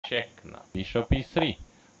Check now. Bishop e3.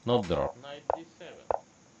 Not draw. Knight d7.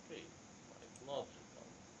 Okay, quite logical.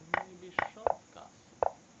 Maybe short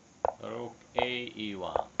castle. Rook a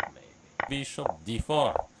e1 maybe. Bishop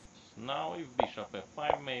d4. Now if bishop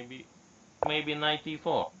f5 maybe knight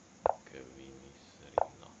e4. Queen e3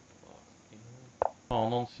 not working.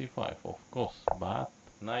 Pawn on c5 of course, but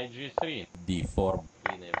knight g3. d4.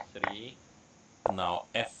 Queen f3. Now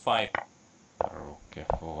f5. Rook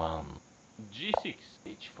f1. g6.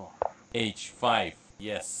 h4. h5.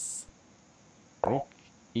 Yes. Rook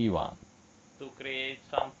e1. To create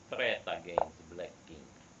some threat against black king.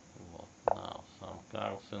 What now? Some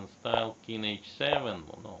Carlsen style king h7?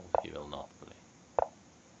 No, he will not play.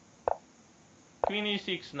 Queen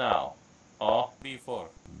e6 now. Oh, b4.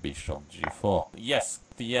 Bishop g4. Yes,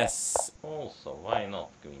 yes. Also, why not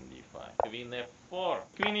queen d5? Queen f4.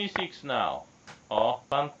 Queen e6 now. Oh,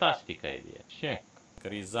 fantastic idea. Check.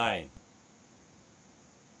 Resign.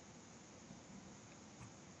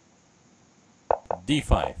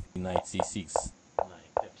 d5. Knight c6.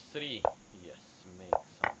 Knight f3. Yes, make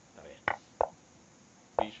some threats.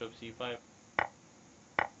 Bishop c5.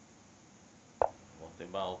 What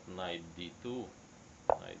about knight d2?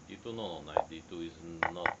 Knight d2, no, knight d2 is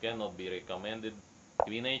cannot be recommended.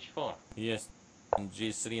 Queen h4. Yes.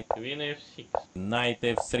 g3. Queen f6. Knight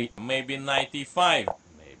f3. Maybe knight e5.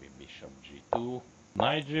 Maybe bishop g2.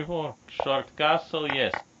 Knight g4. Short castle,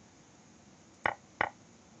 yes.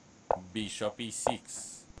 Bishop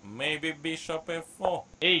e6. Maybe bishop f4.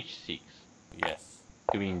 h6. Yes.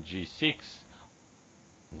 Queen g6.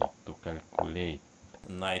 Not to calculate.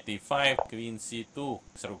 Knight e5. Queen c2.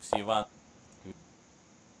 Rook c1.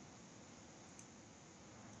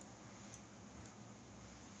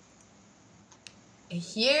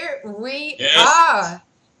 Here we are.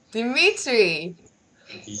 Dimitri.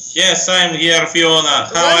 Yes, I'm here, Fiona.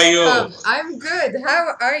 How are you? I'm good.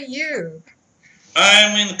 How are you?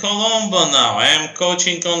 I'm in Colombo now. I'm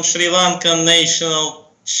coaching on Sri Lankan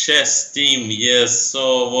national chess team. Yes,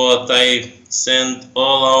 so what I send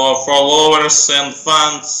all our followers and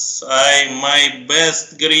fans, my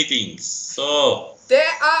best greetings. So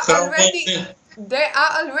there are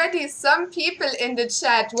already some people in the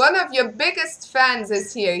chat. One of your biggest fans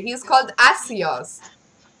is here. He's called Asios.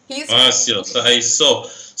 Asios, I saw.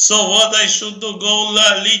 So what I should do? Go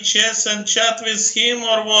lead chess and chat with him,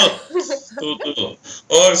 or what to do?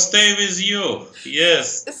 Or stay with you?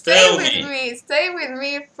 Yes, tell me. Stay with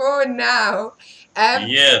me for now.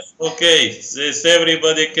 Yes, okay. This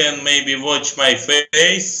everybody can maybe watch my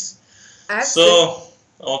face. Absolutely. So,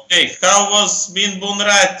 okay. How was Bin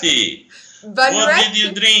Bunrati? What did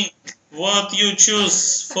you drink? What you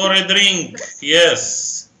choose for a drink?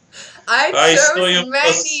 Yes. I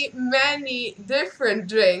chose many different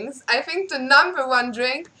drinks. I think the #1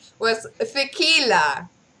 drink was tequila.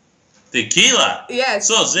 Tequila? Yes.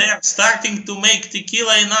 So they are starting to make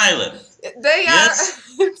tequila in Ireland. They are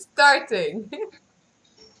starting.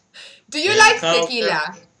 Do you like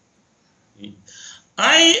tequila?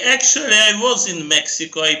 I was in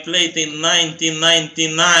Mexico. I played in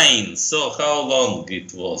 1999. So how long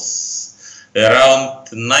it was?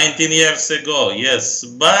 Around 19 years ago, yes.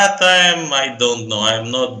 But I don't know.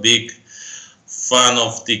 I'm not big fan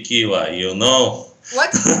of tequila, you know.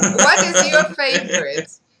 What is your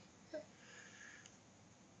favorite?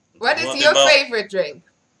 What is your favorite drink?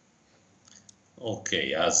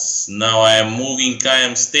 Okay, as now I am moving, I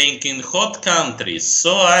am staying in hot countries,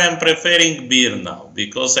 so I am preferring beer now,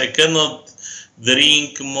 because I cannot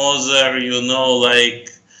drink more, you know,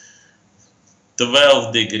 like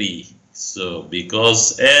 12 degrees. So,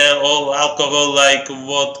 because all alcohol like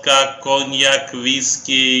vodka, cognac,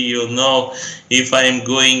 whiskey, you know, if I'm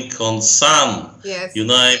going on sun, yes, you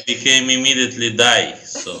know, I became immediately die.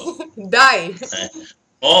 So die.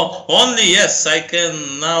 Only yes, I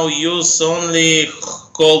can now use only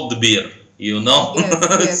cold beer, you know.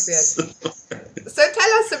 Yes. So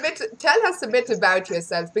tell us a bit about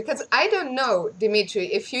yourselves, because I don't know,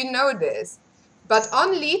 Dimitri, if you know this, but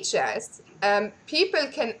on Lichess, people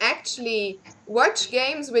can actually watch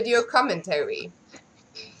games with your commentary.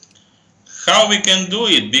 How we can do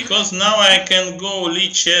it? Because now I can go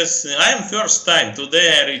Lichess. I'm first time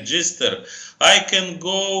today. I register. I can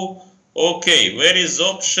go. Okay, where is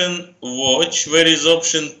option watch? Where is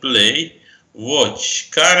option play?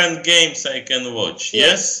 Watch. Current games I can watch.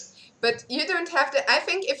 Yes. But you don't have to. I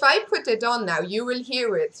think if I put it on now, you will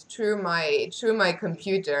hear it through my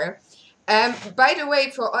computer. By the way,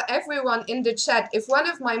 for everyone in the chat, if one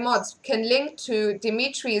of my mods can link to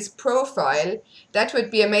Dimitri's profile, that would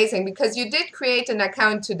be amazing, because you did create an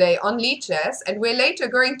account today on Lichess, and we're later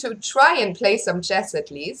going to try and play some chess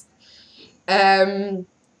at least.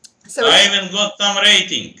 So I even got some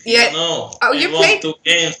rating. Yeah. You know, Oh, I you won played- 2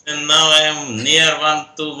 games and now I am near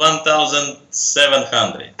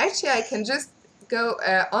 1,700. actually, I can just go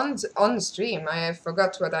on stream. I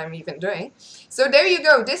forgot what I'm even doing. So there you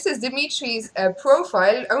go. This is Dimitri's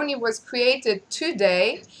profile. Only was created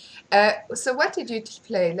today. So what did you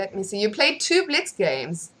play? Let me see. You played 2 Blitz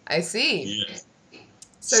games. I see. Yes.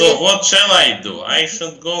 So So you- what shall I do? I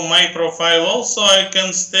should go my profile also. I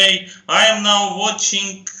can stay. I am now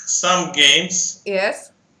watching some games.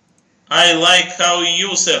 Yes. I like how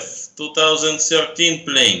Yusuf 2013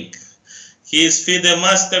 playing. He is FIDE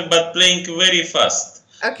master but playing very fast.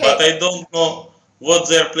 Okay. But I don't know what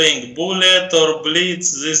they're playing, Bullet or Blitz.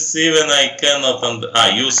 This even I cannot.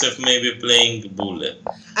 Yusuf maybe playing Bullet.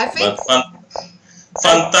 I think. But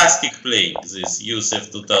fantastic playing this Yusuf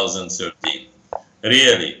 2013.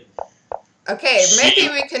 Really. Okay,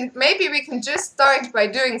 maybe we can just start by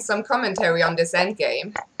doing some commentary on this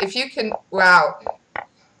endgame. If you can, wow.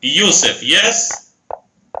 Yusuf, yes?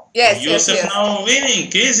 Yes, Yusuf yes. now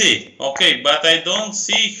winning, easy. Okay, but I don't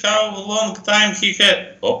see how long time he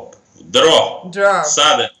had. Oh, draw.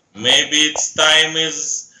 Sudden. Maybe its time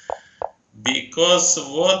is because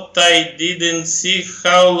what I didn't see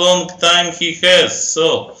how long time he has.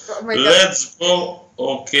 So Oh my God. let's go.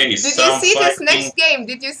 Okay, Did you see this next game?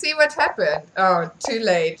 Did you see what happened? Oh, too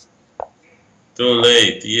late. Too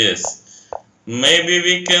late, yes. Maybe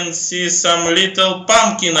we can see some Little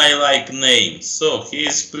Pumpkin, I like name. So he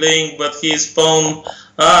is playing, but he is pawn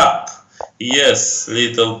up. Yes,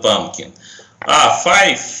 Little Pumpkin.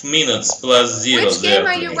 5 minutes plus 0. Which game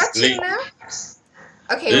are you watching now?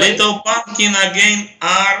 Okay, Little Pumpkin again,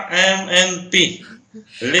 R, M, and P.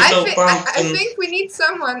 Little Pumpkin. I think we need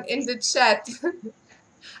someone in the chat.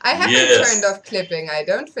 I haven't turned off clipping, I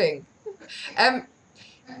don't think.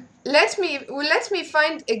 Let me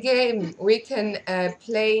find a game we can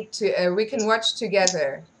play we can watch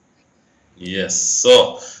together. Yes.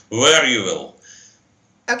 So where you will?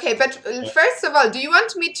 Okay, but first of all, do you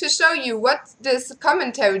want me to show you what this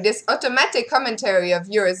commentary, this automatic commentary of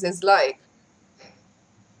yours is like?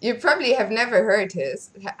 You probably have never heard this.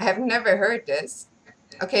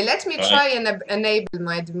 Okay, let me try and enable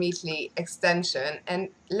my Dimitri extension, and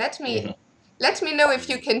let me know if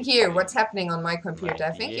you can hear what's happening on my computer.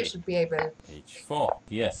 I think you should be able. H4,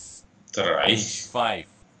 yes. Try. H5,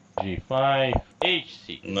 G5,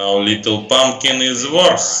 H6. Now Little Pumpkin is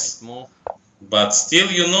worse. Right move. But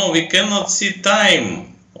still, you know, we cannot see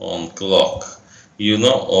time on clock. You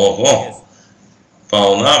know, oh,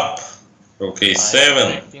 pawn up. Okay,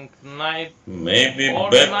 7. Maybe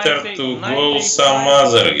better to go some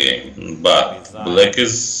other game. But black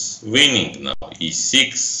is winning now.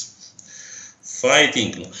 E6.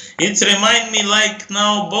 Fighting. It reminds me like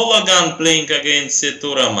now Bologan playing against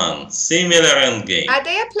Seturaman. Similar endgame.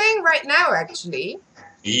 They are playing right now, actually.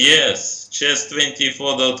 Yes,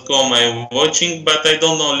 chess24.com I'm watching, but I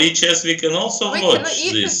don't know, Lichess we can also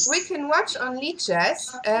watch this. We can watch on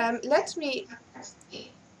Lichess.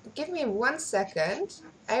 Give me 1 second.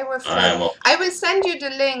 I will send you the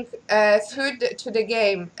link through to the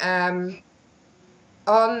game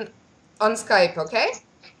on Skype, okay?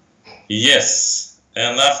 Yes,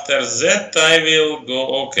 and after that I will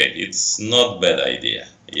go, okay, it's not bad idea,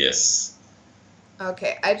 yes.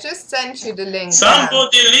 Okay, I just sent you the link.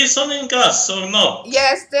 Somebody listening us or not?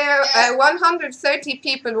 Yes, there are 130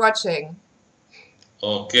 people watching.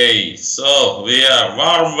 Okay, so we are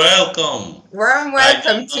warm welcome. Warm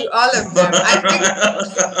welcome to all of them. I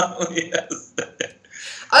think. Yes.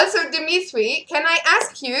 Also, Dimitri, can I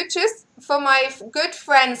ask you, just for my good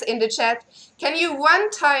friends in the chat, can you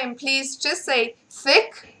one time please just say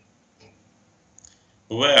thick?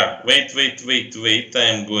 Where? Wait,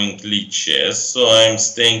 I'm going to Lichess, so I'm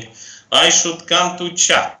staying. I should come to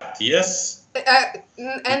chat, yes?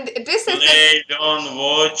 And this is play, don't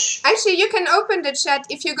watch. Actually, you can open the chat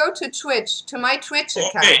if you go to Twitch, to my Twitch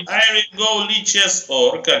account. Okay, I will go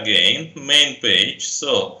Lichess.org again, main page,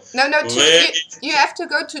 so... No, you have to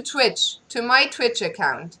go to Twitch, to my Twitch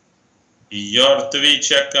account. Your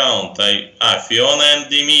Twitch account, Fiona and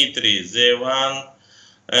Dimitri, the one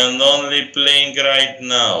and only playing right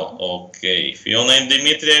now. Okay, Fiona and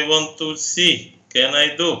Dimitri I want to see, can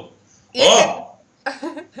I do?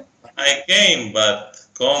 I came, but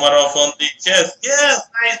Komarov on the chest. Yes,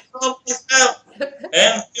 I saw myself.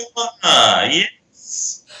 And Fiona,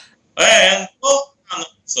 yes. And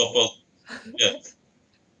so yes.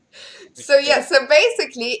 So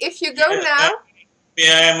basically, if you go now,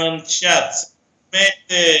 I'm on chat.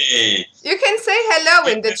 You can say hello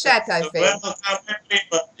in the chat, I think. Welcome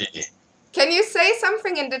everybody. Can you say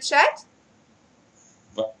something in the chat?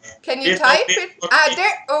 But Can you little type bit it? for Ah, me.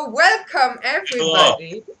 there. Oh, welcome Hello.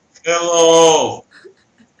 everybody. Hello.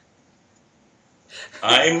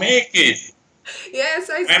 I make it. Yes,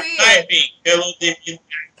 I I'm see it. typing. Hello, Dimitri.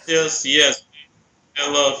 Yes.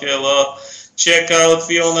 Hello. Check out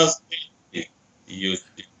Fiona's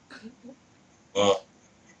YouTube. Oh,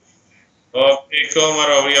 okay,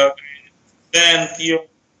 Komarov, you're great. Thank you.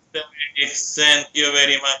 Thank you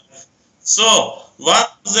very much. So,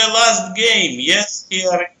 what was the last game? Yes, here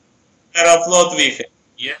in Aeroflot we have.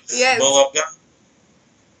 Yes, Yes. Bologan.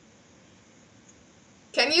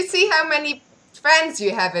 Can you see how many friends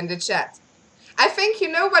you have in the chat? I think you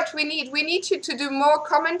know what we need. We need you to do more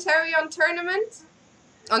commentary on tournaments.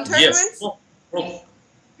 Yes. Oh.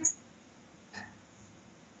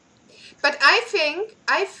 But I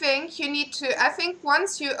think you need to. I think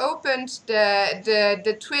once you opened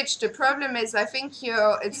the Twitch, the problem is I think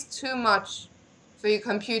it's too much for your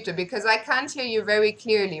computer because I can't hear you very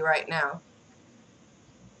clearly right now.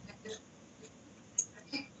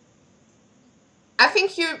 I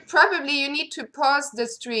think you need to pause the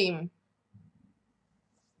stream.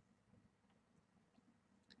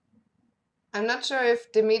 I'm not sure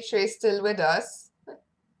if Dimitri is still with us.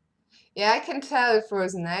 Yeah, I can tell,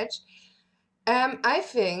 Frozen Edge. I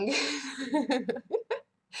think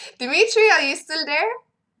Dimitri, are you still there?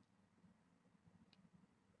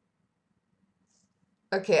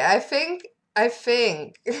 Okay, I think I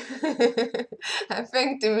think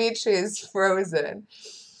Dimitri is frozen.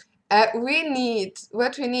 What we need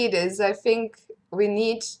is I think we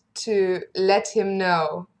need to let him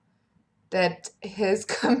know that his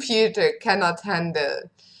computer cannot handle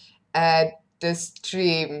the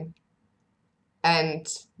stream and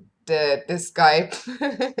the Skype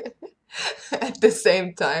at the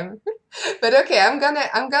same time. But okay, I'm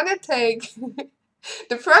gonna take.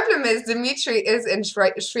 The problem is Dimitri is in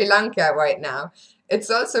Sri Lanka right now. It's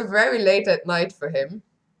also very late at night for him.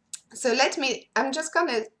 So I'm just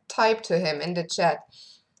gonna type to him in the chat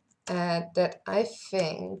that I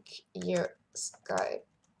think your Skype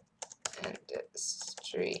and the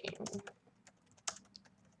stream.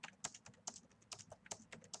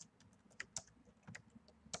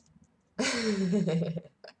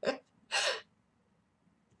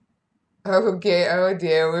 Okay, oh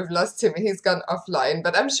dear, we've lost him. He's gone offline,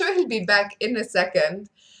 but I'm sure he'll be back in a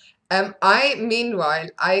second. Meanwhile,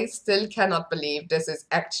 I still cannot believe this is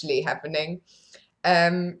actually happening.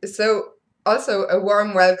 So also a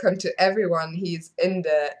warm welcome to everyone who's in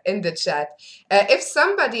the chat. If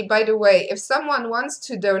somebody, by the way, if someone wants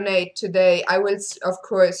to donate today, I will of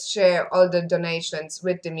course share all the donations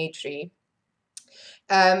with Dimitri.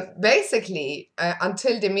 Basically,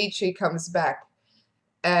 until Dimitri comes back.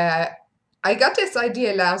 I got this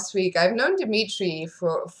idea last week. I've known Dimitri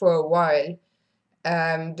for a while.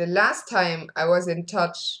 The last time I was in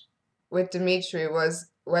touch with Dimitri was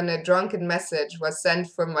when a drunken message was sent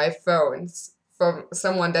from my phone from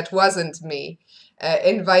someone that wasn't me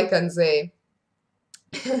in Weikernsee.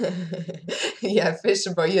 Yeah,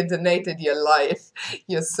 Fisherboy, you donated your life,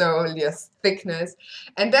 your soul, your thickness.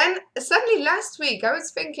 And then suddenly last week I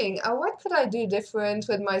was thinking, oh, what could I do different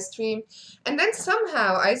with my stream? And then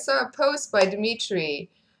somehow I saw a post by Dimitri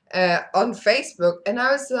on Facebook and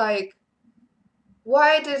I was like,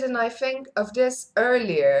 why didn't I think of this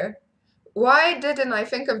earlier? Why didn't I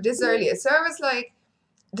think of this earlier? So I was like,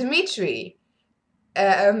 Dimitri,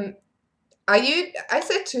 I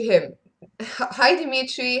said to him, hi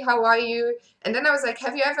Dimitri, how are you? And then I was like,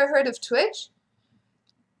 have you ever heard of Twitch?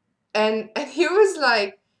 And he was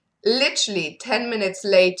like, literally 10 minutes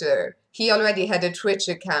later, he already had a Twitch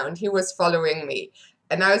account. He was following me.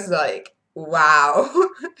 And I was like, wow.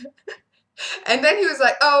 And then he was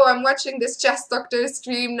like, oh, I'm watching this Chess Doctor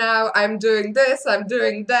stream now. I'm doing this, I'm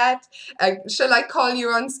doing that. Shall I call you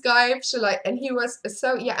on Skype? And he was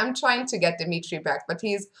so, yeah, I'm trying to get Dimitri back, but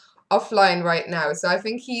he's offline right now. So I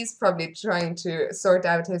think he's probably trying to sort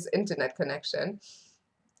out his internet connection.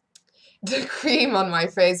 The cream on my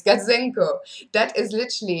face, Gazenko. That is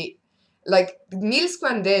literally like Niels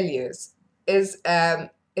Quandelius is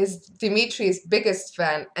Dimitri's biggest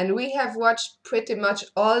fan, and we have watched pretty much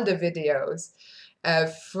all the videos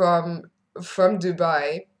from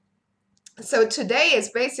Dubai. So today is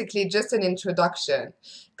basically just an introduction,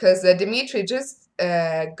 because Dimitri just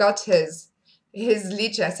got his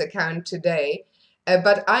Lichess account today,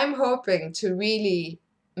 but I'm hoping to really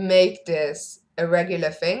make this a regular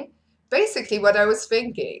thing. Basically, what I was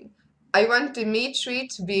thinking, I want Dimitri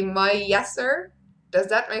to be my yeser. Does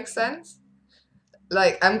that make sense?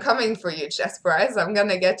 Like, I'm coming for you, Chess Prize. I'm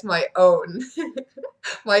gonna get my own,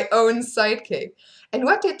 my own sidekick. And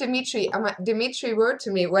what did Dimitri wrote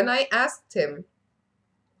to me when I asked him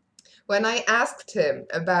when I asked him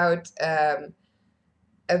about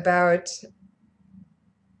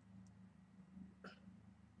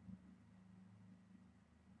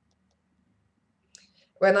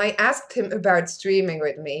when I asked him about streaming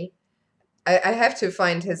with me, I have to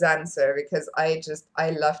find his answer because I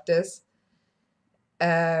love this.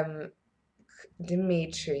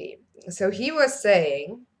 Dimitri. So he was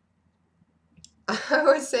saying, I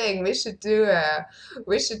was saying we should do a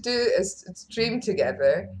stream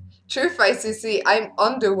together. Truth ICC, I'm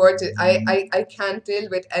underwater. I can't deal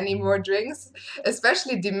with any more drinks,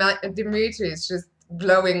 especially Dimitri is just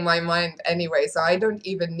blowing my mind anyway, so I don't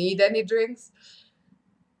even need any drinks.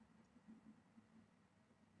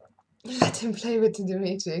 Let him play with the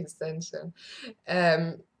Dimitri extension.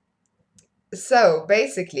 So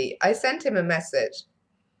basically, I sent him a message.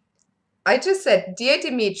 I just said, "Dear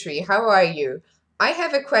Dimitri, how are you? I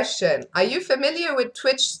have a question. Are you familiar with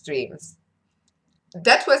Twitch streams?"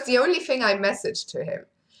 That was the only thing I messaged to him.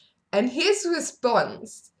 And his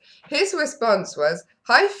response was,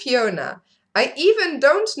 "Hi Fiona, I even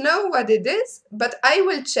don't know what it is, but I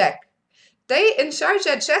will check. They in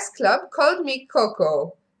Sharjah Chess Club called me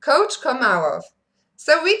Koko, Coach Komarov.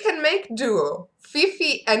 So we can make duo,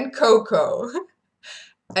 Fifi and Koko."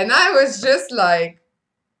 And I was just like,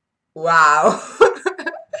 wow.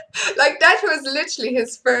 Like that was literally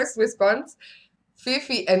his first response,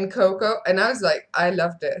 Fifi and Koko. And I was like, I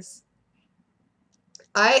love this.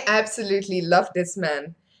 I absolutely love this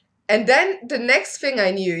man. And then the next thing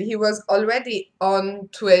I knew, he was already on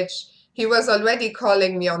Twitch. He was already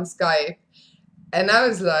calling me on Skype. And I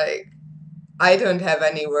was like, I don't have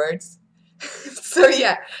any words. So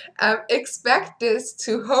yeah, expect this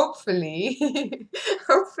to hopefully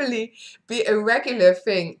be a regular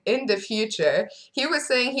thing in the future. He was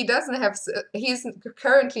saying he doesn't have, he's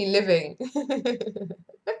currently living.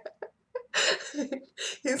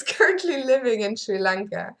 He's currently living in Sri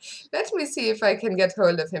Lanka. Let me see if I can get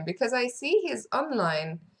hold of him because I see he's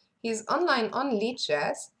online. He's online on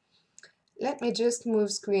Lichess. Let me just move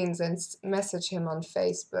screens and message him on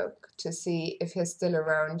Facebook to see if he's still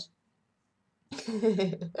around.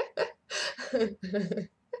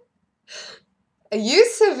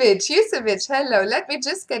 Yusevich, hello. Let me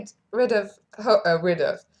just get hold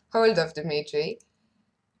of Dimitri.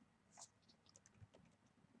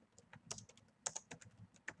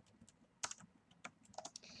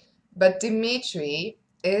 But Dimitri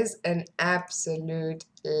is an absolute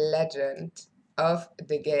legend of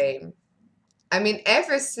the game. I mean,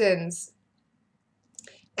 ever since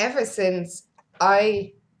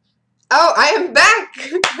I am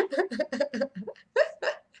back.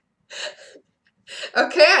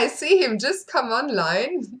 Okay, I see him just come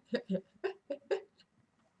online.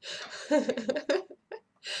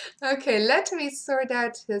 Okay, let me sort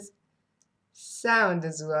out his sound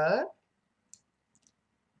as well.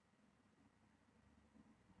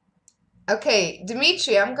 Okay,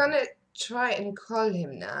 Dimitri, I'm gonna try and call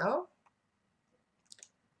him now.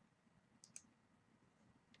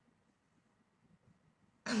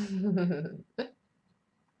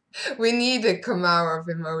 We need a Komarov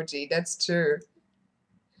emoji, that's true.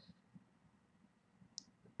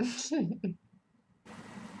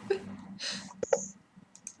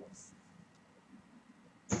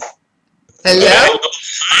 Hello?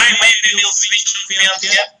 I maybe will switch to Fiona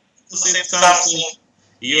to say something,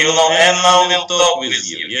 you know, and now we'll talk with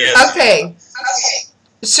you. Yes. Okay.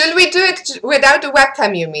 Should we do it without the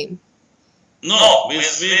webcam, you mean? No,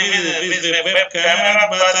 with the web camera,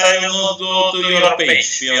 but I will not go to your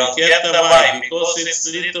page, Fiona. Why? Because it's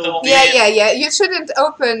little bit... Yeah. You shouldn't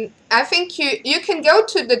open... I think you can go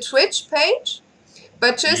to the Twitch page,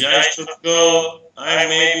 but just... Yeah, I should go... I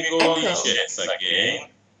maybe go to chess again.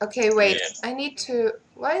 Okay, wait. Yes. I need to...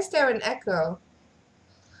 Why is there an echo?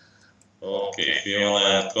 Okay, Fiona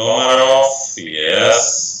and Komarov,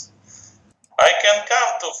 yes. I can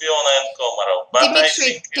come to Fiona and Komarov, but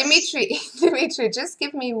Dimitri, just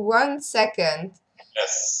give me 1 second.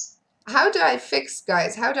 Yes. How do I fix,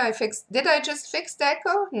 guys? How do I fix... Did I just fix the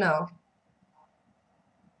echo? No.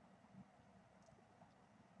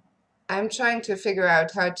 I'm trying to figure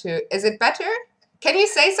out how to... Is it better? Can you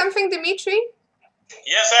say something, Dimitri?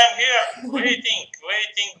 Yes, I'm here, waiting,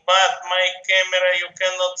 but my camera, you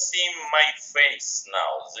cannot see my face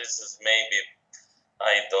now. This is maybe,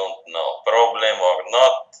 I don't know, problem or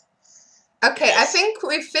not. Okay, yes. I think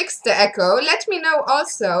we fixed the echo. Let me know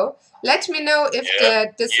also. Let me know if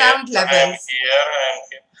the sound levels. I'm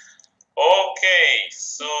here. Okay,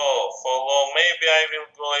 so follow. Maybe I will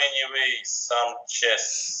go anyway. Some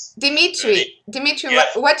chess. Dimitri,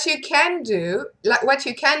 yes. what you can do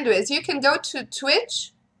is you can go to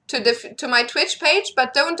Twitch to my Twitch page,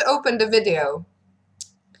 but don't open the video.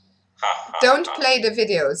 Don't play the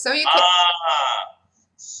video. So you can.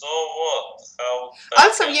 So what? How?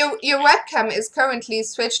 Also, your webcam is currently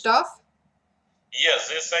switched off. Yes,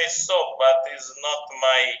 this I saw, but it's not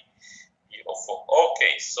my.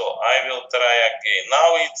 Okay, so I will try again.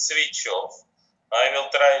 Now it's switch off. I will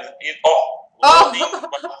try it. Loading.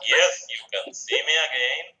 Yes, you can see me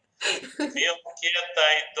again. Cat,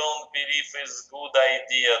 I don't believe it's good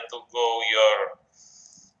idea to go your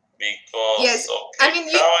because yes. Okay, I mean,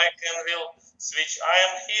 now I will switch. I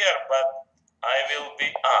am here, but I will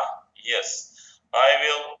be yes. I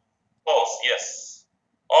will pause. Yes.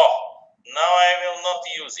 Now I will not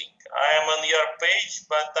using. I am on your page,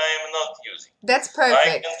 but I am not using. That's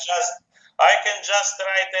perfect. I can just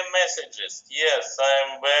write the messages. Yes, I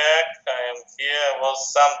am back. I am here.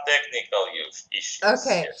 Was some technical issues.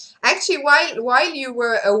 Okay. Yes. Actually, while you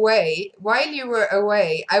were away,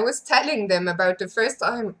 I was telling them about the first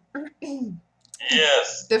time.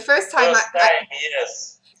 Yes. The first time.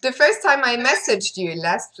 Yes. The first time I messaged you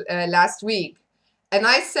last week, and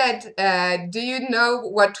I said, "Do you know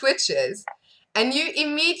what Twitch is?" And you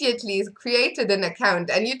immediately created an account,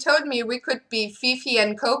 and you told me we could be Fifi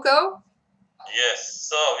and Koko. Yes,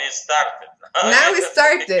 so we started. Now we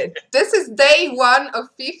started. This is day 1 of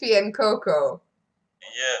Fifi and Koko.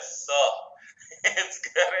 Yes, so it's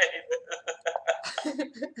great.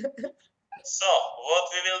 So, what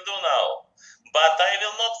we will do now? But I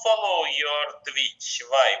will not follow your Twitch.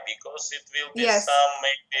 Why? Because it will be some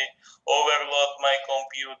maybe overload my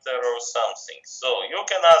computer or something. So you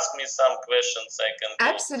can ask me some questions. I can do.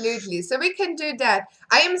 Absolutely. So we can do that.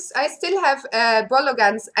 I still have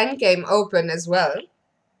Bologan's endgame open as well.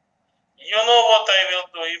 You know what I will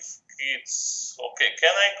do if it's okay?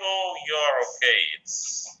 Can I go your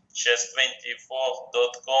It's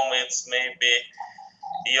chess24.com. It's maybe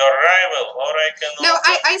your rival, or I can. No,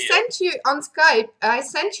 I sent you on Skype. I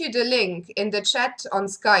sent you the link in the chat on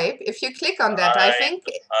Skype. If you click on that, I think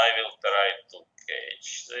I will try to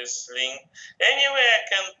catch this link. Anyway, I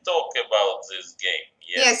can talk about this game.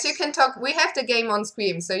 Yes, you can talk. We have the game on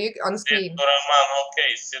screen, so you on screen. Situraman,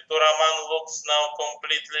 okay. Situraman looks now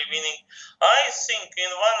completely winning. I think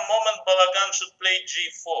in one moment Balagan should play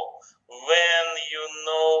G4.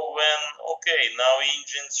 Okay, now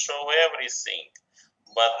engines show everything.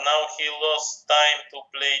 But now he lost time to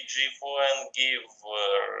play G4 and give,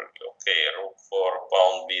 rook for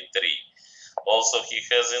pawn B3. Also, he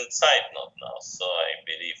has inside not now, so I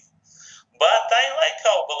believe. But I like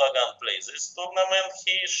how Balagan plays. This tournament,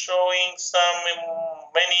 he is showing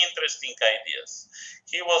many interesting ideas.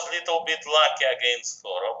 He was little bit lucky against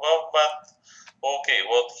Korobov, but okay,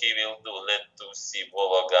 what he will do? Let's see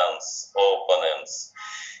Balagan's opponents.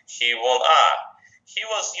 He won. He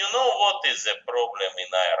was, you know what is the problem in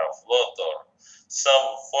Aeroflot? So,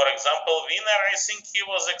 for example, Winner, I think he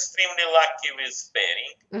was extremely lucky with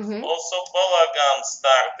pairing. Also, Balagan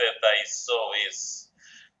started, I saw, with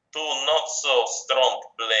 2 not so strong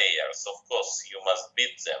players. Of course, you must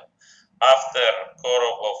beat them. After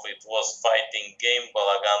Korobov, it was fighting game.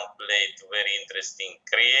 Balagan played very interesting,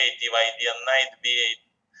 creative idea, knight b8,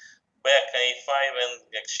 back a5 and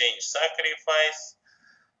exchange sacrifice.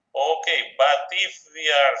 Okay, but if we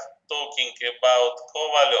are talking about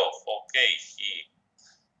Kovalyov, okay,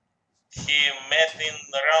 he met in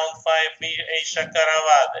round 5 Aisha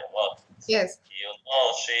Karavade. What? Yes. You know,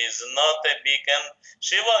 she is not a big, and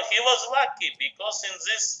he was lucky because in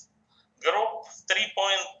this group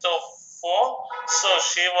 3.4, so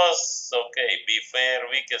she was okay, be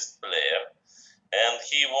fair, weakest player, and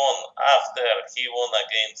he won after he won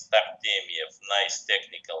against Artemiev. Nice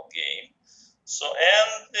technical game. So,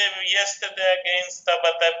 and yesterday against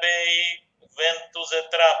Tabatabei went to the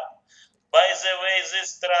trap. By the way,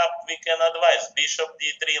 this trap we can advise. Bishop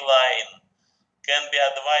D3 line can be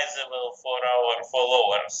advisable for our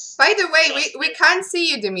followers. By the way, we can't see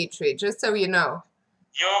you, Dimitri, just so you know.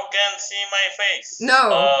 You can see my face. No.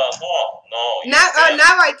 No.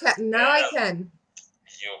 Now I can. Now I can.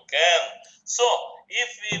 You can. So,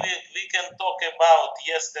 if we can talk about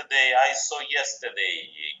yesterday, I saw yesterday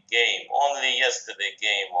game, only yesterday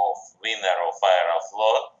game of winner of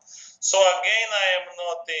Aeroflot. So again, I am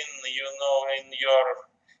not in your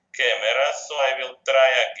camera, so I will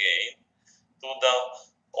try again to the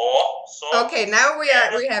okay, now we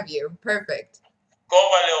have you. Perfect.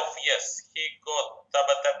 Kovalyov, yes, he got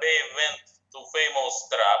Tabatabei went to famous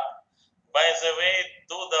trap. By the way,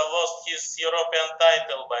 Duda lost his European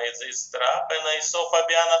title by this trap, and I saw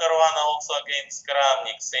Fabiana Caruana also against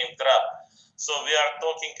Kramnik, same trap. So we are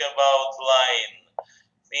talking about line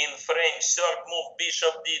in French, third move,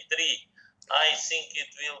 Bishop D3. I think it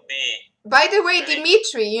will be. By the way,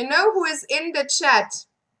 Dimitri, you know who is in the chat?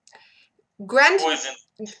 Who is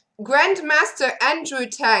in? Grandmaster Andrew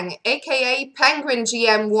Tang, aka Penguin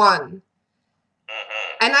GM1.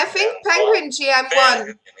 And I think And Penguin GM1.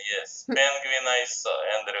 Penguin, yes. Penguin I saw.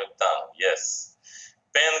 Andrew Tang, yes.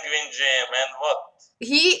 Penguin GM and what?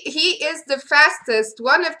 He is the fastest,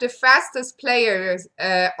 one of the fastest players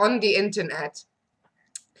on the internet.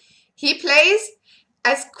 He plays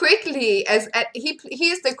as quickly as he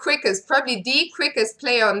is the quickest, probably the quickest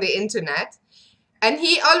player on the internet, and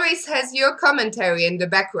he always has your commentary in the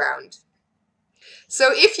background.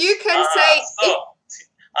 So if you can say,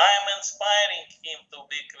 I am inspiring him to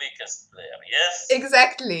be quickest player, yes?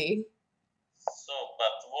 Exactly. So,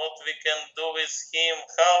 but what we can do with him,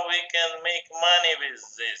 how we can make money with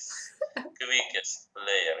this quickest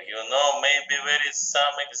player? You know, maybe there is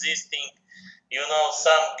some existing, you know,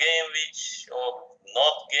 some game which, or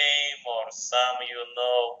not game, or some, you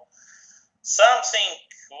know, something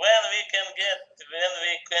when we can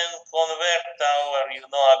convert our, you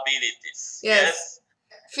know, abilities. Yes.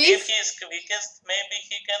 If he's quickest, maybe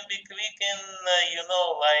he can be quick in, you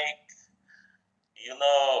know, like, you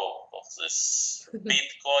know, of this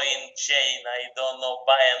Bitcoin chain, I don't know,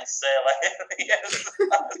 buy and sell. Yes,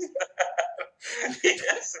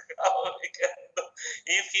 yes, how we can do.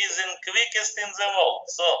 If he's in quickest in the world,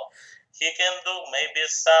 so he can do maybe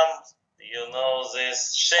some, you know,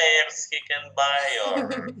 these shares he can buy, or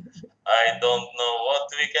I don't know what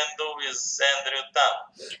we can do with Andrew Tang.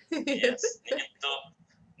 Yes,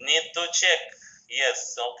 need to check.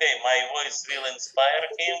 Yes, okay, my voice will inspire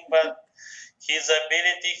him, but his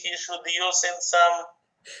ability he should use in some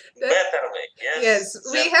better way. Yes,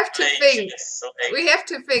 we have to think. Like, we have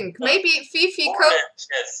to think. Maybe Fifi Koko.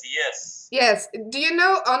 Yes. Do you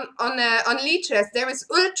know on Lichess there is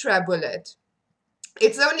Ultra Bullet?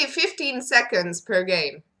 It's only 15 seconds per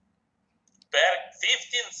game.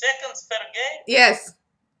 15 seconds per game? Yes.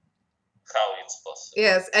 How it's possible?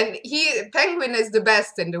 Yes, and Penguin is the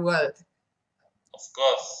best in the world. Of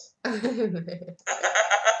course.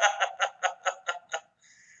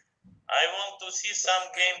 I want to see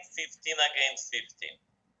some game 15 against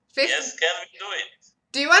 15. Yes, can we do it?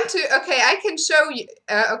 Do you want to? Okay, I can show you.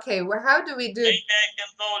 Okay, well, how do we do? Maybe I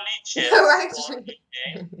can go Lichess. No, actually.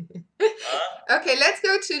 Okay, let's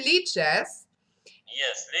go to Lichess.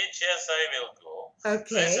 Yes, Lichess I will go.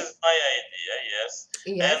 Okay. This is my idea, yes.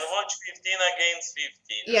 And watch 15 against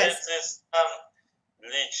 15. Yes. This is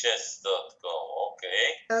lichess.com, okay?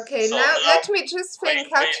 Okay, so now let me just think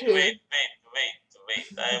how to... Wait.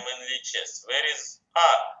 I am in Lichess. Where is...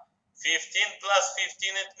 15 plus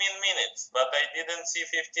 15 it means minutes, but I didn't see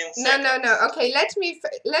 15 seconds. No. Okay,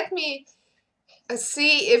 let me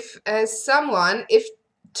see if if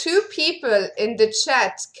two people in the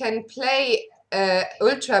chat can play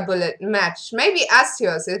Ultra Bullet match. Maybe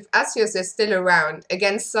Asios, if Asios is still around,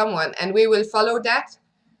 against someone, and we will follow that.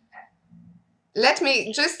 Let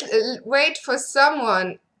me just wait for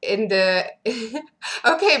someone in the...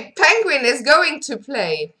 Okay, Penguin is going to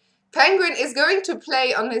play. Penguin is going to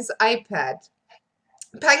play on his iPad.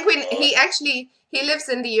 Penguin, he lives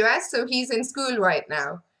in the US, so he's in school right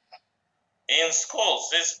now. In school?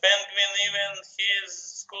 This Penguin even he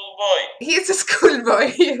is schoolboy? He's a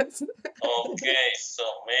schoolboy, yes. Okay, so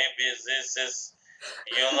maybe this is,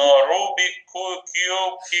 you know, Rubik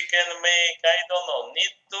cube he can make, I don't know,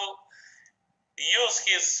 need to use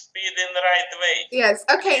his speed in the right way. Yes,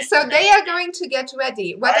 okay, so they are going to get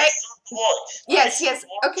ready. What I should watch. Yes,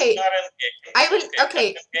 okay. I will,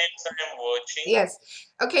 okay. Games I am watching. Yes,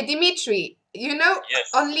 okay, Dimitri, you know,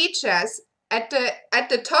 on Lichess, at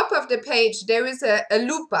the top of the page, there is a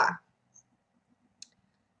lupa.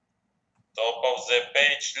 Top of the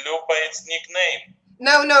page, lupa, it's nickname.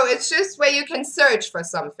 No, it's just where you can search for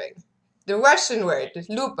something. The Russian word is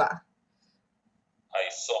lupa. I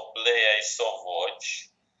saw play, I saw watch.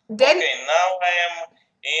 Then, okay, now I am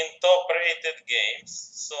in top rated games.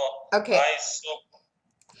 So okay. I saw.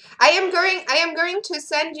 I am going to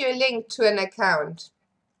send you a link to an account.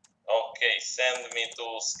 Okay, send me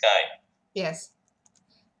to Skype. Yes.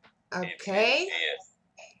 Okay. Yes.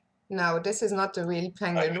 No, this is not the real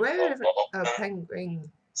Penguin. Where is it? Oh, Penguin.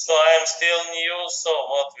 So I am still new, so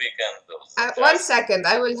what we can do? 1 second,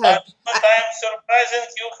 I will help. But I am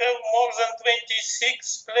surprised you have more than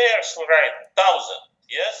 26 players, right? 1,000,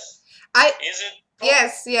 yes? Is it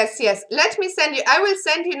true? Yes. Let me send you, I will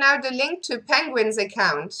send you now the link to Penguin's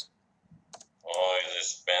account. Oh,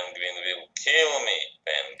 this Penguin will kill me,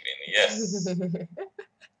 Penguin, yes.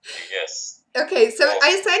 Yes. Okay, so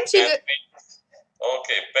I sent you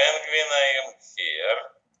Okay, Penguin, I am here.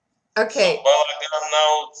 Okay. So Balagan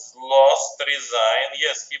now lost, resigned.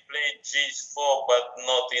 Yes, he played G4, but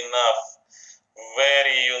not enough.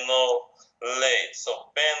 Very, late. So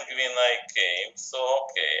Penguin I came. So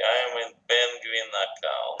okay, I am in Penguin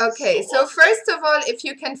account. Okay, so first of all, if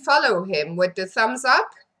you can follow him with the thumbs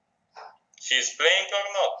up. She's playing or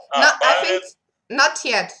not? No, I think not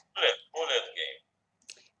yet. Bullet game.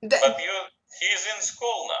 But he's in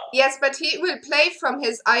school now. Yes, but he will play from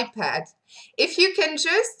his iPad. If you can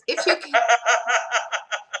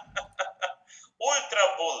Ultra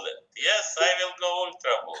bullet. Yes, I will go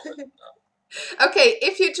ultra bullet now. Okay,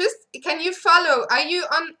 if you can you follow? Are you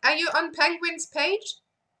on Penguin's page?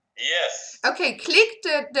 Yes. Okay, click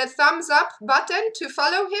the thumbs up button to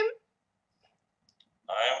follow him.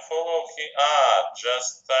 I am following him.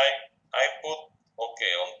 Just I put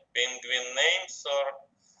on Penguin names or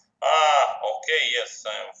okay, yes, I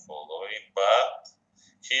am following, but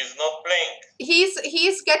he's not playing.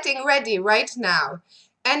 He's getting ready right now.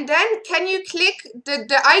 And then can you click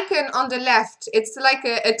the icon on the left? It's like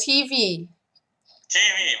a TV.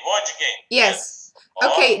 Watch game. Yes.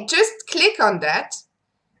 Okay, just click on that.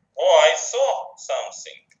 Oh, I saw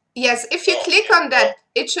something. Yes, if you click on that,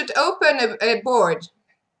 it should open a board.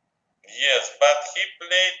 Yes, but he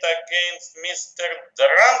played against Mr.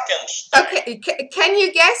 Drunkenstein. Okay, can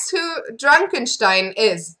you guess who Drunkenstein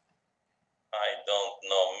is? I don't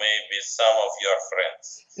know, maybe some of your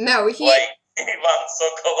friends. No, Like Ivan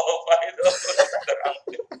Sokolov, I don't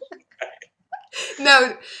know.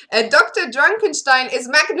 No, Dr. Drunkenstein is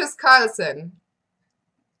Magnus Carlsen.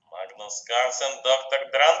 Magnus Carlsen, Dr.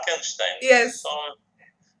 Drunkenstein. Yes. So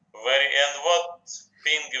and what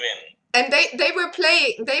Penguin? And they were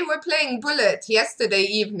playing Bullet yesterday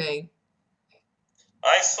evening.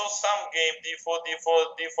 I saw some game d4,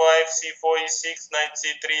 d4, d5, c4, e6, knight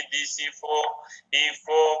c3, dc4,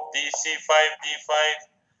 e4, dc5, d5.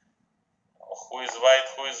 Who is white?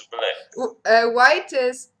 Who is black? White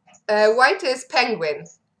is Penguin.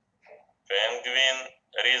 Penguin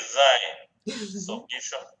resign. So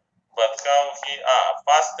bishop. But how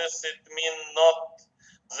fastest it mean not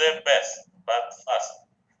the best, but fast.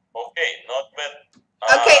 Okay, not bad.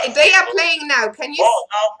 Okay, they are playing now. Can you? Oh,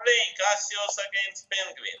 now playing Cassius against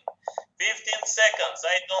Penguin. 15 seconds.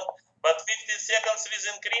 But 15 seconds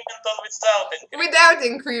with increment or without increment? Without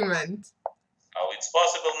increment. Oh, it's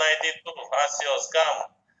possible. Knight d2. Cassius,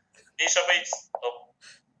 come. Bishop h. Oh,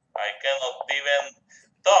 I cannot even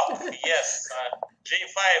talk. Yes.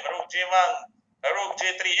 G5, rook g1, rook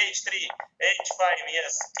g3, h3, h5.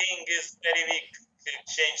 Yes, king is very weak.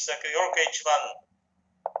 Change rook h1.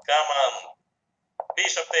 Come on.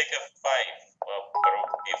 Bishop take f5. Rook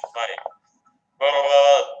d5.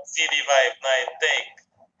 cd5. Knight take.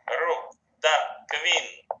 Rook. Queen.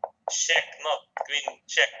 Check. Not queen.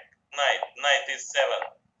 Check. Knight. Knight is 7.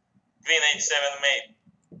 Queen h7 mate.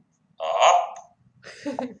 Up.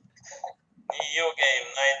 New game.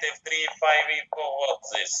 Knight f3. 5 e4. What's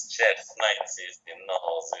this? Chess. Knight c16. No,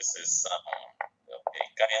 this is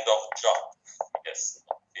kind of job. Yes.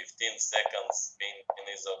 15 seconds. Penguin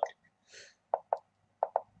is okay.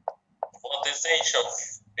 What is age of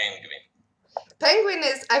Penguin? Penguin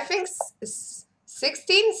is, I think,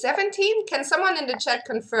 16, 17? Can someone in the chat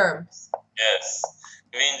confirm? Yes.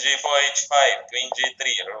 Queen g4, h5, queen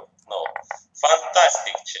g3, rook, no.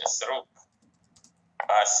 Fantastic chess, rook.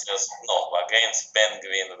 Cassius, no, against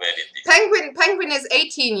Penguin, very difficult. Penguin is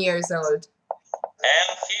 18 years old.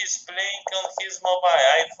 And he's playing on his mobile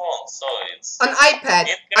iPhone, so it's on iPad.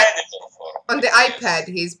 Incredible for him. On the iPad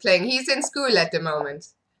he's playing. He's in school at the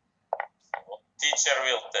moment. Teacher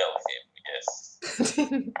will tell him, yes.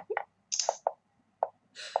 Okay.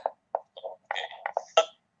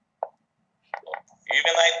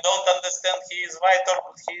 Even I don't understand he is white or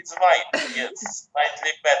he is white. Yes,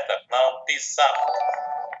 slightly better. Now peace up.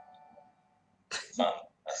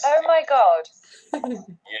 Fantastic. Oh my god.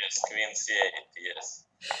 Yes, Queen C8, yes.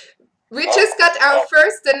 We just got our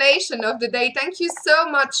first donation of the day. Thank you so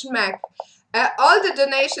much, Mac. All the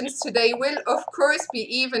donations today will, of course, be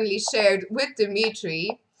evenly shared with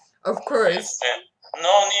Dimitri. Of course. Yes,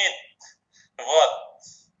 no need. What?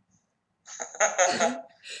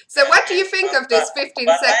 So what do you think of this 15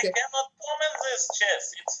 but seconds? I cannot comment this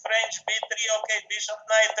chess. It's French b3, okay, bishop,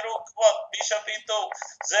 knight, rook, what? Bishop e2,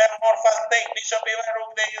 there more fast take, bishop e1,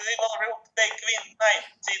 rook d0, rook take, queen, knight,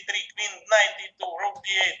 c3, queen, knight e2, rook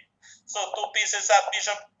d8. So two pieces up,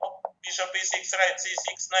 bishop e6, right,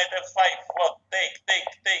 c6, knight f5, what? Take.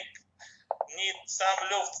 Need some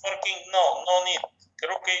luft for king? No need.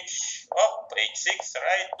 Rook h, h6,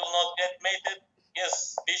 right, do not get mated.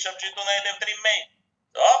 Yes, bishop g2, knight f3, mate.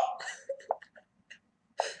 D4,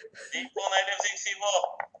 knight f6, c4.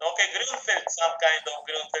 Okay, Grünfeld, some kind of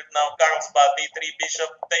Grünfeld now. Carlsbad, d3, bishop,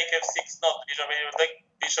 take f6, not bishop,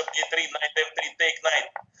 bishop g3, knight f3, take knight.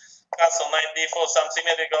 Castle, knight d4, some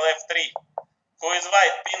symmetrical f3. Who is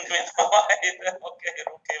white? Penguin, white. Okay,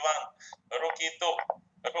 rook e1, rook e2,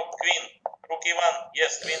 rook queen, rook e1.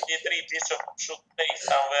 Yes, queen d3, bishop should take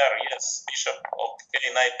somewhere. Yes, bishop. Okay,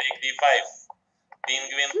 knight take d5.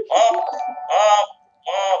 Penguin, up, up,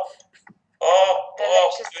 up. Oh,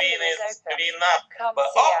 Delicious queen tea is is open. queen up. Come But,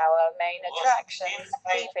 see our main attractions,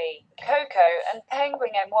 Fifi, Koko, and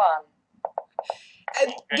Penguin M1.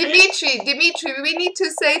 Dimitri, we need to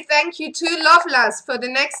say thank you to Lovelas for the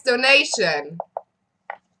next donation.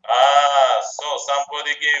 So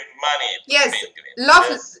somebody gave money to Yes, Penguin.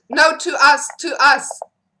 Yes. No, to us.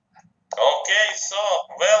 Okay, so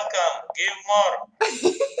welcome. Give more.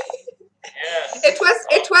 Yes.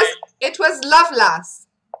 It was Lovelas.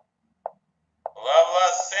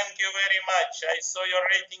 Lovelas, thank you very much. I saw your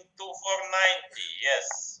rating 2490.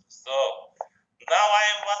 Yes. So now I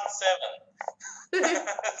am 17.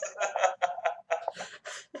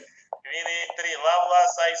 Queen e3.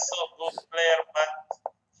 Lovelas, I saw good player, but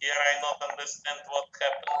here I not understand what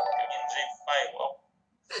happened. Queen g5. Oh.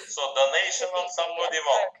 So donation of somebody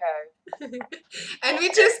more. And we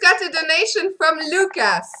just got a donation from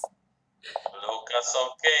Lucas. Lucas,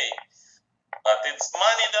 okay. But it's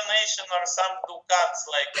money donation or some ducats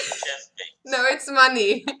like in chess games? No, it's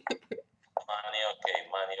money. Money, okay.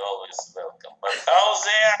 Money always welcome. But how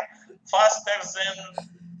they are faster than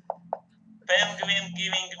Penguin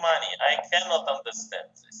giving money? I cannot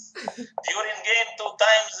understand this. During game 2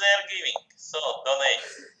 times they are giving. So donate.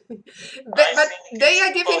 But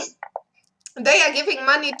they are giving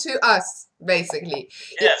money to us, basically.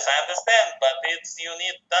 Yes, I understand, but it's you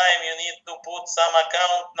need time, you need to put some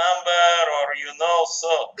account number or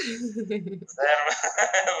so they're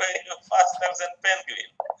very faster than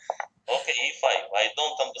Penguin. Okay, e5. I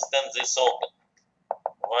don't understand this open.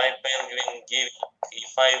 Why Penguin give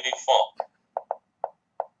e5, e4?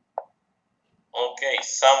 Okay,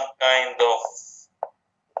 some kind of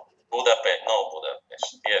Budapest. No,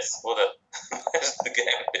 Budapest. Yes, Budapest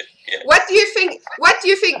game. Yes. What do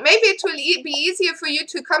you think? Maybe it will be easier for you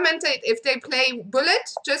to commentate if they play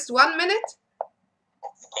bullet. Just 1 minute.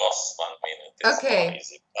 Of course, 1 minute is okay. Not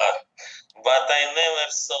easy. But I never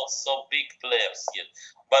saw so big players yet.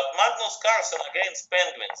 But Magnus Carlsen against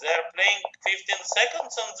Penguins, they are playing 15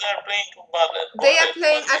 seconds and they are playing bullet. They are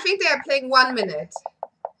playing. I think they are playing 1 minute.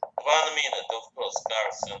 1 minute, of course.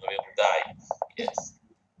 Carlsen will die. Yes.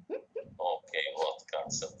 Okay, what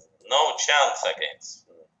Carlsen? No chance against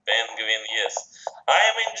Penguin. Yes, I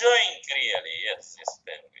am enjoying really. Yes, this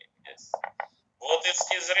Penguin. Yes. What is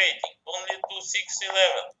his rating? Only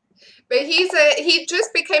 2611. But he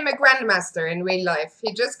just became a grandmaster in real life.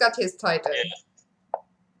 He just got his title. Yes.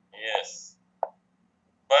 Yes.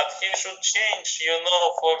 But he should change,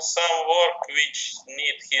 for some work which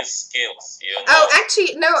need his skills. Oh,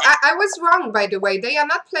 actually, no, I was wrong, by the way. They are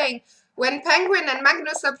not playing. When Penguin and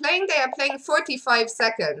Magnus are playing, they are playing 45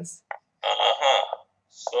 seconds.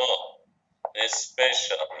 So, it's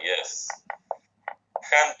special, yes.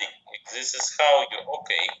 Handy. This is how you...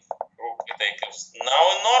 Okay. Rook takers. Now,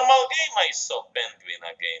 a normal game I saw Penguin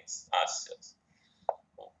against Asias.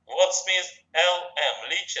 What's means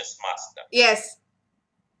LM? Lichess Master. Yes.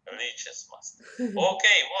 Lichess Master.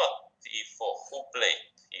 Okay, what? E4. Who played?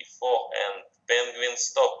 E4 and Penguin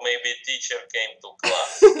stop. Maybe teacher came to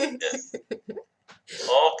class. Yes.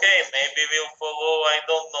 Okay, maybe we'll follow. I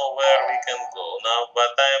don't know where we can go now, but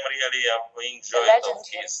I am really enjoying the legend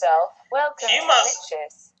himself. Welcome to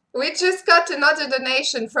Lichess. We just got another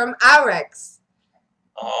donation from Arex.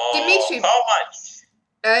 Oh, Dimitri, how much?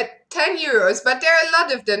 10 euros, but there are a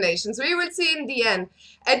lot of donations. We will see in the end.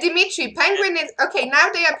 Dimitri, Penguin is... Okay, now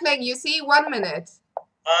they are playing, you see, 1 minute.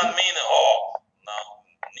 1 minute. Oh, no.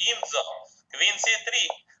 Nimzo. Queen c3.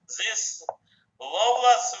 This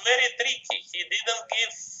Lovelas very tricky. He didn't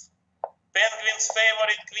give Penguin's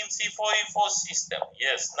favorite Queen c4, e4 system.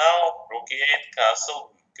 Yes, now Rook e8,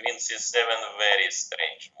 castle, Queen c7, very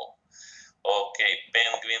strange move. Okay,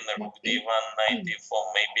 Penguin, Rook d1, knight e4,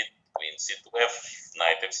 maybe Queen c2, f,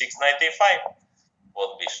 knight f6, knight e5.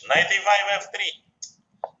 What bishop? Knight e5, f3.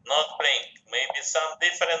 Not playing. Maybe some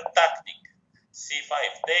different tactic. c5,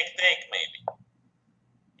 take, maybe.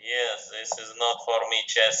 Yes, this is not for me.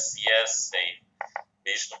 Chess, yes.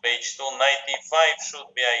 Bishop h2, knight e5 should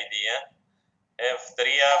be idea. f3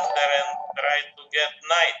 after and try to get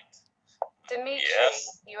knight. Dimitri,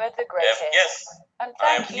 yes. You are the greatest. Yes. And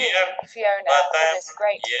thank you, here, Fiona, for this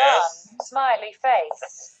great fun. Smiley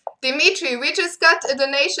face. Dimitri, we just got a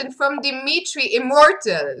donation from Dimitri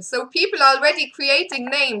Immortal. So people are already creating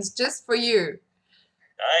names just for you.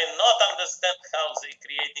 I not understand how they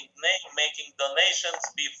creating name, making donations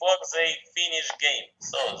before they finish game.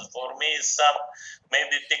 So for me, some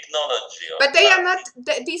maybe technology. But they are not,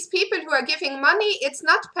 these people who are giving money, it's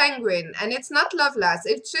not Penguin and it's not Loveless.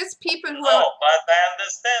 It's just people who are... No, but I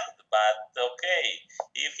understand. But okay,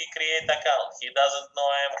 if he create account, he doesn't know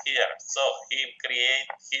I'm here. So he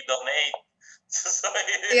donate. So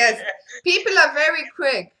Yes, people are very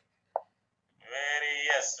quick.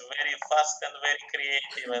 Very fast and very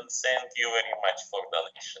creative, and thank you very much for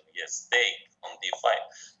donation. Yes, take on D5.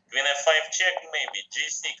 Queen F5 check, maybe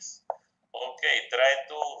G6. Okay, try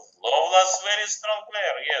to Loveless, very strong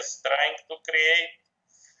player. Yes, trying to create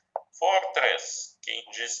fortress. King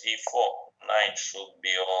just E4. Knight should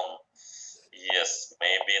be on. Yes,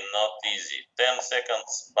 maybe not easy. 10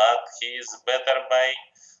 seconds, but he is better by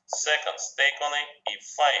seconds. Take on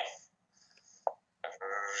E5.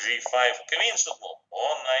 G5, queen should move.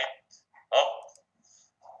 Oh, knight up.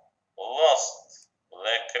 Lost.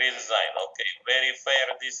 Black resign. Okay, very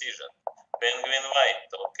fair decision. Penguin white.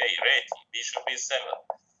 Okay, ready. Bishop E7.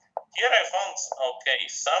 Here I found, okay,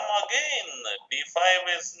 some again. B5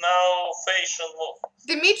 is now fashion move.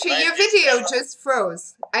 Dimitri, your video just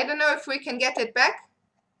froze. I don't know if we can get it back.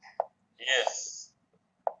 Yes.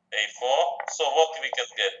 A4. So what we can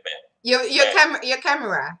get back? Your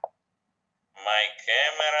camera. My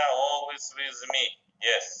camera always with me.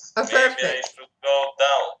 Yes. Oh, perfect. Maybe I should go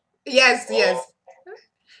down. Yes, Oh, yes.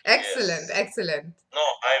 Excellent, yes. Excellent. No,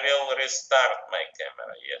 I will restart my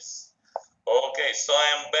camera. Yes. Okay, so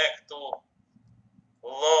I am back to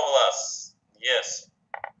Loveless. Yes.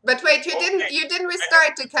 But wait, you didn't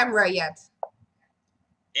restart the camera yet.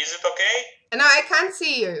 Is it okay? No, I can't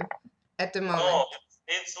see you at the moment. No,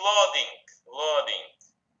 it's loading.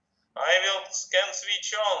 I will can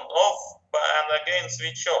switch on, off, and again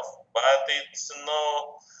switch off, but it's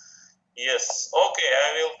no. Yes, okay.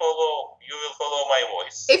 I will follow. You will follow my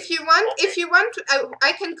voice. If you want,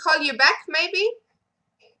 I can call you back, maybe.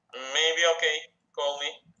 Maybe okay. Call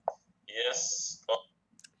me. Yes.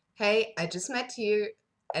 Hey, I just met you,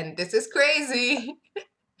 and this is crazy.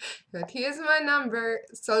 But here's my number,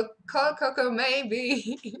 so call Coco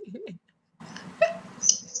maybe.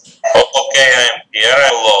 Okay, I'm here.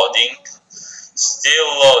 I'm loading. Still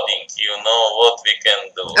loading. You know what we can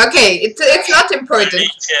do. Okay, it's not important.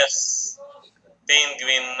 Yes.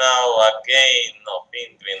 Penguin now again. No,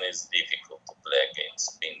 Penguin is difficult to play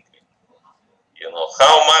against Penguin. You know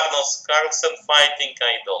how Magnus Carlsen fighting.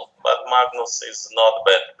 I don't, but Magnus is not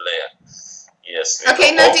bad player. Yes.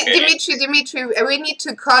 Okay, no, okay. Dimitri, we need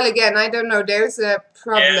to call again. I don't know. There's a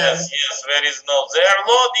problem. Yes, there is no. They are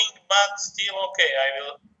loading, but still okay.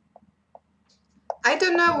 I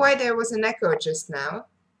don't know why there was an echo just now.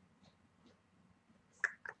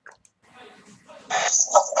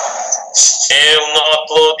 Still not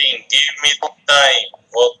loading. Give me time.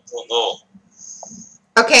 What to do?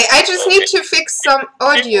 Okay, I just need to fix some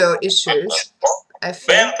audio issues. I think.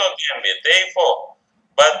 Bento gambit, A4.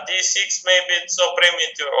 But D6 maybe it's so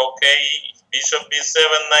premature. Okay, Bishop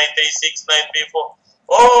B7, Knight A6, Knight B4.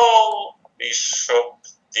 Oh, Bishop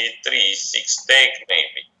D3, E6, take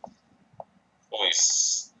maybe. Who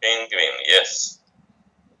is Penguin? Yes.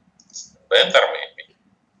 Better maybe.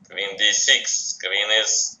 Queen D6. Queen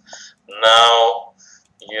is now,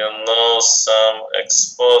 you know, some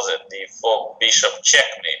exposed. D4. Bishop check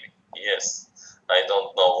maybe. Yes. I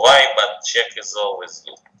don't know why, but check is always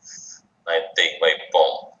good. I take by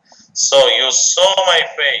pawn. So you saw my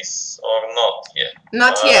face or not yet?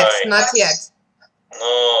 Not yet. Not yet.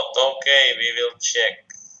 No, okay, we will check.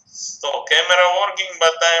 So camera working,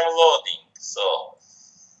 but I'm loading. So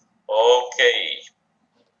okay.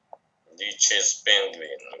 Which is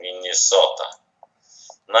Penguin, Minnesota.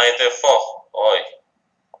 Knight F4. Oi.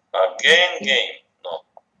 Again game. No.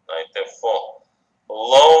 Knight F4.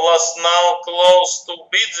 Loveless now close to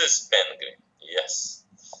beat this Penguin. Yes.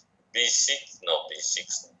 B6, no,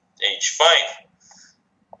 B6, H5,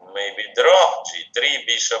 maybe draw, G3,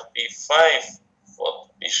 Bishop E5, what,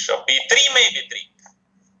 Bishop E3, maybe 3,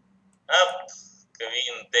 up,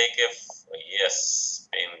 Queen take F, yes,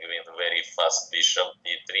 Penguin very fast, Bishop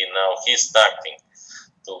D3, now he's starting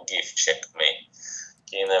to give checkmate,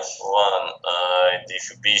 King F1,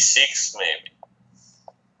 B6 maybe,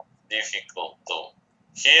 difficult too,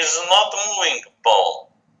 he's not moving pawn.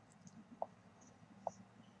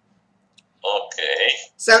 Okay.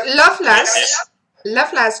 So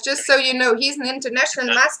Loveless, just so you know, he's an international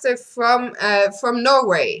master from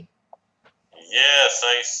Norway. Yes,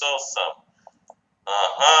 I saw some.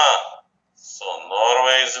 Aha. So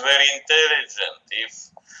Norway is very intelligent.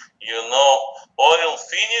 If you know oil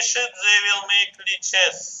finished, they will make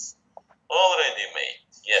lichess. Already made,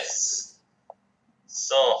 yes.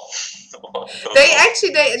 So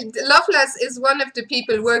Lovelas is one of the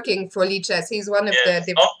people working for lichess. He's one of yes.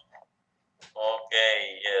 the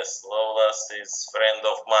Okay, yes. Lovelas is friend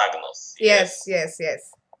of Magnus. yes. F4,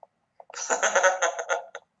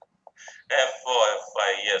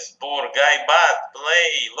 F5, yes. Poor guy, but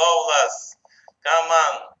play, Lovelas. Come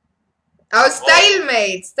on. Oh,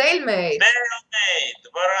 stalemate. Stalemate.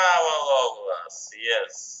 Bravo, Lovelas.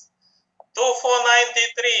 Yes.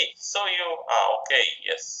 2-4-93. So you... okay,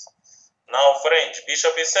 yes. Now French.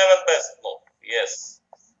 Bishop e7, best move. Yes.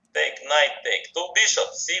 Take, knight take. 2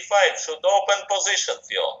 bishops. c5 should open position,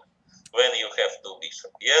 Fiona. When you have 2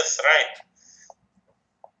 bishops. Yes, right.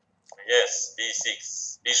 Yes,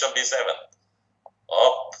 b6. Bishop b7.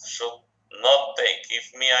 Up, should not take.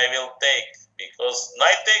 If me, I will take. Because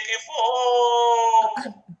knight take if... Oh!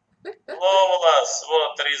 Lovelas,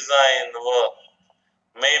 what? Resign, what?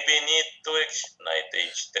 Maybe need to... Knight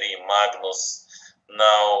h3, Magnus.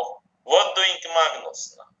 Now, what doing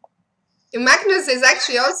Magnus now? Magnus is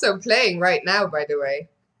actually also playing right now, by the way.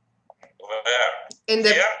 Where? In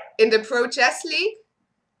the Pro Chess League.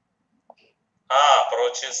 Pro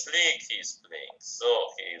Chess League he's playing. So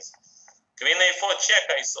he's... Queen a4 check,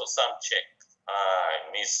 I saw some check.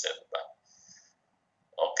 I missed it, but...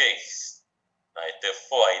 Okay. Knight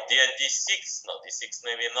f4, idea d6. No, d6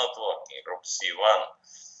 maybe not working. Rook c1.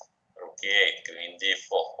 Rook e8, queen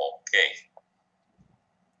d4. Okay.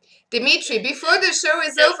 Dimitri, before the show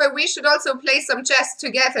is over, we should also play some chess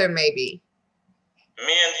together, maybe.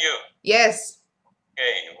 Me and you? Yes.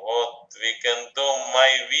 Okay, what we can do, my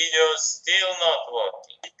video is still not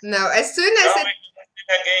working. No, as soon as now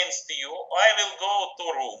against you, I will go to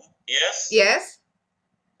room, yes? Yes.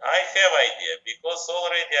 I have idea, because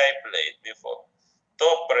already I played before.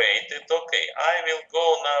 Top rated, okay. I will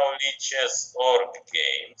go now lichess org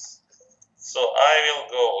games. So I will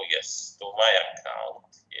go, yes, to my account.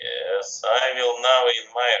 Yes, I will now in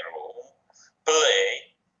my room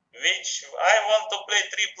play, which I want to play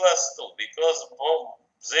 3+2 because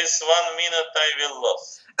this 1 minute I will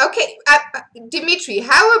lose. Okay, Dimitri,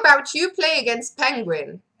 how about you play against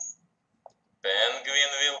Penguin?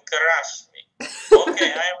 Penguin will crush me.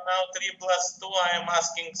 Okay, I am now 3+2. I am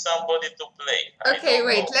asking somebody to play. Okay,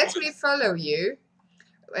 wait, let me follow you.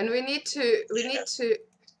 And we need to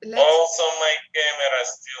Also, my camera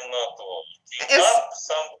still not working.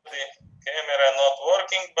 Somebody camera not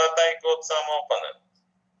working, but I got some opponent.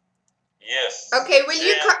 Yes. Okay,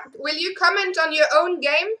 will you comment on your own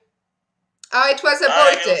game? Oh, it was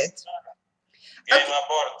aborted. Game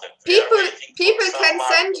aborted. People can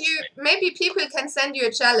send you, maybe people can send you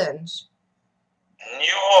a challenge.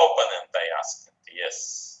 New opponent, I asked.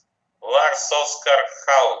 Yes. Lars Oskar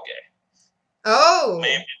Hauge. Oh.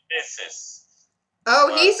 Maybe this is.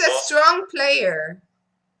 Oh, he's a strong player.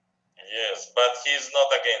 Yes, but he's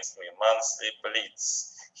not against me. Monthly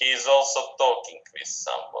blitz. He is also talking with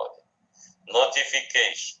somebody.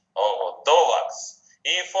 Notification. Oh, Dolax.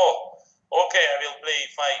 E4. Okay, I will play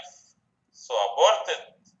E5. So aborted.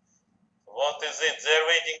 What is it? They're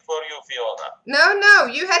waiting for you, Fiona. No,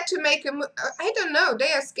 you had to make a move. I don't know.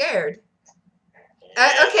 They are scared.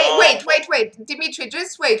 Okay, wait. Dimitri,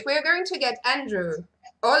 just wait. We're going to get Andrew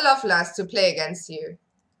or Lovelas to play against you.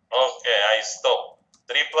 Okay, I stop.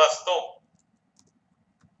 3+2.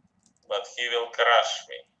 But he will crush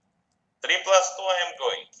me. 3+2 I am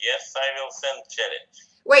going. Yes, I will send challenge.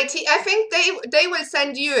 Wait, I think they will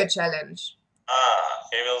send you a challenge.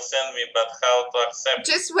 He will send me, but how to accept?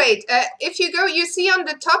 Just wait. If you go, you see on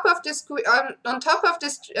the top of the screen, on top of the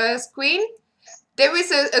screen, there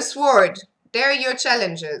is a sword. There are your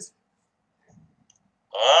challenges.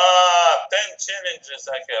 10 challenges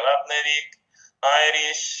I have. Abnerik,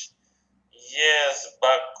 Irish, yes,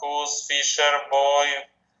 Bacchus, Fisher Boy,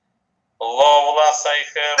 Lovelas I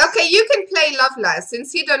have. Okay, you can play Lovelas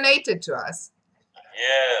since he donated to us.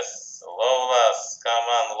 Yes, Lovelas, come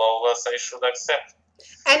on, Lovelas I should accept.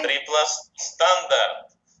 And 3+ standard.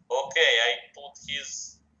 Okay, I put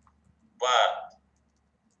his bad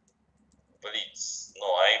blitz. No,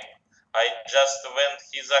 I just went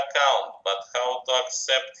his account, but how to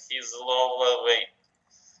accept his lower weight?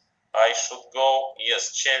 I should go,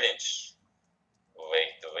 yes, challenge.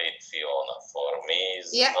 Wait, Fiona, for me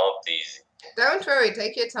is not easy. Don't worry,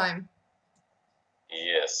 take your time.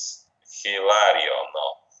 Yes, Hilario,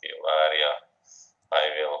 no, Hilaria, I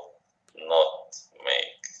will not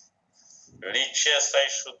make. Lichess I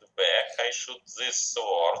should back, I should these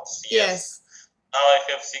swords, yes. Now I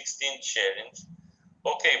have 16 challenge.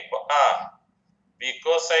 Okay,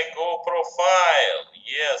 because I go profile.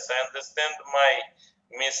 Yes, I understand my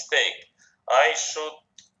mistake. I should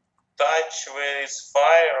touch where is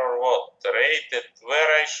fire or what? Rated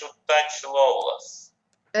where I should touch lawless.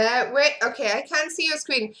 Wait, okay, I can't see your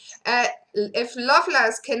screen. If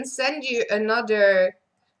Lovelas can send you another...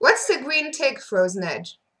 What's the green tick, Frozen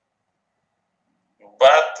Edge?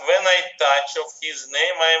 But when I touch of his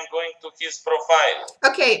name, I am going to his profile.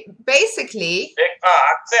 Okay, basically...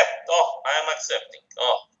 Accept. Oh, I am accepting.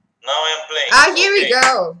 Oh, now I am playing. Here we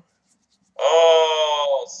go.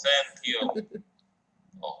 Oh, thank you.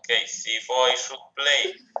 Okay, c4 I should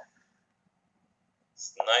play.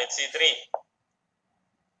 Knight c3.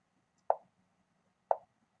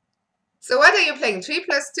 So what are you playing? 3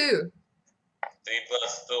 plus 2? 3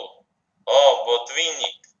 plus 2. Oh, but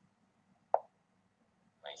winning.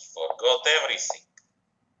 I forgot everything.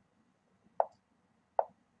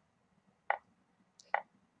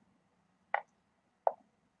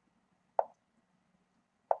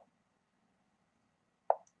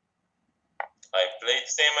 I played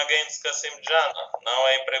same against Kasimjana. Now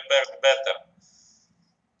I prepared better.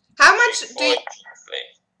 How much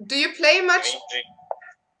do you play much?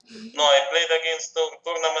 No, I played against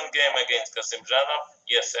tournament game against Kasimjana.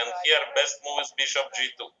 Yes, and here best move is Bishop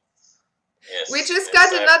G2. Yes. We just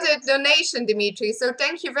got another donation, Dimitri. So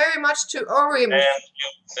thank you very much to Orim.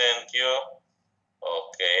 Thank you.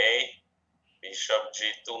 Okay. Bishop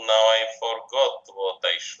G2. Now I forgot what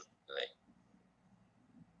I should play.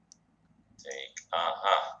 Take.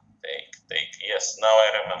 Take. Yes, now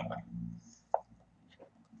I remember.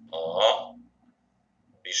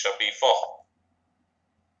 Bishop E4.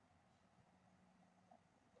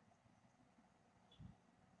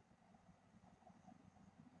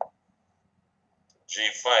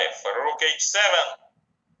 G5, Rook H7.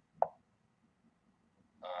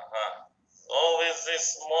 Always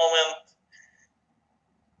this moment.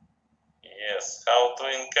 Yes, how to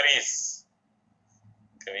increase.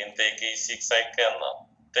 Queen take E6, I cannot.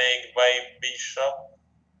 Take by bishop.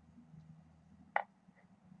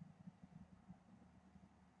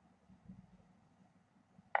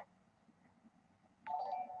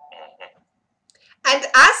 And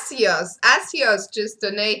Asios just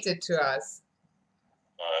donated to us.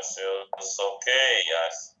 Asios, okay,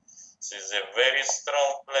 yes. She's a very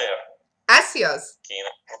strong player. Asios.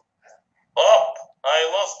 Oh,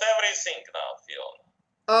 I lost everything now, Fiona.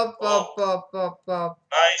 Up.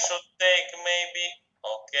 I should take maybe.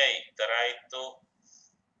 Okay, try to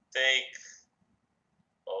take.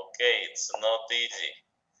 Okay, it's not easy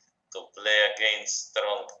to play against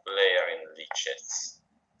strong player in lichess.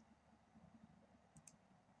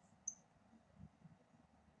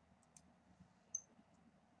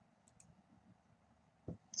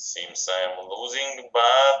 Seems I am losing,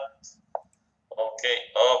 but okay,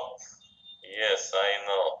 up. Yes, I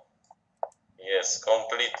know. Yes,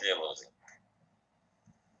 completely losing.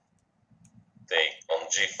 Take on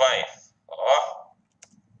G5.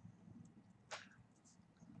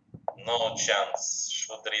 No chance.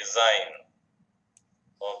 Should resign.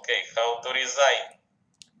 Okay, how to resign?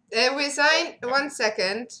 Resign. 1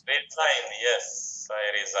 second. Resign, yes.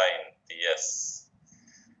 I resigned, yes.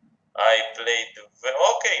 I played.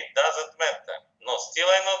 Okay, doesn't matter. No, still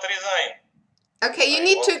I not resign. Okay, you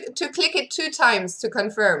need to click it 2 times to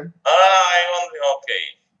confirm. I only.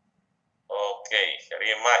 Okay,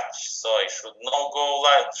 rematch. So I should not go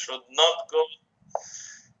live. Should not go.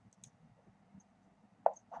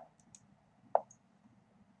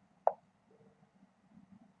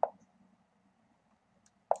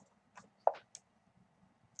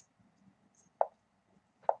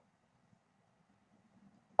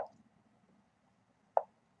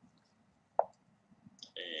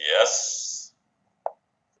 Yes.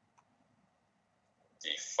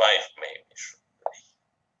 D5 maybe should play.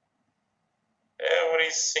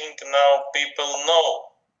 Everything now people know.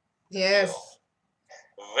 Yes.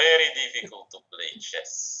 Very difficult to play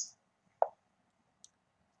chess.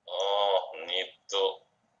 Oh, need to.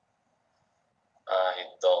 I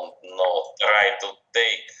don't know. Try to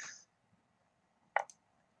take.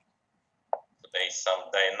 Play some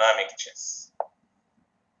dynamic chess.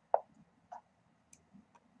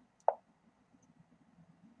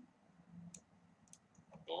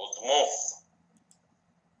 Good move.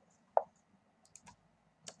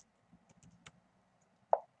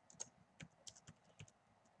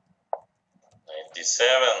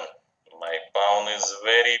 97. My pawn is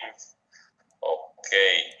very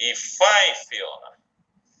okay. E5, Fiona.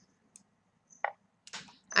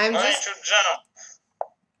 I should jump.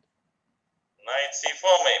 Knight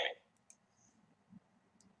C4 maybe.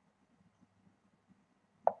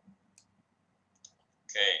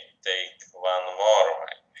 Okay, take one more.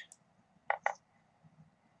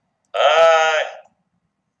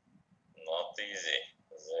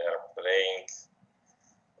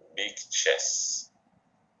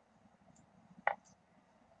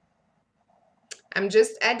 I'm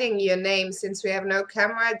just adding your name since we have no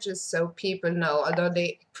camera, just so people know, although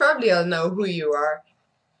they probably all know who you are.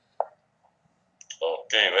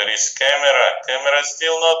 Okay, where is camera? Camera is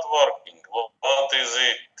still not working. What is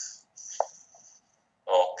it?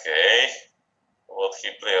 Okay. What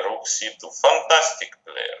he play? Rook c2. Fantastic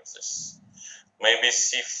player. This. Maybe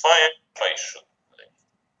c5 I should play.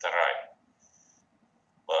 Try.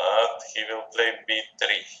 But he will play b3.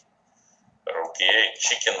 Rook e8.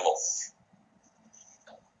 Chicken move.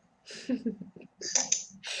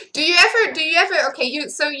 Do you ever, okay,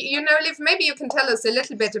 so you now live, maybe you can tell us a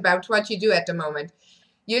little bit about what you do at the moment.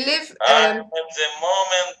 You live... I'm at the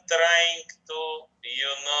moment trying to,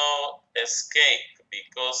 escape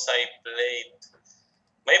because I played,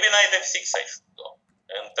 maybe knight f6 I should go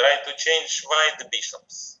and try to change white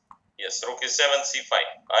bishops. Yes, rook e7, c5.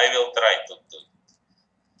 I will try to do it.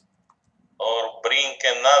 Or bring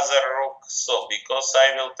another rook, so because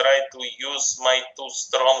I will try to use my two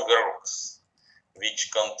strong rooks, which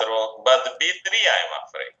control, but b3 I'm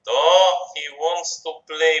afraid. Oh, he wants to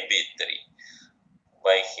play b3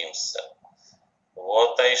 by himself.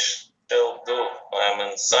 What I shall do? I'm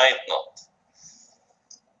in side note.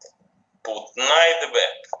 Put knight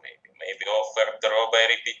back, maybe offer draw by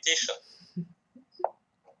repetition.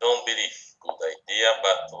 Don't believe. Good idea,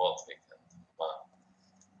 but what we can do?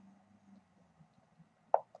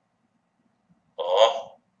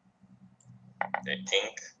 Oh, I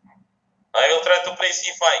think I will try to play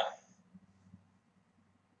c5.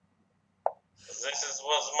 This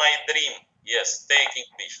was my dream. Yes, taking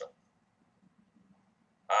bishop.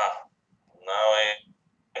 Now I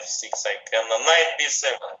f6 I can. Knight b7.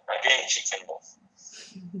 Again chicken move.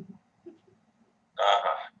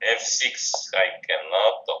 F6 I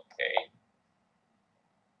cannot. Okay.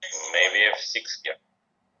 Maybe f6 here.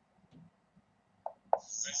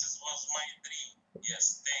 This was my dream. Yes,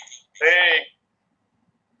 taking bishop. Hey.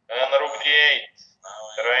 And rook d8.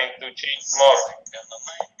 Trying to cheat more.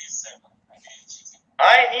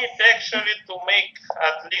 I need actually to make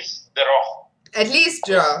at least draw. At least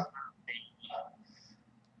draw.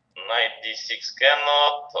 Knight d6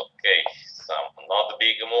 cannot. Okay, some not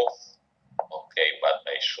big move. Okay, but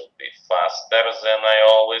I should be faster than I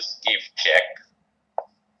always give check.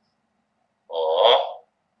 Oh,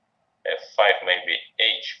 f5 maybe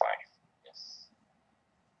h5. Yes.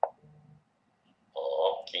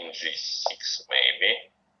 Oh, king g6 maybe.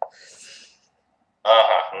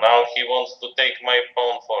 Now he wants to take my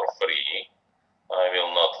pawn for free. I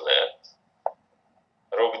will not let.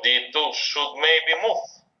 Rook d2 should maybe move.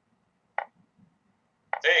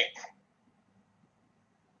 Take.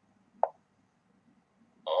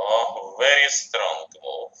 Oh, very strong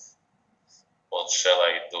move. What shall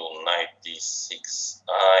I do? Knight d6.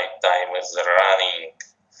 Time is running.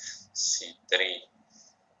 c3.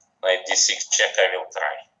 Knight d6 check I will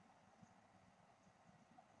try.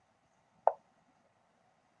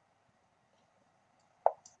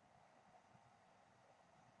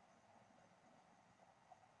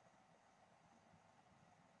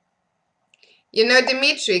 You know,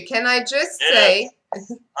 Dimitri, can I just say... I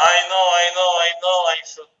know, I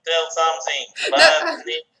should tell something, but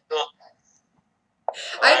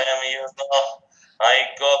I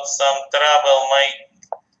got some trouble,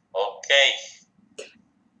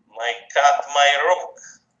 I cut my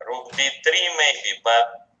rook b3 maybe, but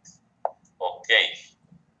okay,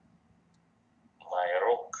 my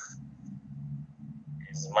rook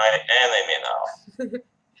is my enemy now.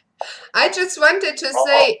 I just wanted to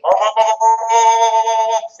say...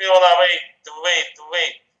 Fiona,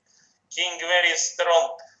 wait. King very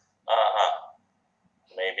strong.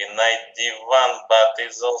 Maybe knight d1, but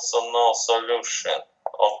is also no solution.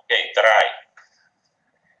 Okay, try.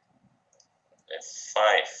 f5,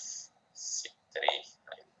 c3,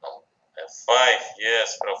 I know. f5,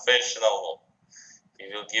 yes, professional move. He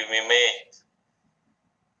will give me mate.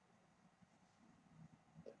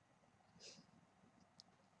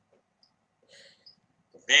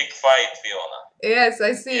 Big fight, Fiona. Yes,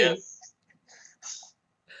 I see. Yes.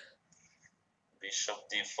 Bishop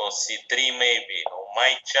d4, c3 maybe.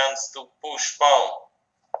 My chance to push pawn.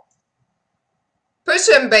 Push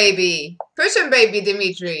him, baby. Push him, baby,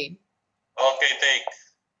 Dimitri. Okay, take.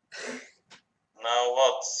 Now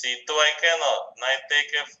what? c2 I cannot. Knight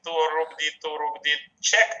take f2 or rook d2, rook d...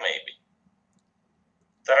 Check maybe.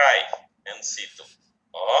 Try. And c2.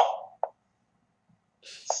 Oh.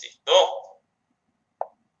 c2.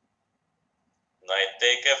 Knight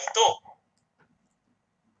take f2.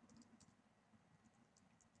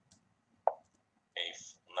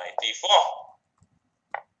 Knight e4.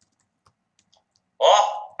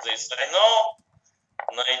 Oh, this I know.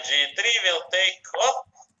 Knight g3 will take what?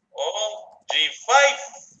 Oh, G5.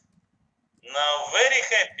 Now very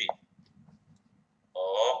happy.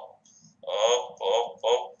 Oh,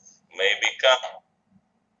 maybe come.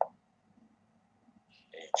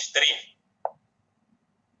 H3.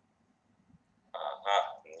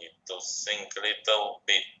 Need to think little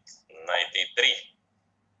bit. 93.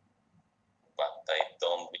 But I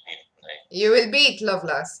don't believe. You will beat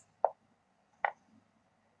Lovelace.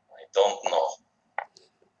 I don't know.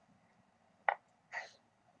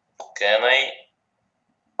 Can I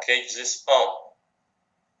catch this pawn?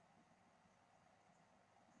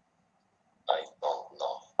 I don't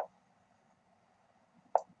know.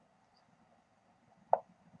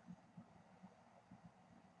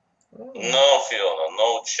 No, Fiona,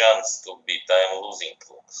 no chance to beat. I'm losing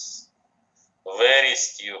looks. Very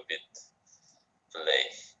stupid play.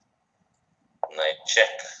 Knight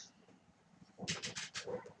check.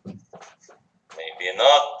 Maybe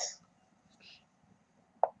not.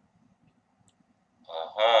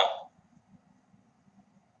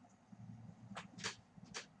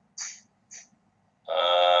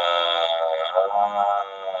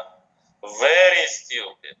 Very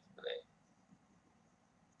stupid play.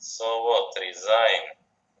 So what? Resign.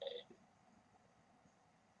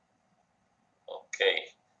 Okay.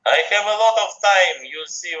 I have a lot of time. You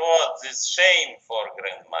see what? This shame for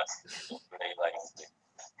Grandmaster to play like this.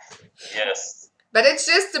 Yes. But it's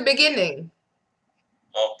just the beginning.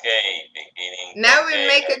 Okay, beginning. Now okay. we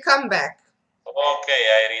make a comeback. Okay,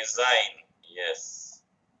 I resign. Yes.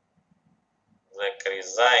 Like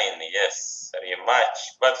resign, yes.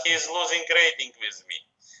 Rematch. But he's losing rating with me.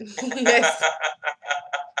 Yes.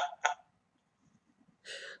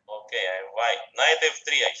 Okay, I'm white. Knight F3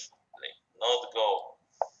 I should play. Not go.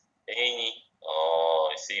 Any. Oh,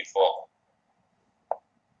 C4.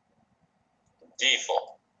 D4.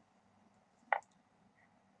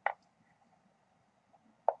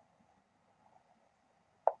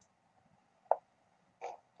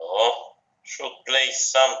 Oh, should play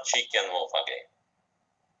some chicken move again.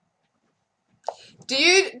 Do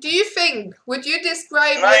you think, would you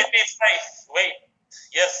describe Knight E5. Wait.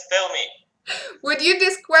 Yes, tell me. would you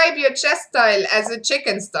describe your chess style as a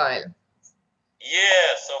chicken style?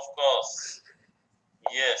 Yes, of course.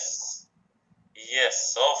 Yes.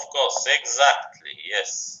 Yes, of course. Exactly.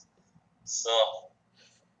 Yes. So,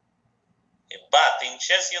 but in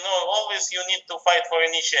chess, you know, always you need to fight for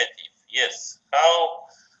initiative. Yes. How,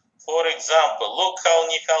 for example, look how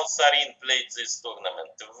Nihal Sarin played this tournament.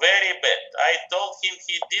 Very bad. I told him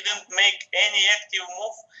he didn't make any active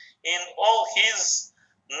move in all his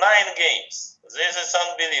 9 games. This is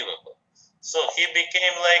unbelievable. So he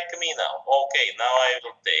became like me now. Okay, now I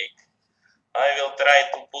will take. I will try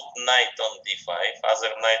to put knight on d5,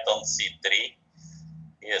 other knight on c3.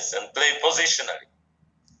 Yes, and play positionally.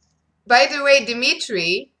 By the way,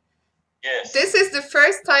 Dimitri, Yes. this is the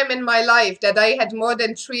first time in my life that I had more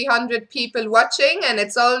than 300 people watching, and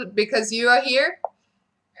it's all because you are here?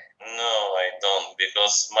 No, I don't,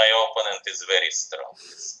 because my opponent is very strong.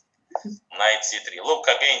 Knight c3. Look,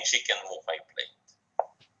 again, chicken move I played.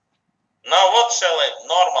 Now what shall a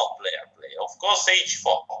normal player play? Of course,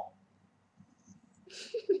 h4.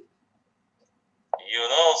 You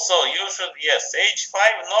know, so you should, yes, h5,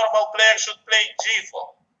 normal player should play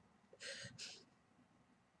g4.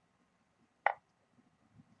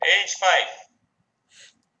 h5.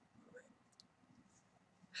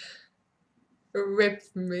 Rip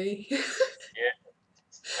me. Yeah,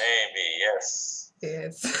 maybe, yes.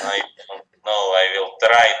 Yes. I don't know, I will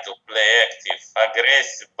try to play active,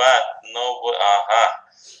 aggressive, but no,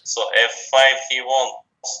 so f5 he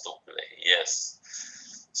wants to play, yes.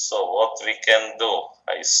 So what we can do?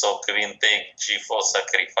 I saw queen take g4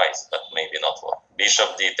 sacrifice, but maybe not one.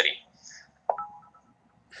 Bishop d3.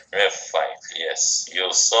 f5, yes.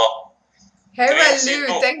 You saw.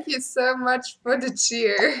 Heralu, thank you so much for the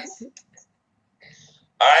cheer.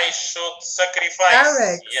 I should sacrifice.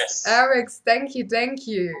 Alex, yes. Alex, thank you, thank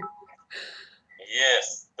you.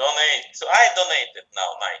 Yes, donate. So I donated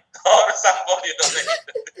now, or somebody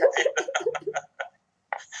donated.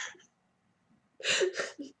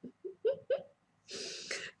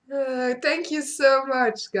 Thank you so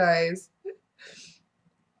much, guys.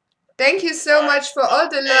 Thank you so much for all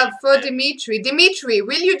the love for Dimitri. Dimitri,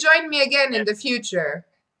 will you join me again in the future?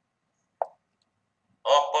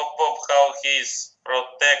 How he's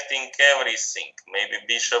protecting everything. Maybe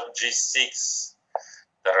bishop g6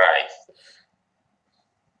 try.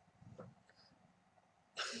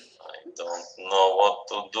 I don't know what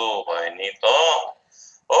to do. I need. Oh,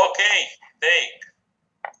 okay. Take.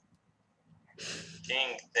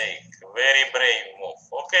 King take. Very brave move.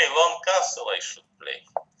 Okay, long castle I should play.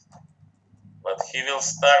 But he will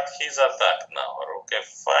start his attack now. Rook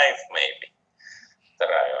f5 maybe.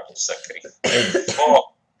 Try or sacrifice.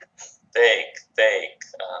 4. Take.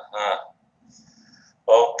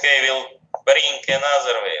 Okay, we'll bring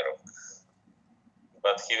another way rook.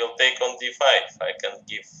 But he will take on d5. I can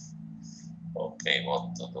give. Okay,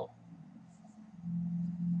 what to do?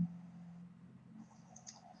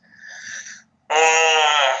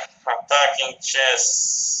 Attacking chess.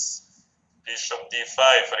 Bishop d5.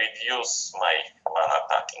 Reduce my one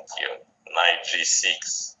attacking here. Knight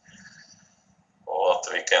g6. What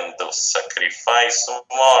we can do? Sacrifice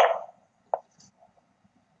more.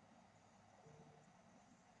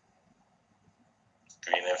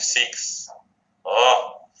 Queen f6.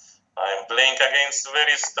 Oh, I'm playing against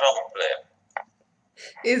very strong player.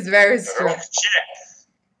 He's very strong. Rook check.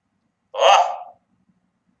 Oh,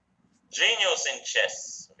 genius in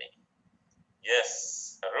chess. Me.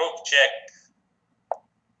 Yes, rook check.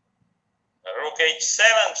 Rook h7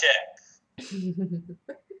 check.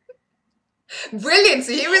 Brilliant,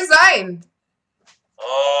 so he resigned.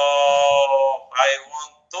 Oh, I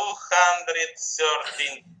won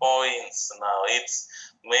 213 points now. It's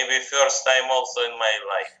maybe first time also in my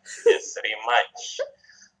life. Yes, rematch.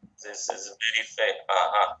 This is very fair.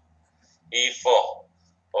 E4.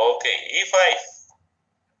 Okay, E5.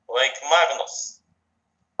 Like Magnus.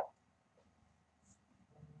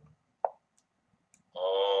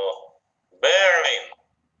 Oh, Berlin.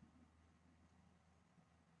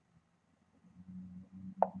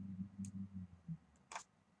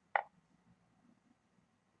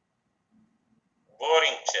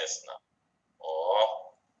 Boring chess now. Oh.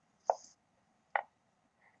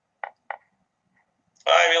 I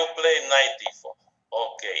will play knight d4.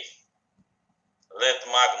 Okay. Let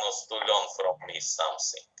Magnus to learn from me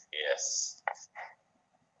something. Yes.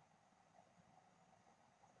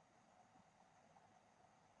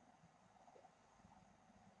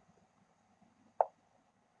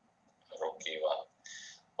 Rook e1.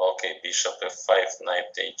 Okay, bishop f5,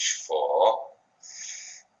 knight h4.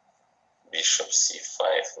 Bishop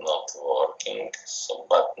c5 not working. So,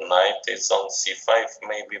 but knight is on c5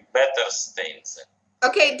 maybe better stains.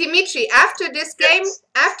 Okay, Dimitri, after this game,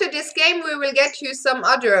 we will get you some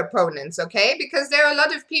other opponents, okay? Because there are a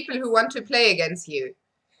lot of people who want to play against you.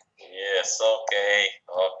 Yes, okay,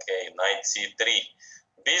 knight c3.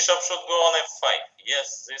 Bishop should go on f5.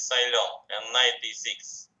 Yes, this I learned. And knight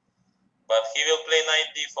d6. But he will play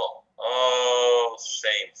knight d4. Oh,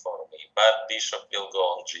 shame for me. But bishop will go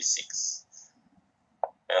on g6.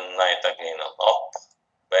 And knight again on up,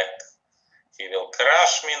 back. He will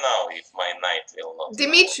crush me now if my knight will not.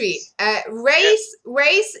 Dimitri,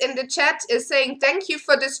 Race in the chat is saying thank you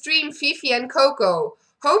for the stream, Fifi and Koko.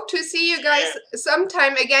 Hope to see you guys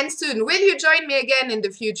sometime again soon. Will you join me again in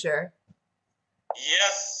the future?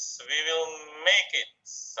 Yes, we will make it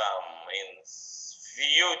some in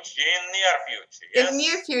near future. Yes? In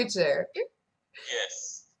near future.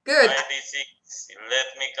 Yes. Good. Knight d6.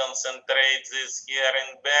 Let me concentrate this here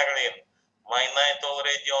in Berlin. My knight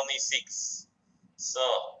already on e6. So,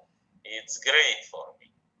 it's great for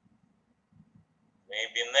me.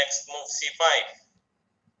 Maybe next move c5.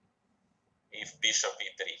 If bishop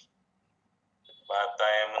e3. But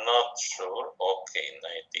I am not sure. Okay,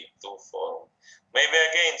 knight e2 for... Maybe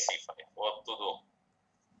again c5. What to do?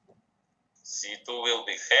 c2 will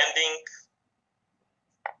be handing.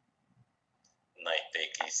 Knight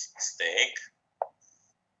take e6 take.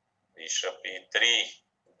 Bishop e3.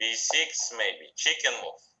 b6 maybe. Chicken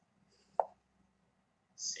move.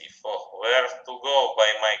 c4. Where to go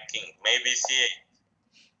by my king? Maybe c8.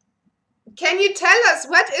 Can you tell us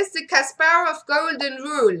what is the Kasparov golden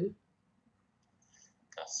rule?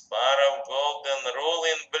 Kasparov golden rule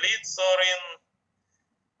in Blitz or in...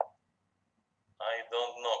 I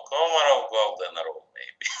don't know. Komarov golden rule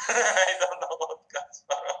maybe. I don't know what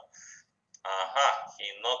Kasparov... Aha, he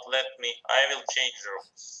not let me... I will change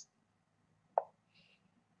rooks.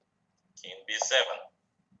 King b7.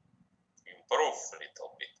 Improve a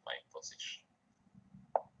little bit my position.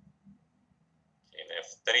 King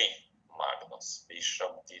f3. Magnus.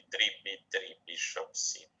 Bishop d3, b3, bishop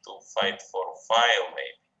c2. Fight for file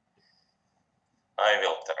maybe. I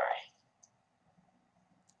will try.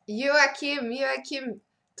 Joachim,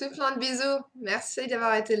 tout plein de bisous. Merci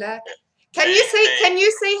d'avoir été là. Can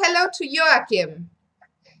you say hello to Joachim?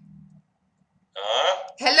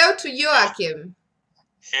 Hello to Joachim.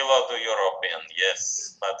 Hello to European,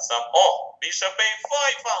 yes. But some... Oh, bishop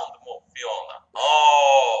a5 found move, Fiona.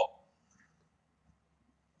 Oh.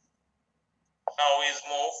 How is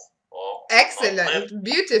move? Oh, excellent.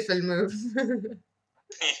 Beautiful move.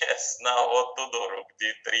 Yes, now what to do? Rook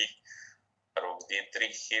d3. Rook d3,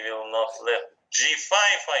 he will not let. G5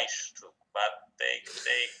 I should, but take,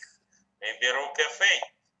 maybe rook f8.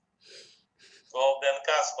 Golden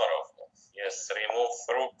Kasparov move. Yes, remove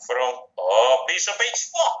rook from, oh, bishop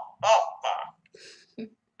h4. Oppa.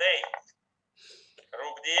 Take.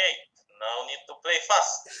 Rook d8. Now need to play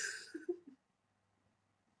fast.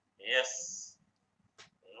 Yes.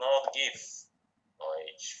 Not give. Oh,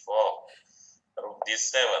 h4. Rook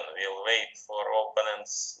d7. We'll wait for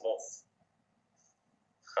opponent's move.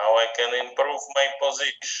 How I can improve my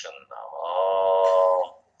position now?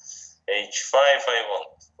 Oh, h5 I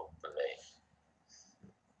want to play.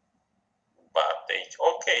 But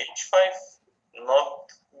okay, h5,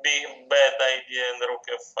 not big bad idea, and rook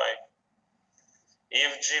f5.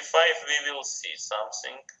 If g5, we will see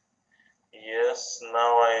something. Yes,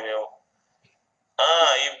 now I will.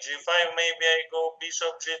 If g5, maybe I go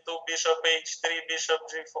bishop g2, bishop h3, bishop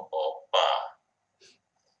g4. Oppa.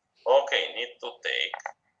 Okay, need to take.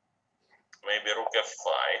 Maybe rook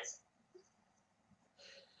f5.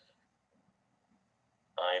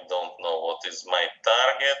 I don't know what is my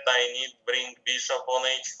target. I need bring bishop on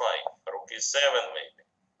h5. Rook e7 maybe.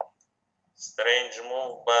 Strange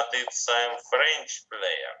move, but it's I'm French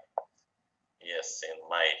player. Yes, in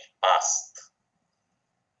my past.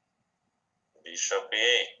 Bishop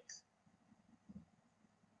e8.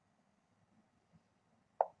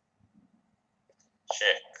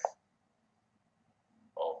 Check.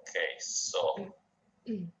 Okay, so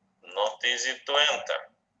not easy to enter.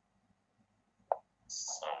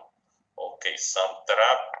 Some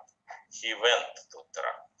trap. He went to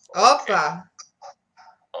trap. Okay. Opa.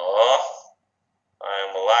 Oh,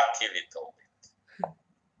 I'm lucky little bit.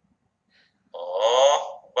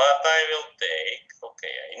 Oh, but I will take.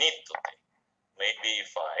 Okay, I need to take. Maybe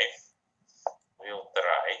e5. We'll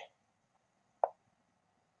try.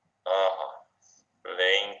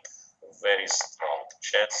 Playing very strong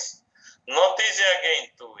chess. Not easy again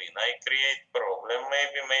to win. I create problem.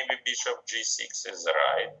 Maybe bishop g6 is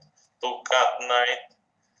right. To cut knight.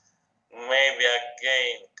 Maybe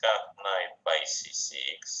again cut knight by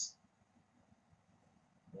c6.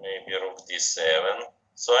 Maybe rook d7.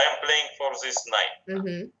 So I'm playing for this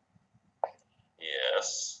knight.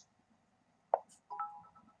 Yes.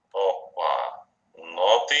 Opa.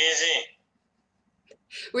 Not easy.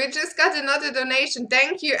 We just got another donation.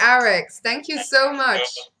 Thank you, Alex. Thank you so much.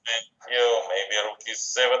 Thank you. Maybe rook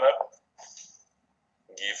e7 up.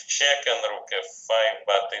 Give check and rook f5,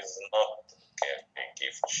 but it's not okay.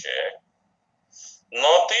 Give check.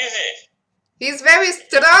 Not easy. He's very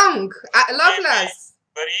strong. Loveless.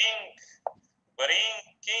 Bring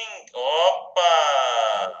king. Opa.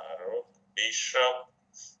 Rook bishop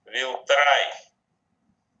will try,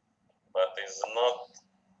 but it's not.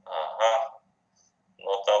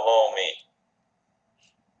 Not allow me.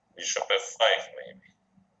 Bishop f5 maybe.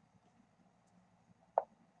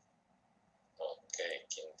 Okay,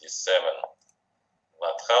 king d7.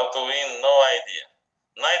 But how to win? No idea.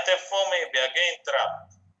 Knight f4 maybe, again trap.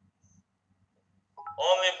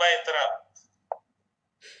 Only by trap.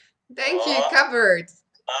 Thank you, covered.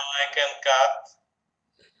 Now I can cut.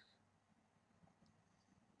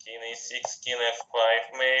 King e6, king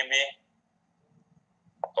f5 maybe.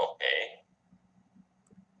 Okay.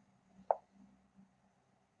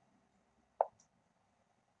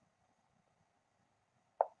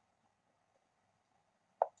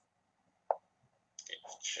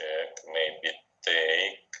 Check, maybe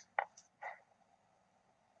take.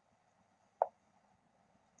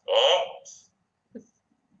 Oops.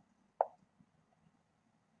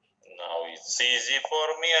 Now it's easy for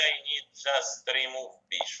me. I need just remove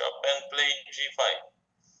bishop and play g5.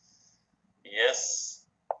 Yes.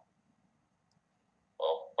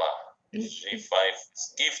 Opa. g5.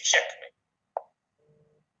 Give checkmate.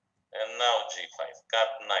 And now g5.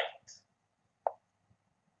 Cut knight.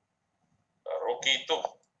 Rook e2.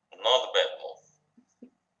 Not bad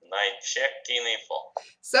move. Knight check, king e4.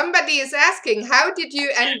 Somebody is asking, how did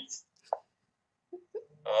you end? Yes.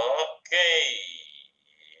 Okay.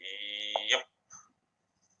 Yep.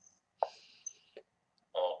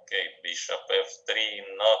 Okay, bishop f3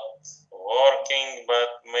 not working, but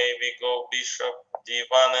maybe go bishop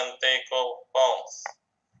d1 and take all pawns.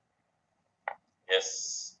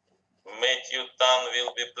 Yes. Matthew Tan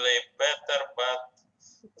will be played better, but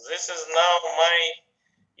this is now my,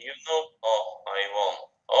 oh, I won.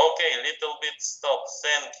 Okay, little bit stop.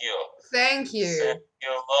 Thank you. Thank you. Thank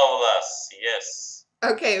you, Loveless. Yes.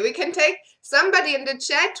 Okay, we can take, somebody in the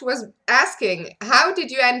chat was asking, how did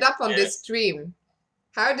you end up on this stream?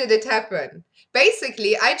 How did it happen?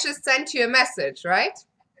 Basically, I just sent you a message, right?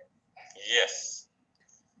 Yes.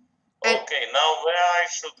 Okay, now where I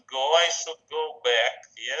should go? I should go back.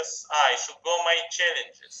 Yes, I should go my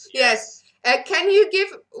challenges. Yes. Can you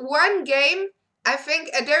give one game? I think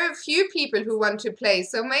there are a few people who want to play,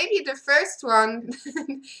 so maybe the first one,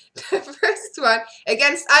 the first one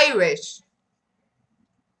against Irish.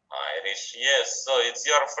 Irish, yes. So it's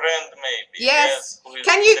your friend, maybe. Yes. Who is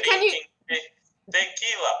Can you tequila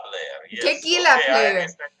player? Yes. tequila Okay, player? Irish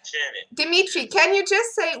and challenge. Dimitri, can you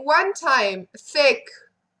just say one time thick?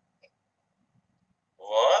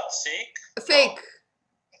 What? Sick? Thick.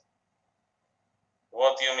 No.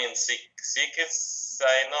 What do you mean sick? Sick is,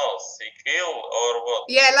 I know, sick ill or what?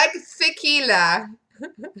 Yeah, like tequila.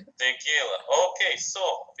 Tequila. Okay, so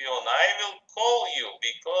Fiona, I will call you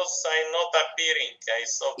because I'm not appearing. I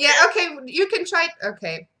saw. Yeah, okay, you can try.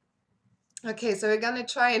 Okay. Okay, so we're gonna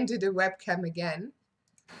try and do the webcam again.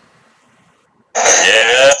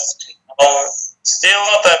 Yes. No, still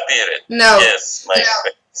not appearing. No. Yes, my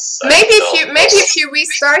face. Maybe if you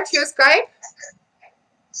restart your Skype.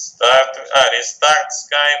 Restart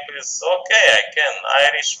Skype is okay. I can.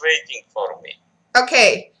 Irish waiting for me.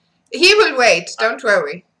 Okay, he will wait. Don't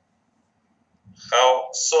worry. How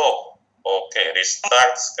so? Okay,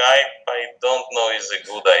 restart Skype. I don't know is a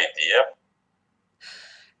good idea.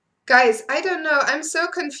 Guys, I don't know. I'm so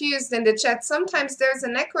confused in the chat. Sometimes there's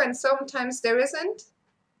an echo and sometimes there isn't.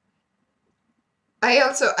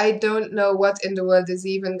 I don't know what in the world is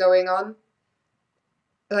even going on.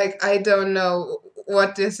 Like, I don't know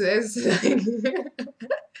what this is.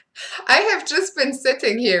 I have just been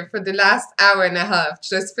sitting here for the last hour and a half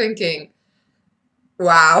just thinking,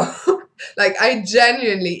 wow. Like, I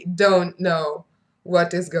genuinely don't know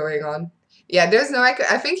what is going on. Yeah, there's no echo.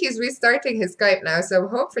 I think he's restarting his Skype now, so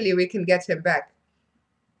hopefully we can get him back.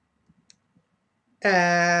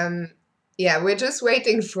 Yeah, we're just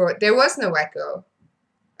waiting for... There was no echo.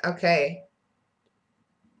 Okay.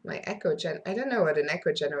 My echo I don't know what an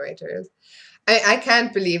echo generator is. I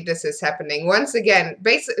can't believe this is happening. Once again,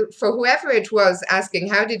 for whoever it was asking,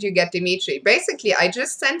 how did you get Dimitri? Basically, I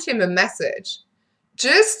just sent him a message.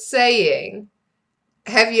 Just saying,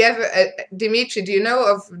 have you ever... Dimitri, do you know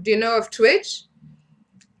of Twitch?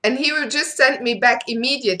 And he would just send me back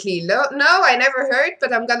immediately. No, I never heard,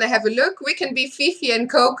 but I'm gonna have a look. We can be Fifi and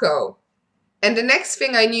Koko. And the next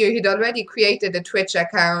thing I knew, he'd already created a Twitch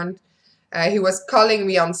account. He was calling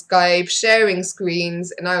me on Skype, sharing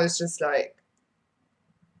screens, and I was just like,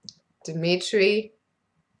 Dimitri,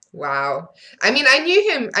 wow. I mean, I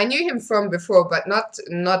knew him from before, but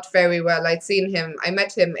not very well. I'd seen him. I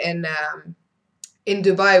met him in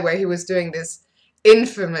Dubai, where he was doing this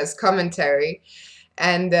infamous commentary.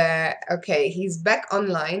 And okay, he's back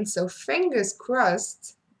online, so fingers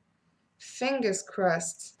crossed. Fingers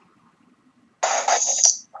crossed.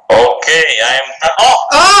 Okay,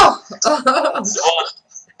 Oh!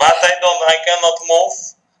 But I cannot move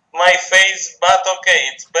my face, but okay,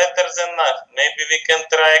 it's better than that. Maybe we can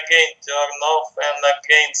try again, turn off and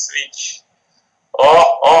again switch.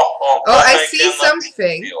 Oh, I see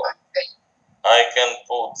something. I can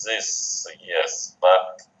put this, yes,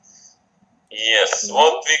 but yes,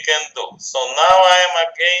 what we can do. So now I am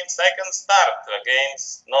against, I can start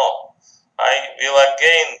against, no, I will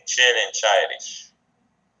again challenge Irish.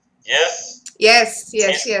 Yes? Yes.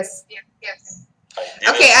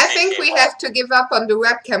 Okay, I think we have to give up on the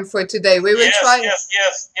webcam for today. We will try.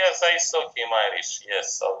 Yes, I saw him Irish.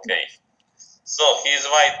 Yes, okay. So he's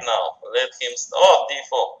white now. Let him. Oh,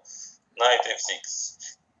 d4. Knight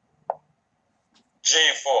f6.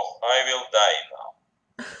 g4. I will die now.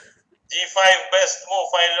 d5, best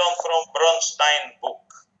move I learned from Bronstein book.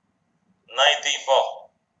 Knight d4.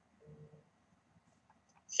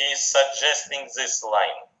 He's suggesting this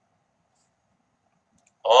line.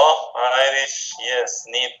 Oh, Irish, yes,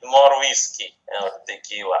 need more whiskey or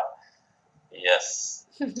tequila. Yes.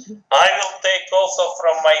 I will take also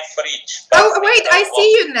from my fridge. Oh, wait, I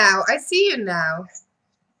see you now. I see you now.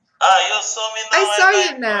 You saw me now. I saw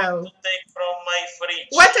you now. To take from my fridge.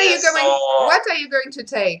 What are you going? What are you going to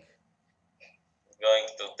take? Going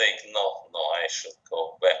to take? No, I should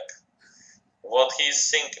go back. What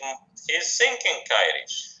he's thinking? He's thinking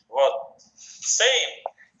Irish. What? Same.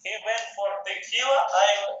 He went for tequila,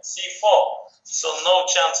 I c4, so no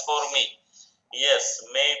chance for me. Yes,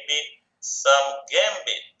 maybe some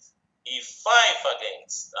gambit, e5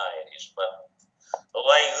 against Irish, but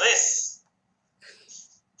like this.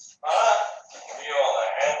 Viola,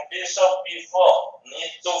 and bishop b4,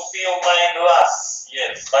 need to fill my glass.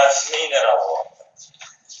 Yes, that's mineral water.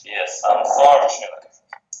 Yes, unfortunate.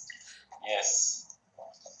 Yes,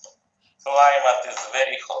 climate is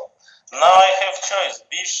very hot. Now I have choice,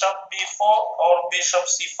 bishop b4 or bishop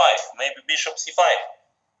c5. Maybe bishop c5.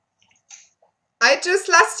 I just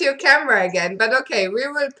lost your camera again, but okay, we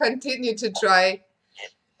will continue to try.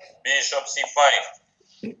 Bishop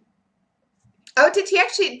c5. Oh, did he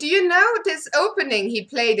actually, do you know this opening he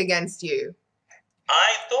played against you?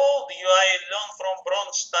 I told you I learned from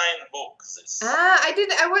Bronstein book this. Ah, do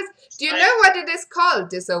you know what it is called,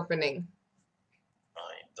 this opening?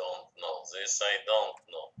 I don't know. This I don't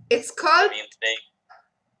know.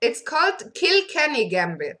 It's called Kilkenny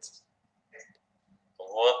Gambit.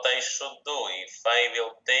 What I should do if I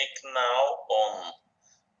will take now on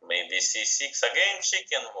maybe c6 again,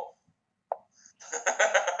 chicken move.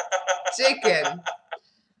 Chicken.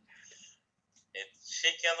 It's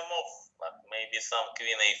chicken move, but maybe some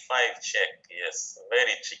queen a5 check. Yes,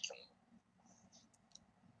 very chicken.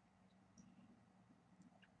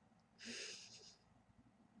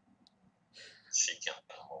 Chicken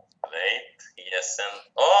move. Wait, yes, and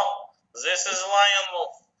oh, this is lion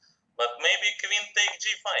move. But maybe queen take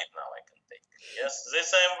g5 now I can take. Yes,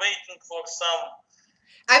 this I am waiting for some.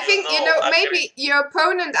 I think, maybe your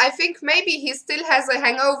opponent, I think maybe he still has a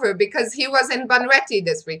hangover because he was in Banretti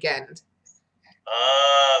this weekend.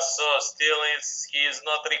 So still he is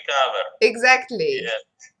not recovered. Exactly. Yeah.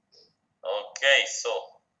 Okay, so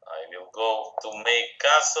I will go to make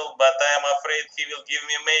castle, but I am afraid he will give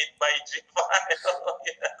me mate by g5.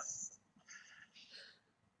 Yes.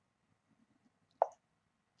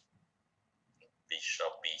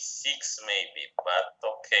 Bishop e6 maybe, but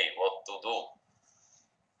okay, what to do?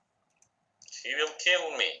 He will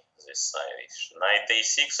kill me, this Irish. Knight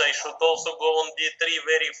a6, I should also go on d3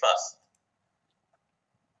 very fast.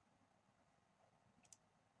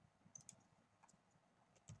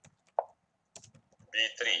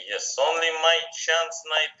 b3, yes, only my chance,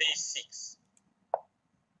 knight a6.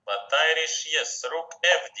 But Irish, yes, rook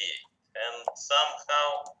fd8. And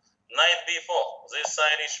somehow, knight b4. This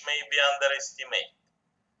Irish may be underestimated.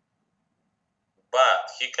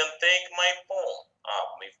 But he can take my pawn.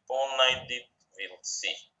 With pawn knight d, we'll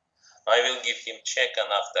see. I will give him check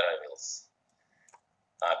and after I will see.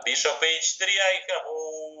 Bishop h3 I have.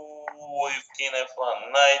 Oh, if king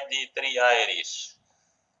f1. Knight d3 Irish.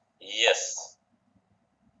 Yes.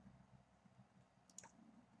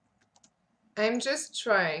 I'm just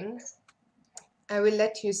trying. I will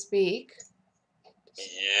let you speak.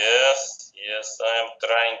 Yes, I am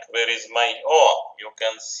trying. Where is my... Oh, you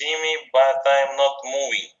can see me, but I am not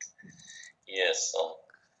moving. Yes,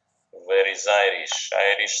 where is Irish?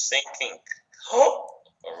 Irish thinking. Oh,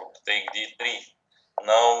 rook take d3.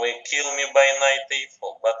 Now we kill me by knight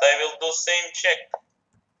a4, but I will do same check.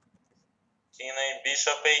 King a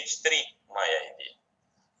bishop h3, my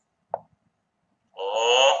idea.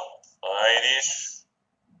 Oh, Irish.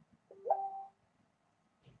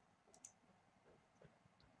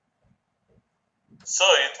 So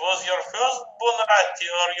it was your first Bonratti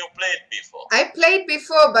or you played before? I played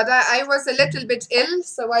before, but I was a little bit ill,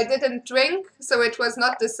 so I didn't drink, so it was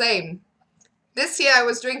not the same. This year I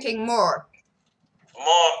was drinking more.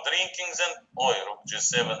 More drinking than... Oh, rook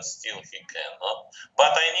g7 still he cannot.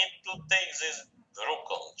 But I need to take this rook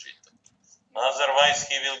on g2. Otherwise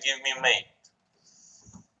he will give me mate.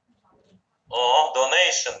 Oh,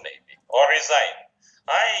 donation maybe. Or resign.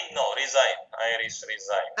 Resign. Irish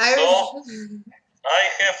resign. So, I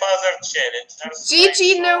have other challengers.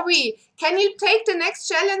 GG Nori, can you take the next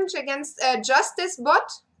challenge against Justice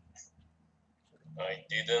Bot? I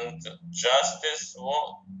didn't. Justice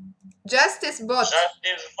what? Justice Bot.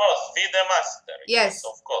 Justice Boss, be the master. Yes.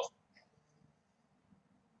 Of course.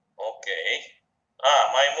 Okay.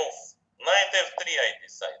 My move. Knight f3 I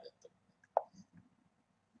decided to.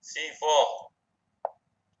 c4.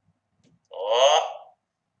 Oh.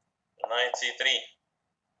 Knight c3.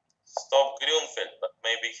 Stop Grunfeld, but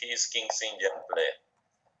maybe he is King's Indian player.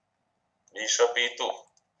 Bishop e2.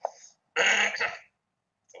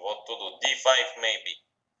 What to do? d5 maybe.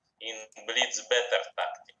 In blitz better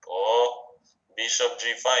tactic. Oh, bishop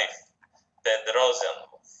g5. Pedrosian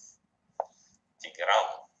move. Tigran.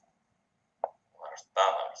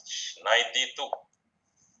 Martanovic. Knight d2.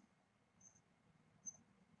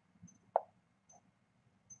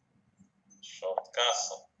 Short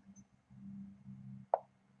castle.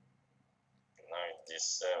 Knight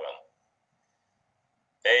d7.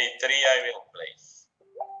 a3 I will play.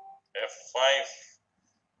 f5.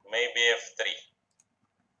 Maybe f3.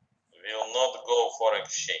 Will not go for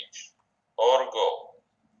exchange. Or go.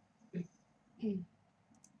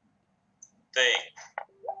 Take.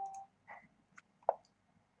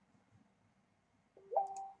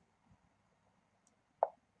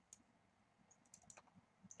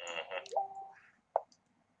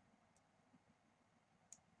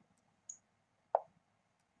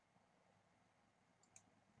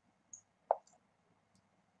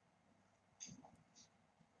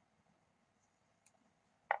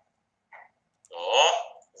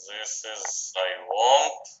 This is, I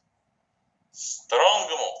want strong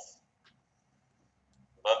move.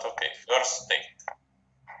 But okay, first take.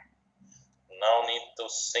 Now need to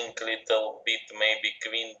think little bit, maybe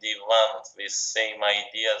Queen D1 with same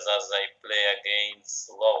ideas as I play against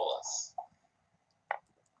Lawless.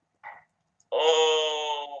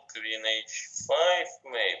 Oh, Queen H5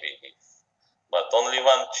 maybe, but only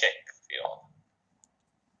one check, Fiona.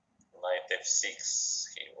 Knight F6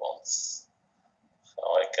 he wants.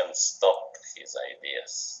 How I can stop his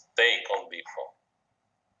ideas. Take on B4.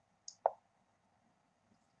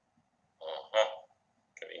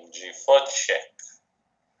 Queen G4 check.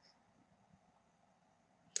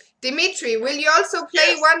 Dimitri, will you also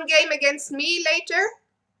play one game against me later?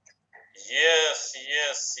 Yes,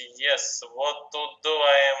 yes, yes. What to do?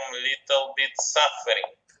 I am little bit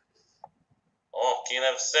suffering. Oh, King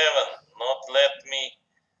F7. Not let me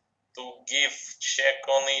to give check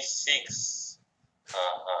on E6.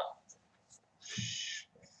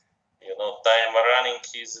 You know, time running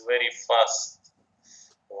is very fast.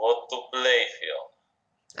 What to play, Phil?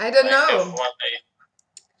 I don't know.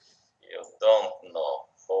 You don't know.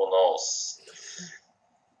 Who knows?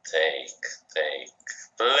 Take.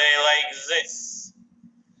 Play like this.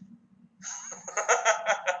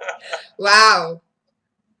 Wow.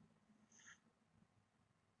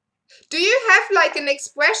 Do you have like an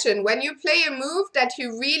expression when you play a move that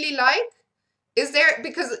you really like? Is there,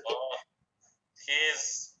 because... Oh,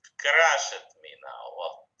 he's crushed me now.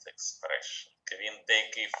 What expression? Queen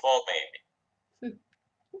take E4 maybe.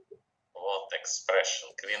 What expression?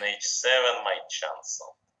 Queen H7 my chance.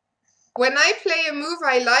 When I play a move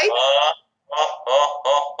I like...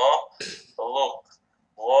 Look,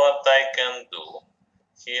 what I can do.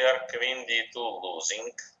 Here Queen D2 losing.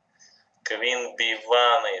 Queen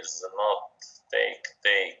B1 is not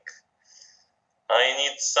take. I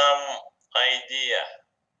need some idea,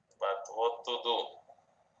 but what to do?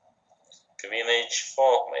 Queen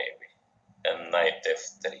H4 maybe, and Knight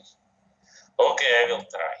F3. Okay, I will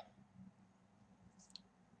try.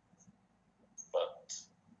 But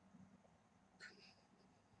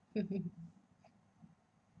Queen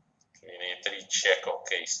A3 check,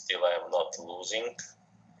 okay, still I am not losing.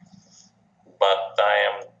 But I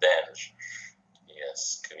am danger.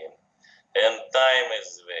 Yes, Queen. And time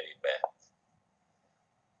is very bad.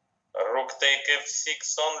 Rook take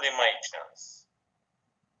F6, only my chance.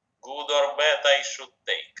 Good or bad, I should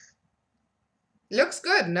take. Looks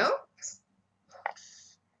good, no?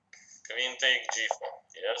 Queen take G4,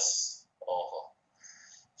 yes. Oh.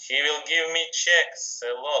 He will give me checks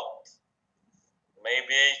a lot.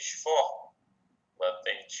 Maybe H4. But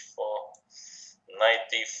H4.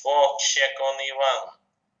 Knight E4, check on E1.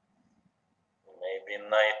 Maybe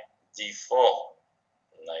Knight D4.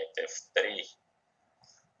 Knight F3.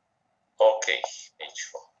 Okay,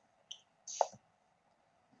 H4.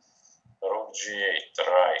 Rook G8,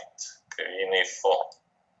 right. Queen E4.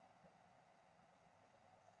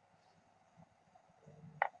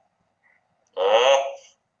 Up.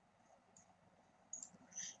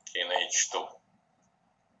 King H2.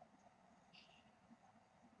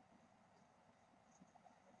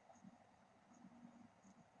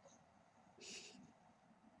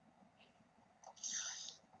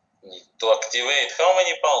 Need to activate. How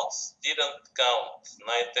many pawns? Didn't count.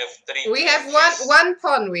 Knight F3. We have one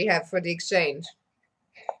pawn we have for the exchange.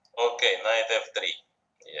 Okay, Knight F3.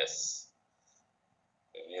 Yes.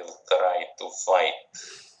 We'll try to fight.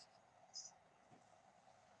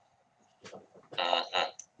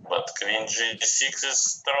 But Queen G6 is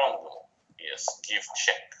strong. Yes, give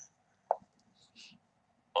check.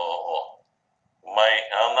 Oh.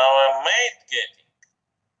 Now I'm mate getting.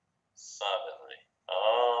 Suddenly.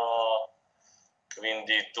 Oh. Queen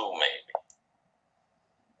D2 maybe.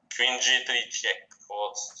 Queen G3 check.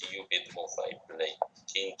 What stupid move I played.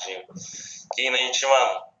 King H1.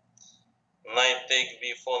 Knight take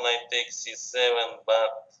B4, knight take C7,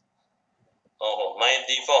 but knight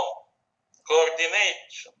D4.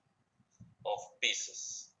 Coordination of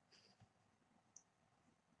pieces.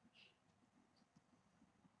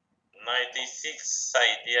 Knight E6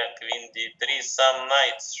 idea, Queen D3, some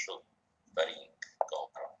knights should bring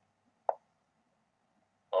control.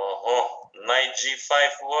 Knight G5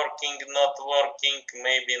 working, not working,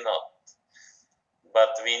 maybe not. But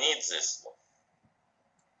we need this move.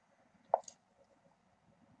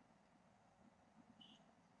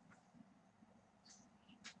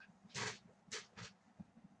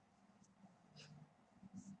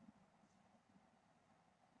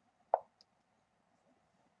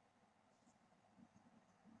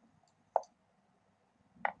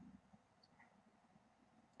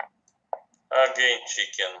 Again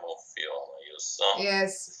chicken move, Fiona, you saw?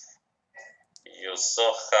 Yes. You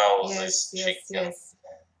saw how Yes, this yes, chicken yes.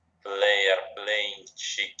 player playing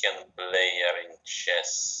chicken player in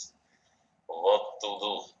chess. What to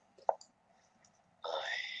do?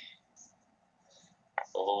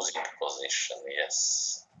 Losing position,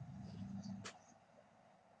 yes.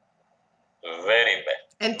 Very bad.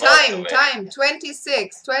 And Not time,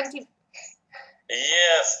 26, 20.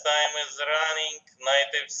 Yes, time is running.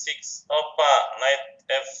 Knight f6. Opa, knight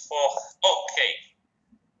f4. Okay.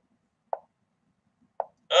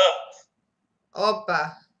 Up. Opa.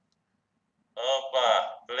 Opa,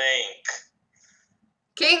 playing.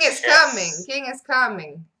 King is Yes. coming. King is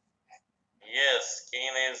coming. Yes,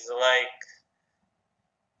 king is like,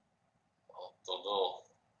 what to do?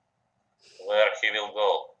 Where he will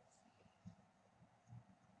go?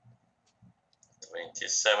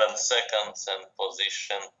 27 seconds and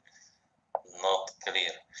position not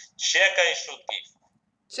clear. Check I should give.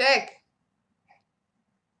 Check.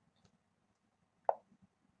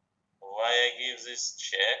 Why I give this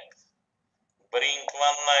check? Bring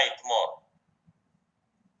one knight more.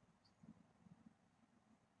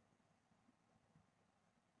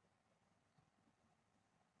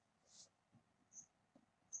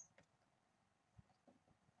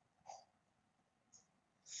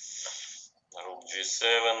 Rook g7,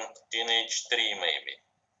 king h3 maybe.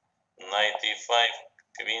 Knight e5,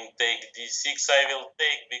 queen take d6 I will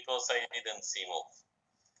take because I didn't see move.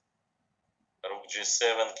 Rook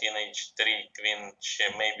g7, king h3, queen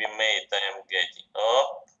maybe mate I am getting.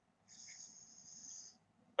 Oh.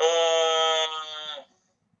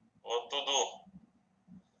 What to do?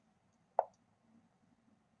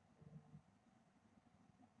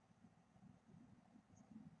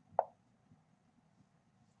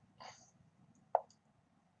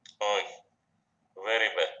 Oh, very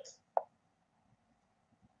bad.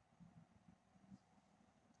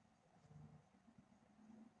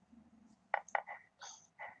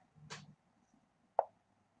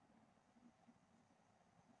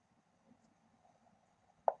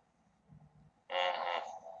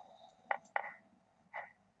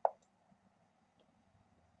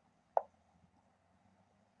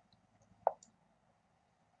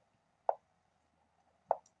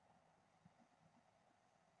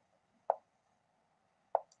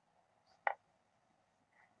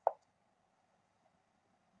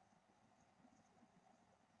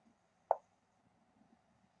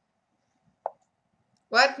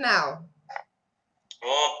 What now?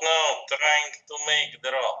 What now? Trying to make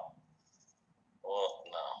draw. What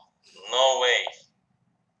now? No way.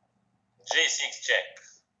 G6 check.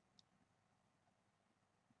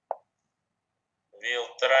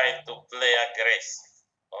 We'll try to play aggressive.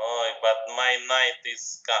 Oh, but my knight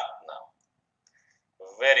is cut now.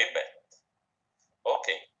 Very bad.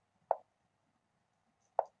 Okay.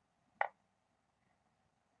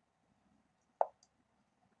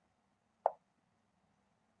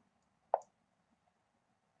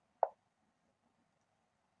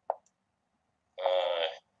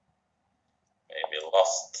 Maybe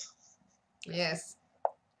lost. Yes.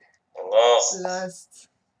 Lost. Lost.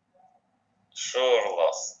 Sure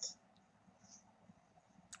lost.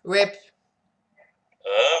 Rip.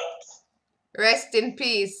 Up. Rest in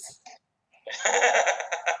peace.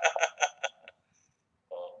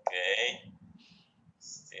 Okay.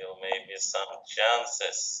 Still maybe some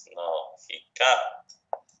chances. No, he cut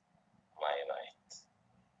my knight.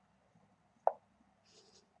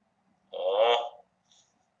 Oh,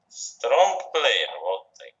 strong player. What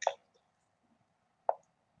I can do.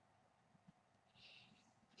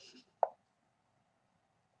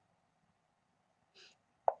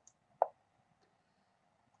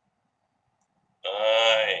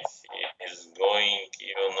 He is going,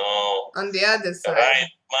 On the other side.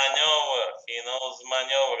 right maneuver. He knows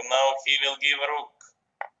maneuver. Now he will give rook.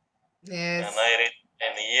 Yes.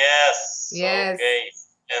 And yes. Yes. Okay.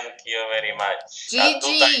 Thank you very much.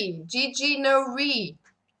 GG. GG no re.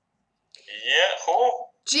 Yeah. Who?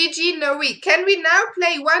 GG no re. Can we now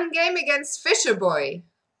play one game against Fisher Boy?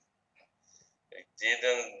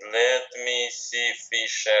 Didn't let me see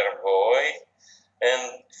Fisher Boy.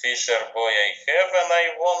 And Fisher Boy I have, and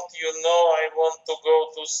I want to go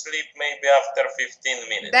to sleep maybe after 15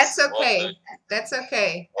 minutes. That's okay. That's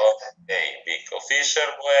okay. Okay, because Fisher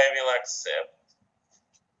Boy I will accept.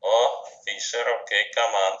 Oh, Fisher, okay,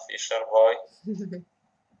 come on, Fisher Boy.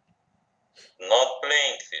 Not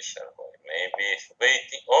playing Fisher Boy, maybe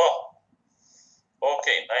waiting. Oh,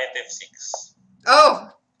 okay, knight f6.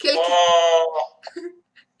 Oh, kill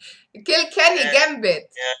Kenny yeah, Gambit.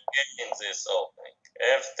 Yeah, getting this opening.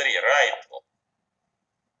 f3, right.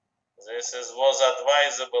 This was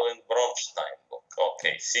advisable in Bronstein book.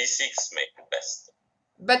 Okay, c6 maybe best.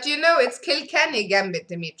 But you know it's Kilkenny gambit,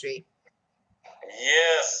 Dimitri.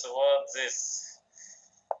 Yes, what this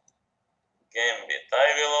gambit?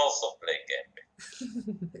 I will also play gambit.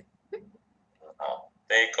 Now,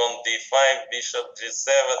 take on d5, bishop g7,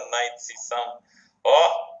 knight c7.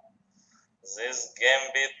 Oh, this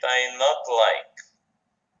gambit I not like.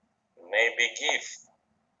 Maybe give.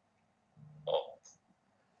 Oh.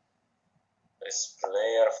 This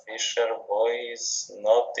player, Fischer boy, is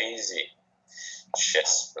not easy.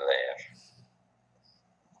 Chess player.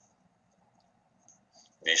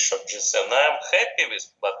 Bishop g7. I am happy with,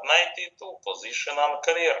 but knight e2, position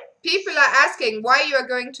unclear. People are asking why you are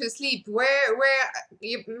going to sleep. Where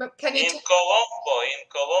you can you? In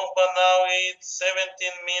Colombo now it's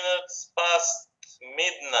 17 minutes past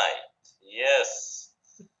midnight. Yes.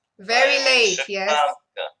 Very I'm in late, Sri yes.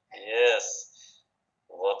 Lanka. Yes.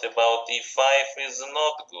 What about e5 is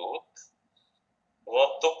not good.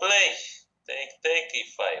 What to play? Take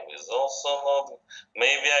e5 is also not good.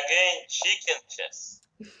 Maybe again chicken chess.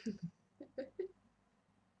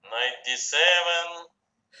 Knight d7.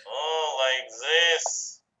 Oh, like this.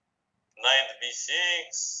 Knight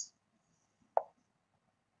b6.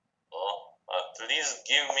 Oh, at least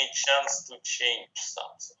give me chance to change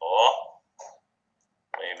something. Oh,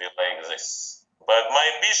 maybe like this. But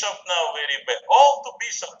my bishop now very bad. All two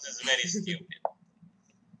bishops is very stupid.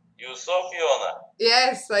 You saw, Fiona?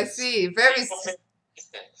 Yes, I see. Very.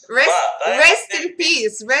 Rest In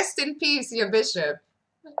peace. Rest in peace, your bishop.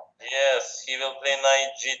 Yes, he will play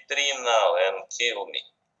knight g3 now and kill me.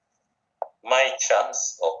 My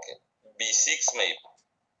chance. Okay. b6 maybe.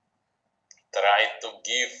 Try to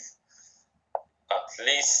give at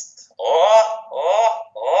least.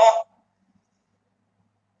 Oh.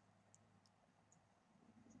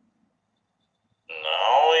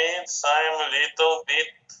 Now I'm little bit.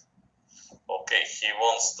 Okay, he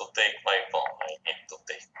wants to take my pawn. I need to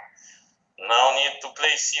take. Now need to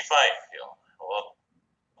play c5. What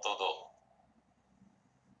to do?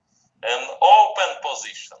 An open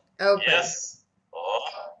position. Open. Yes. Oh,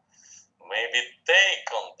 maybe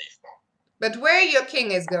take on d4. But where your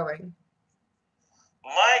king is going?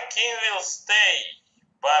 My king will stay,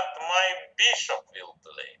 but my bishop will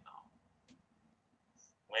play now.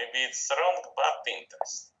 Maybe it's wrong, but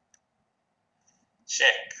interest.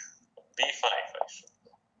 Check. b5 I should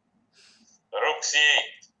do. Rook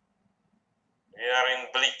c8. We are in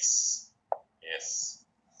blitz. Yes.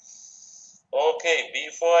 Okay,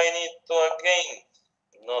 before I need to again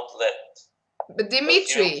not let. But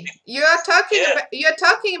Dimitri, you are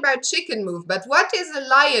talking about chicken move, but what is a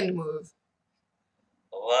lion move?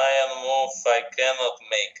 Lion move I cannot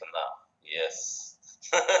make now. Yes.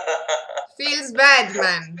 Feels bad,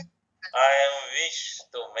 man. I am wish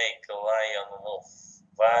to make a lion move,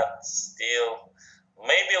 but still,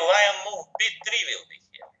 maybe lion move b3 will be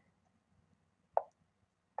here.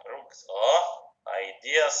 Rooks. Oh,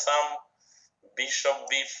 idea some bishop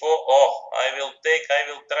b4. Oh, I will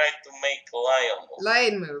try to make lion move.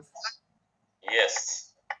 Lion move.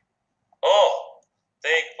 Yes. Oh,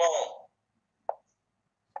 take pawn.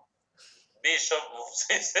 Bishop moves.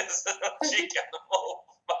 This is a chicken move.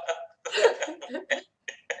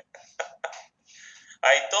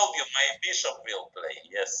 I told you my bishop will play.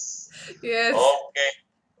 Yes. Yes. Okay.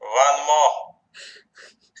 One more.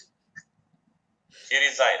 He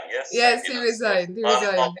resigned. Yes. Yes, he resigned. He One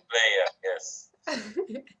resigned. more player. Yes.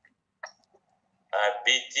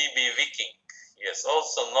 BTB Viking. Yes.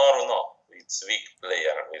 Also no. It's weak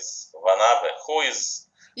player with Vanabe. Who is?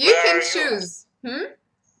 You can choose.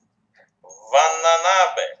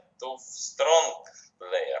 Vananabe, too strong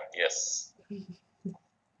player, yes.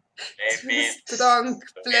 Maybe strong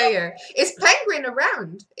player. Is Penguin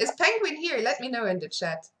around? Is Penguin here? Let me know in the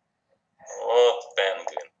chat. What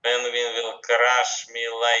Penguin? Penguin will crush me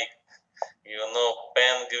like,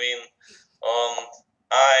 Penguin on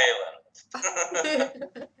island.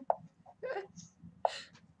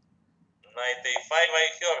 Knight a5 I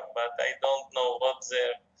heard, but I don't know what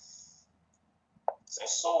there. This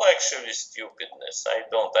is actually stupidness. I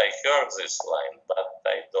heard this line, but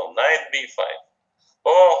I don't. Knight b5.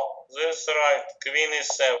 Oh, that's right. Queen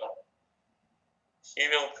e7. He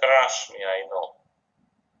will crush me, I know.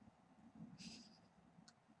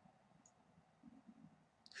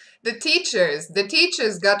 The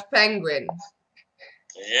teachers got Penguin.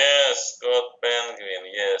 Yes, got Penguin.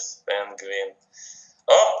 Yes, Penguin.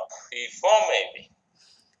 Oh, e4 maybe.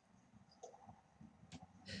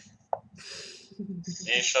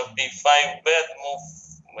 Bishop b5 bad move,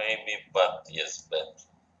 maybe, but yes, bad.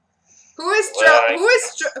 Who is There I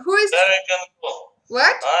can go.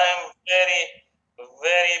 What? I am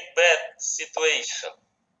very bad situation.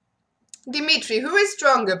 Dimitri, who is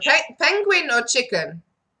stronger, penguin or chicken?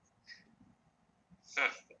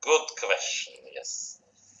 Good question, yes.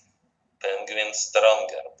 Penguin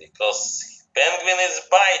stronger, because penguin is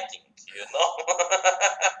biting, you know?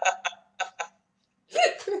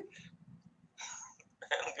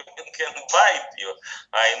 Penguin can bite you.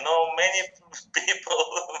 I know many people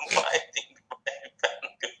biting by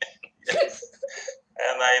penguin, yes.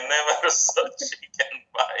 And I never saw chicken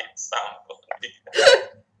bite somebody.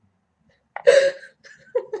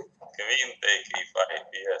 Queen take e5,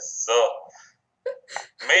 yes. So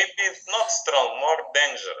maybe it's not strong, more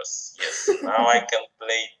dangerous. Yes, now I can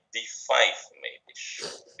play d5, maybe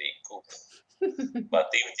should be good. But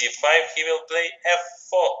if d5, he will play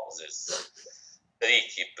f4, this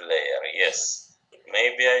tricky player, yes.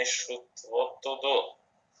 Maybe I should, what to do?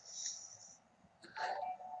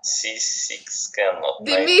 c6 cannot.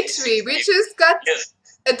 Dimitri, we just got yes.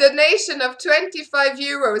 a donation of 25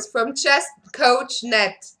 euros from Chess Coach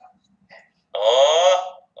Net.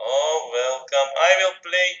 Oh, welcome. I will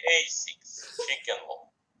play a6, chicken move.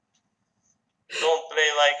 Don't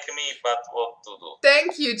play like me, but what to do?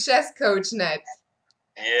 Thank you, Chess Coach Net.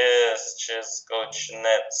 Yes, chess coach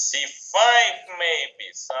net. c5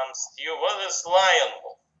 maybe, some stew. What is lion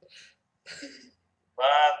move?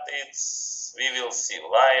 But it's, we will see.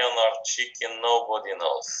 Lion or chicken, nobody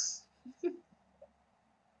knows.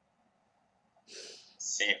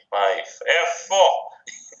 c5, f4.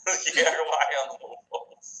 Here lion move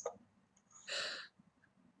also.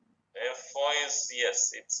 f4 is,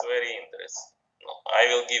 yes, it's very interesting. No, I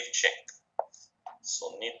will give check.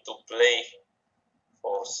 So need to play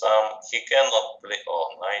for some, he cannot play,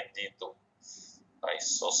 oh, knight d2. I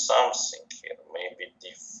saw something here, maybe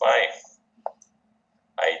d5.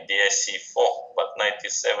 Idea c4, but knight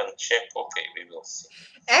e7 check, okay, we will see.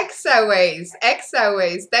 Exaways,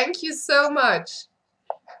 thank you so much.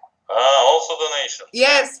 Also donation.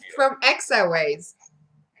 Yes, from Exaways.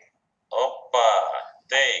 Oppa,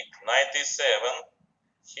 take, knight e7.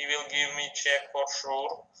 He will give me check for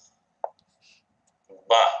sure.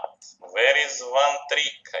 But where is one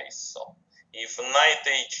trick I saw? If knight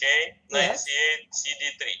h8, knight c8,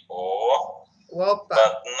 cd3. Oh, Whoppa.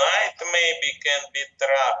 but knight maybe can be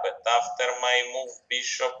trapped after my move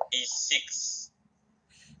bishop e6.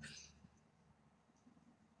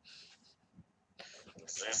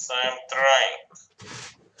 This I am trying.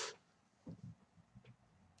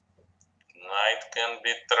 Knight can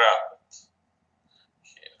be trapped.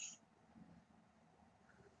 Here.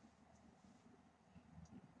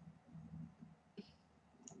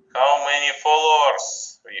 How many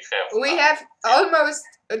followers we have? We have almost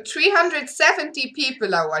 370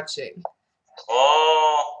 people are watching.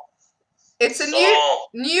 Oh, it's a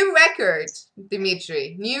new record,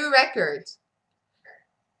 Dimitri. New record.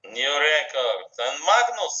 New record. And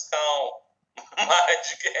Magnus, how much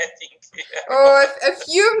getting here? Oh, a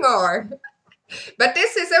few more. But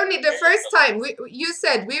this is only the first time. You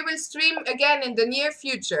said we will stream again in the near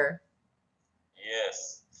future.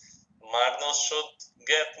 Yes. Magnus should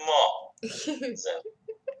get more. Then.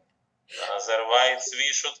 Otherwise, we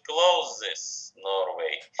should close this,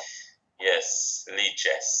 Norway. Yes,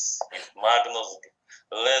 leeches. If Magnus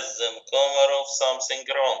lets them cover of something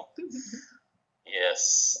wrong.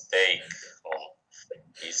 Yes, take on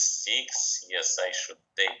e6. Yes, I should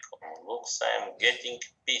take on looks. I am getting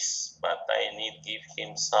peace, but I need give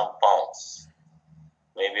him some pawns.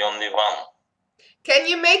 Maybe only one. Can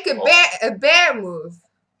you make a bear move?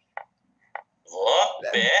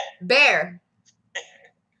 What? Bear? Bear.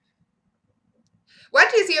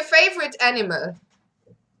 What is your favorite animal?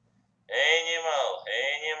 Animal.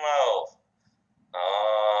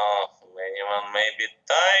 Oh, anyone maybe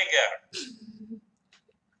tiger.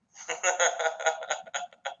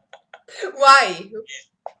 Why?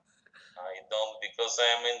 I don't, because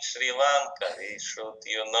I'm in Sri Lanka. We should,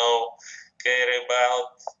 care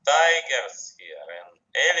about tigers here and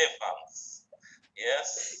elephants.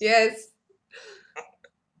 Yes? Yes.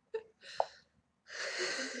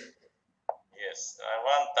 Yes.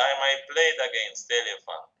 One time I played against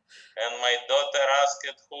elephant. And my daughter asked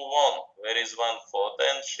who won. Where is one photo?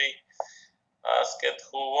 And she asked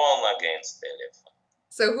who won against elephant.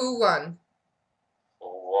 So who won? Who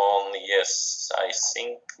won? Yes, I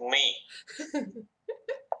think me.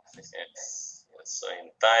 Yes. So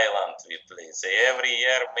in Thailand we play. They every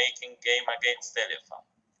year making game against elephant.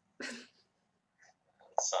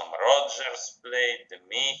 And some Rogers played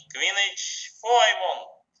me. Queen h4 I won.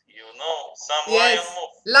 Some lion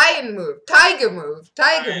move. Lion move. Tiger move. Move.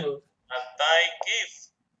 A Thai gift.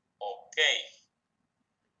 Okay.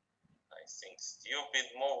 I think stupid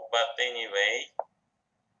move, but anyway.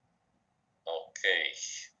 Okay.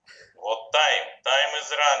 What time? Time is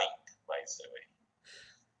running, by the way.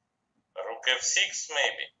 Rook f6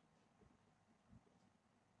 maybe.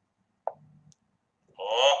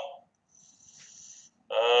 Oh.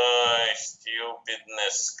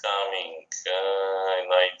 Stupidness coming.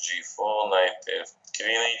 Knight g4, knight f,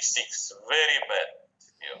 queen h6, very bad.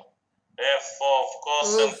 f4, of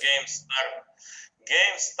course, and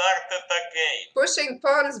game started again. Pushing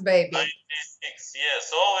pawns, baby. Knight d6,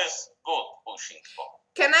 yes, always good pushing pawn.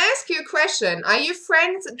 Can I ask you a question? Are you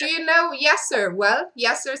friends? Do you know Yasser well?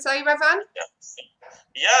 Yasser Sayravan?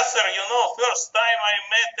 Yasser, first time I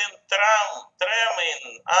met in tram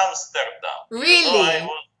in Amsterdam. Really?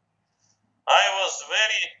 I was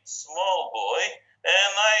very small boy,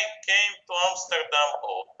 and I came to Amsterdam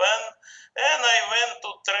Open, and I went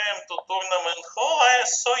to tram to tournament hall. I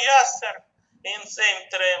saw Yasser in same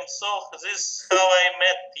tram, so this is how I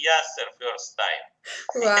met Yasser first time.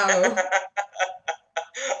 Wow.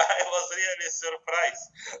 I was really surprised.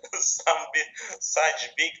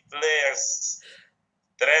 Such big players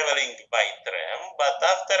traveling by tram, but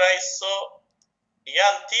after I saw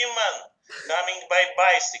Jan Timman coming by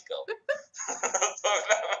bicycle.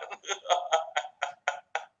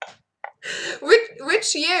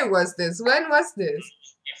 Which year was this? When was this?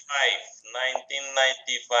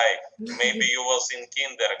 1995. Maybe you was in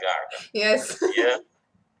kindergarten. Yes. Yeah.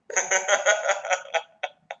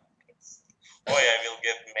 Boy, I will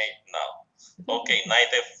get mate now. Okay,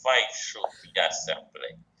 knight f5 should Yasser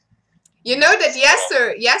play. You know that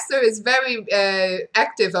Yasser is very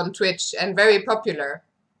active on Twitch and very popular.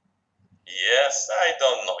 Yes, I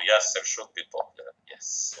don't know. Yasser should be popular. Yes,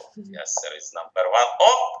 so Yasser is number one.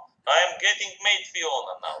 Oh, I'm getting mate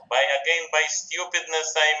Fiona now. By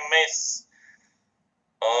stupidness, I miss.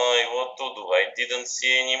 Oh, what to do? I didn't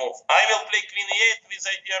see any move. I will play queen e8 with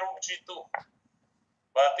idea rook g2,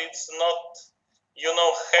 but it's not,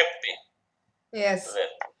 happy. Yes.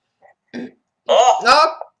 Oh. No.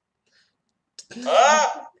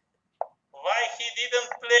 Why he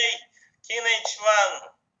didn't play king h1?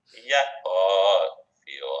 Yeah. Oh,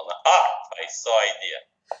 Fiona. I saw idea.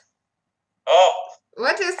 Oh.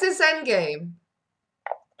 What is this endgame?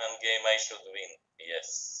 Endgame I should win.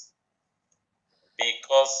 Yes.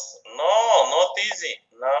 Because not easy.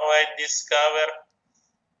 Now I discover.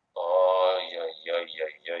 Oh,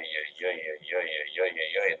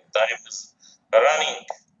 time is running.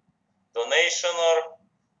 Donation or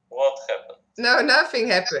what happened? No, nothing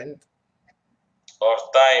happened. Or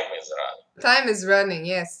time is running. Time is running,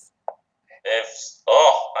 yes.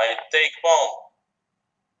 I take pawn.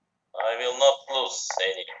 I will not lose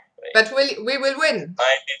anyway. But we will win.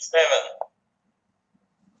 Knight e7.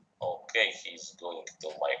 Okay, he's going to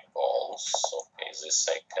my pawns. Okay, this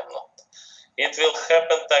I cannot. It will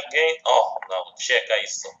happen again. Oh, no, check I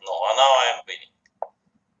saw. No, now I am winning.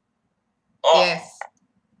 Oh. Yes.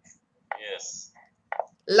 Yes.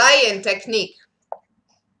 Lion technique.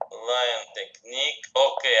 Lion technique.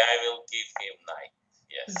 Okay, I will give him knight.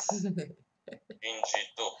 Yes. Queen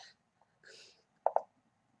g2.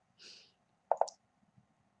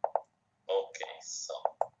 Okay, so.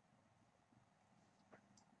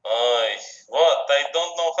 What? I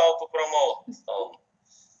don't know how to promote.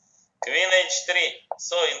 Queen h3.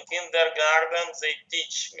 So in kindergarten they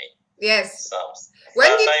teach me. Yes. Something. When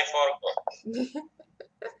but did... I forgot.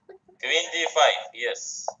 Queen d5.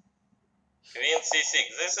 Yes. Queen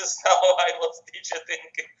c6. This is how I was taught in.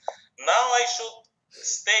 Now I should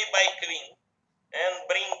stay by queen and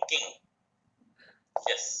bring king.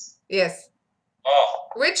 Yes. Yes. Oh.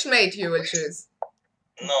 Which mate you will choose?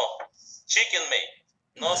 No. Chicken mate.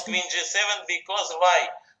 Not queen g7 because why?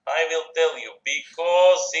 I will tell you.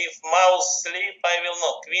 Because if mouse sleep, I will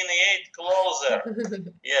not. Queen e8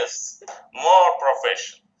 closer. Yes. More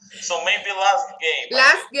professional. So maybe last game.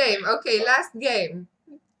 Last game. Okay, last game.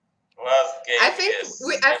 Last game.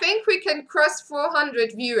 I think we can cross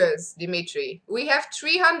 400 viewers, Dimitri. We have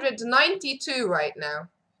 392 right now.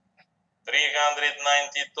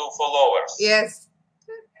 392 followers. Yes.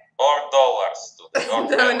 Or dollars.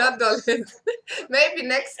 No, not dollars. Maybe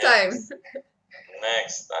next time.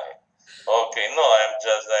 Next time. Okay, no, I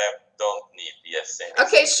don't need. Yes.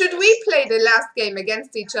 Okay, should we play the last game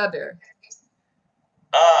against each other?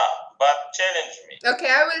 But challenge me. Okay,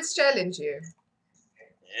 I will challenge you.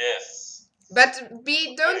 Yes. But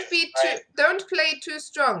don't play too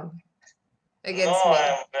strong against me.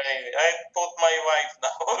 I put my wife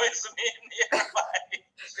now with me nearby.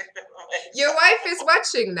 Your wife is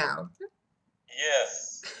watching now.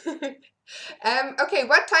 Yes. Okay,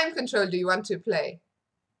 what time control do you want to play?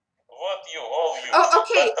 What you? Oh, you.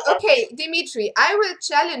 Oh, okay, Dimitri, I will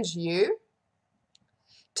challenge you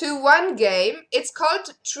to one game. It's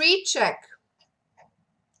called tree check.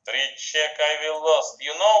 Tree check, I will lost.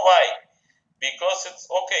 You know why? Because it's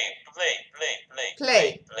okay.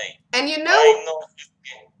 Play. And you I know, know this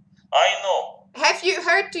game. I know. have you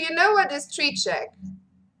heard, do you know what is tree check?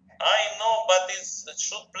 I know, but it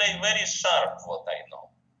should play very sharp, what I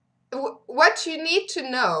know. What you need to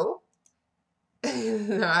know. No,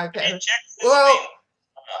 okay. Tree check is Well,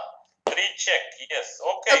 win. Tree check, yes.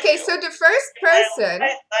 Okay. okay, so the first person. I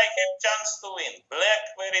have chance to win. Black,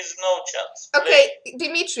 there is no chance. Play. Okay,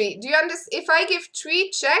 Dimitri, do you understand? If I give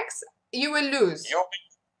 3 checks, you will lose.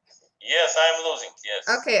 Yes, I'm losing, yes.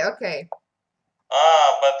 Okay.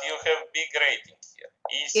 But you have big rating here.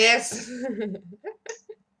 E6. Yes.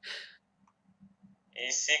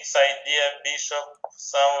 E6 idea, bishop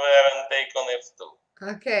somewhere and take on F2.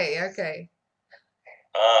 Okay.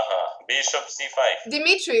 Bishop C5.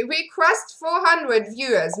 Dimitri, we crossed 400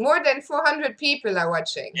 viewers. More than 400 people are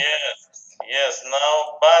watching. Yes,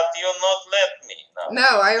 now, but you not let me now.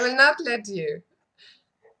 No, I will not let you.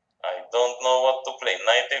 I don't know what to play.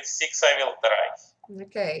 Knight F6 I will try.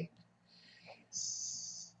 Okay.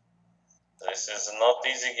 This is not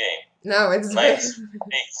easy game. No, it's Knight very...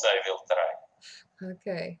 F6 I will try.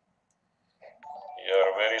 Okay.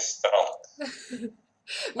 You're very strong.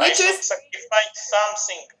 We I just... should sacrifice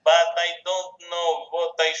something, but I don't know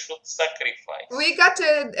what I should sacrifice. We got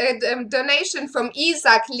a donation from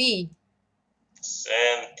Isaac Lee.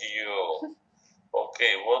 Thank you.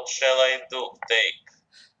 Okay, what shall I do?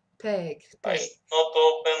 Take. I should not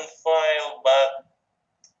open file, but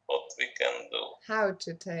what we can do? How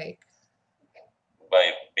to take?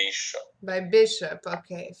 By bishop. By bishop,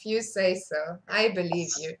 okay. If you say so. I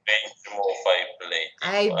believe you. Strange move I played.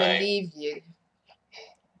 I believe you.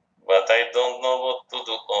 But I don't know what to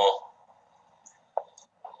do.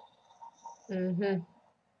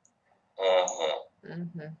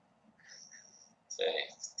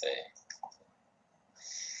 Take.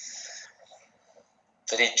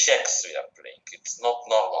 3 checks we are playing. It's not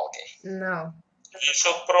normal game. No. We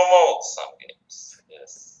should promote some games.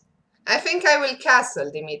 Yes. I think I will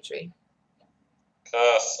castle, Dimitri.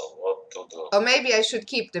 Castle, what to do? Or maybe I should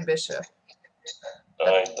keep the bishop.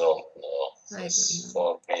 I don't know. This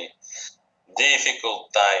for me.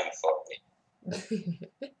 Difficult time for me.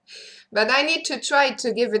 But I need to try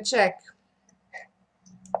to give a check.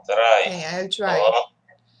 Try. Okay, I'll try.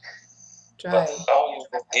 Try. But how you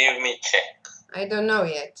give me check? I don't know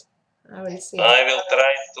yet. I will see. I will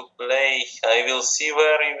try to play. I will see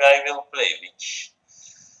where I will play.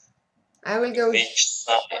 I will go which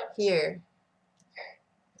side? Here.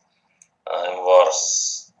 I'm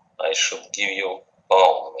worse. I should give you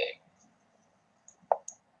pawn, maybe.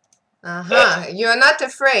 You are not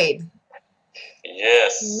afraid.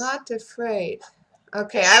 Yes. Not afraid.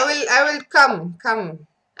 Okay, I will come.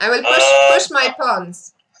 I will push my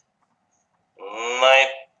pawns.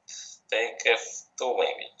 Knight take F2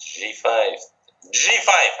 maybe. G5. G5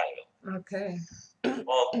 I will. Okay.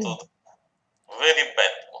 What to do? Very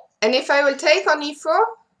bad move. And if I will take on E4?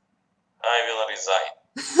 I will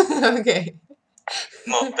resign. Okay.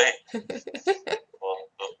 Not take. What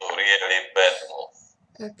to do? Really bad move.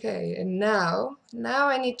 Okay, and now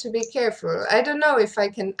I need to be careful. I don't know if I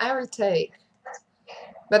can. I will take.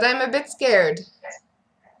 But I'm a bit scared.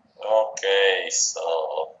 Okay, so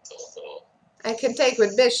what to do? I can take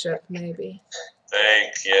with bishop, maybe.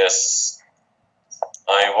 Take, yes.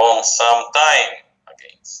 I want some time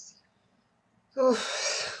against.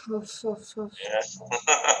 Oof. Yes.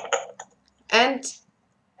 And,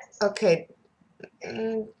 okay.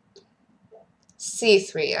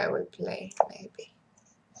 C3 I will play, maybe.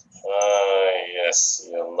 Yes,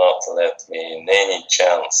 you'll not let me in any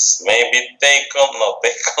chance. Maybe take on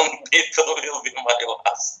B2 will be my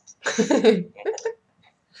last.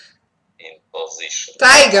 In position.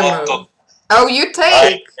 Tiger move. Oh, you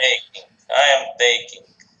take. I am taking.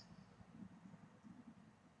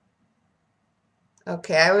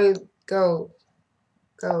 Okay, I will go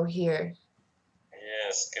here.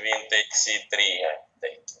 Yes, queen takes C3. I'm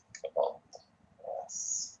taking. Come on.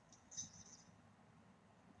 Yes.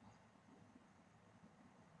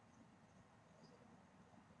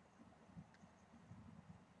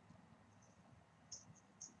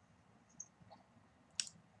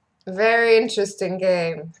 Very interesting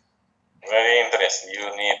game. Very interesting.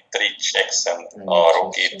 You need 3 checks and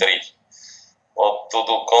rook E3. What to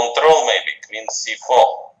do? Control maybe. Queen C4.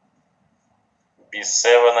 B7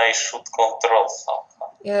 I should control somehow.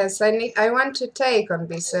 Yes, I want to take on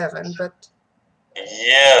B7, but...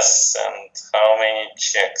 Yes, and how many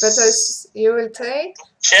checks? But you will take?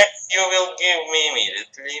 Checks you will give me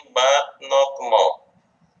immediately, but not more.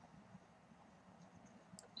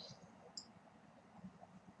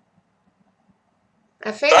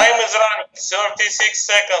 I think. Time is running. 36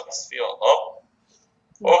 seconds, Fiona. Oh.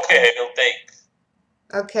 Okay, I will take.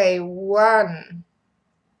 Okay, 1.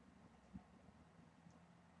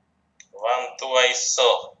 1, 2, I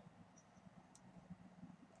saw.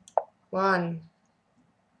 1.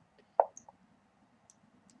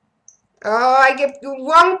 Oh, I get the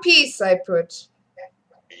wrong piece I put.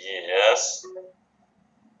 Yes.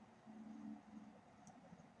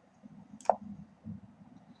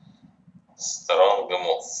 Strong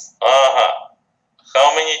move. Aha.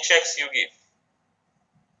 How many checks you give?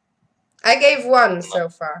 I gave 1 so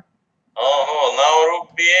far. Oh, now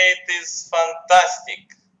rook b8 is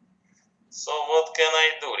fantastic. So what can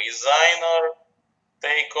I do? Resign or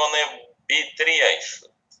take on a b3 I should?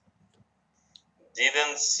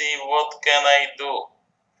 Didn't see what can I do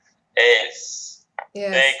else.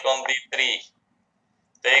 Yes. Take on b3.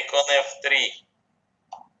 Take on f3.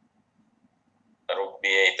 Rook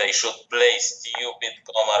b8. I should play stupid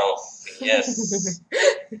Komarov. Yes.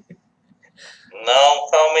 Now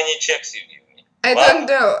how many checks you give me? I 1? don't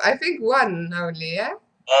know. I think 1 only, yeah?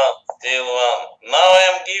 Oh, still 1. Now I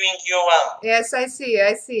am giving you 1. Yes, I see,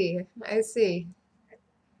 I see, I see.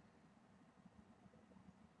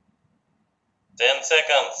 10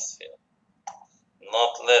 seconds.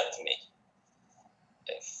 Not let me.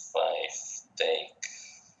 f5 take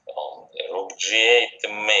on the rook g8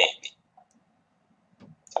 maybe.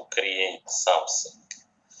 To create something.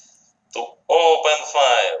 To open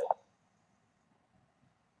file.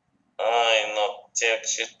 I not check.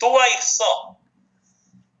 2 I saw.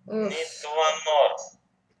 Oof. Need 1 more.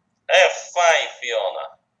 f5 Fiona.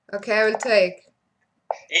 Okay, I will take.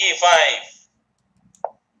 e5.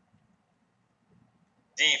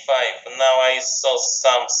 d5. Now I saw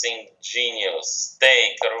something genius.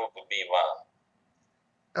 Take rook b1.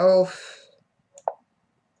 Oh.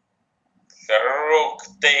 Rook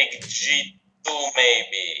take g2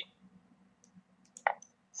 maybe.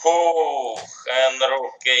 Ooh, and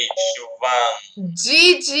rook h1.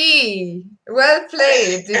 GG! Well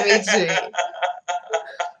played, Dimitri.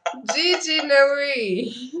 GG, Nori.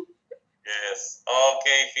 Yes.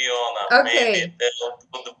 Okay, Fiona. Okay. Maybe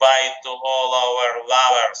goodbye to all our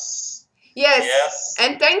lovers. Yes. Yes.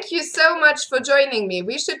 And thank you so much for joining me.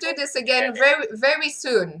 We should do this again very, very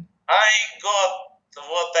soon. I got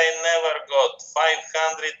what I never got.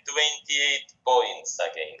 528 points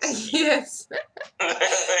against you. Yes.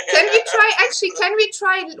 Can we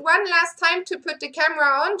try one last time to put the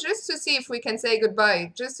camera on just to see if we can say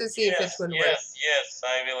goodbye, just to see if it will work? Yes,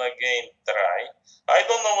 I will again try. I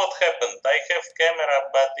don't know what happened. I have camera,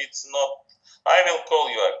 but it's not. I will call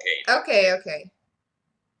you again. Okay, okay.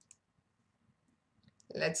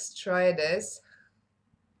 Let's try this.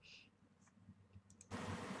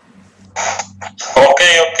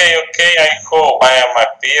 Okay. I hope I am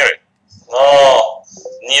appearing. No,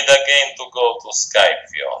 need again to go to Skype,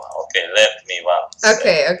 Fiona. Okay, let me one.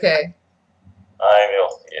 Okay. I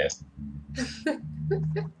will, yes.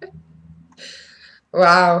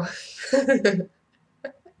 Wow.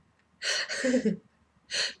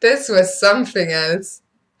 This was something else.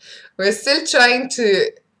 We're still trying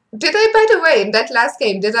to... Did I, by the way, in that last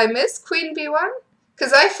game, did I miss Queen B1?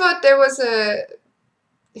 Because I thought there was a...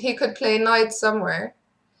 He could play knight somewhere.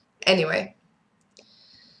 Anyway.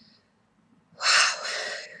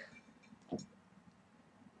 Wow.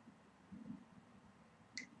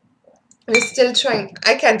 We're still trying...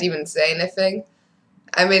 I can't even say anything.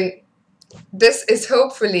 I mean, this is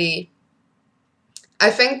hopefully... I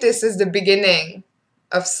think this is the beginning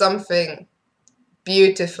of something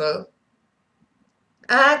beautiful.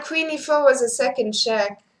 Ah, Queen E4 was a second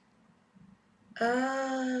check.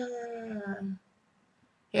 Ah.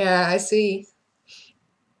 Yeah, I see.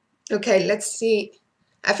 Okay, let's see.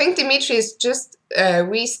 I think Dimitri is just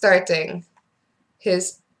restarting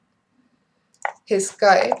his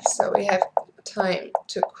Skype, so we have time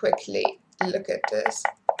to quickly look at this.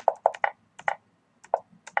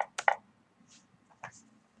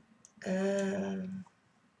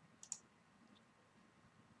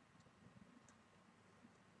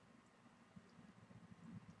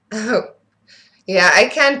 Oh, yeah, I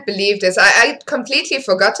can't believe this. I'd completely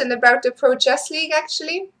forgotten about the Pro Chess League,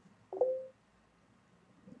 actually.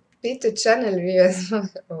 Beat the channel viewers.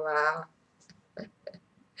 Wow.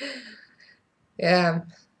 Yeah.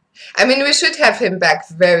 I mean, we should have him back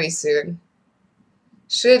very soon.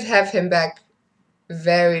 Should have him back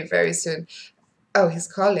very, very soon. Oh, he's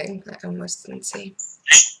calling. I almost didn't see.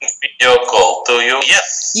 Video call to you.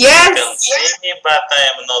 Yes. Yes. You can see me, but I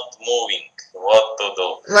am not moving. What to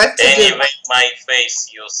do? What to do? Anyway, my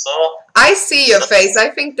face you saw. I see your face. I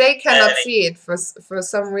think they cannot see it for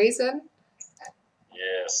some reason.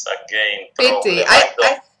 Yes, again, Pity.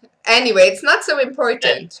 problem. Anyway, it's not so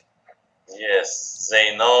important. Yes,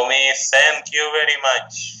 they know me. Thank you very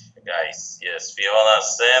much, guys. Yes, Fiona,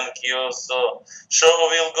 thank you. So, show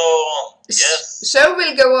will go on. Yes. Show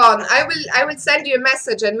will go on. I will send you a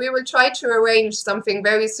message and we will try to arrange something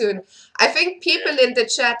very soon. I think people in the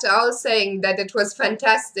chat are all saying that it was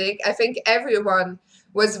fantastic. I think everyone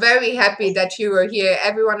was very happy that you were here.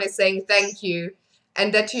 Everyone is saying thank you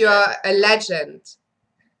and that you are a legend.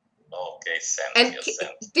 Okay, thank And you.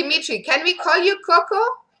 Thank you. Dimitri, can we call you Koko?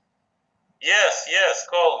 Yes, yes,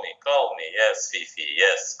 call me. Yes, Fifi,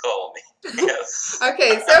 yes, call me. Yes.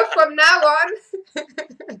 Okay, so from now on, Yeah.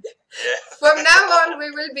 from now on, we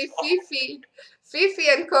will be Fifi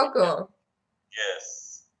and Koko.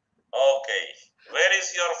 Yes. Okay. Where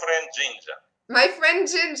is your friend Ginger? My friend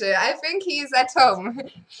Ginger, I think he is at home.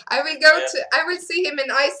 I will see him in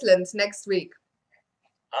Iceland next week.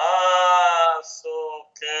 Ah, so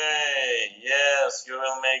okay. Yes, you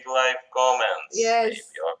will make live comments. Yes. Maybe.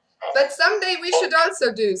 But someday we should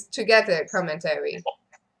also do together commentary.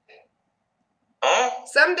 Huh?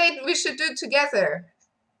 Someday we should do together.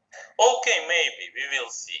 Okay, maybe. We will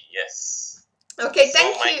see. Yes. Okay, so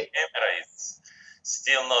thank my you. camera is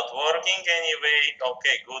still not working anyway.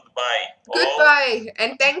 Okay, goodbye. Goodbye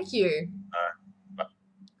and thank you. Bye.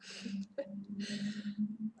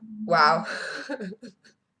 Wow.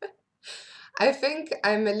 I think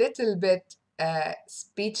I'm a little bit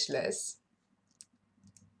speechless.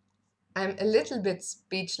 I'm a little bit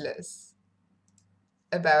speechless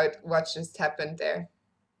about what just happened there.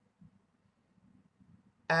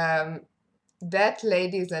 That,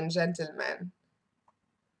 ladies and gentlemen,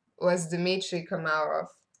 was Dimitri Komarov.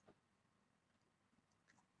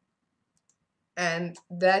 And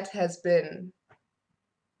that has been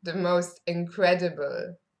the most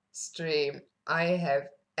incredible stream I have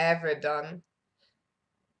ever done.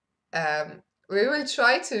 We will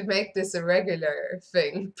try to make this a regular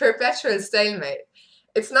thing. Perpetual stalemate.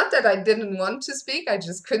 It's not that I didn't want to speak, I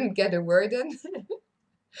just couldn't get a word in.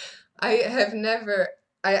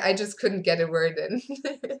 I just couldn't get a word in.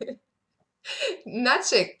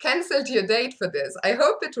 Nachik cancelled your date for this. I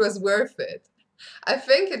hope it was worth it. I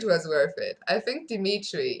think it was worth it. I think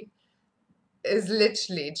Dimitri is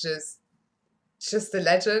literally just a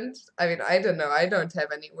legend. I mean, I don't know. I don't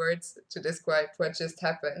have any words to describe what just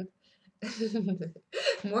happened.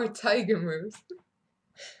 More tiger moves.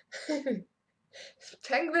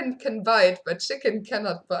 Penguin can bite, but chicken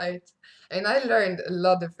cannot bite. And I learned a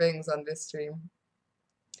lot of things on this stream.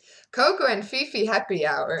 Koko and Fifi happy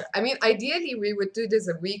hour. I mean, ideally we would do this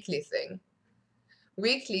a weekly thing.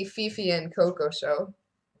 Weekly Fifi and Koko show.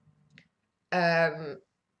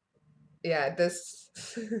 Yeah, this...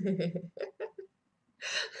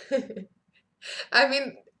 I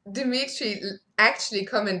mean, Dimitri actually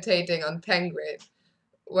commentating on Penguin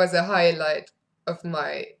was a highlight of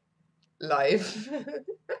my life.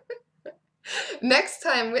 Next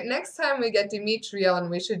time we get Dimitri on,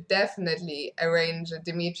 we should definitely arrange a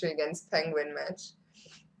Dimitri against Penguin match.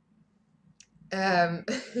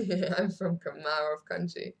 I'm from Komarov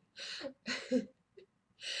country.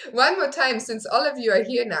 One more time, since all of you are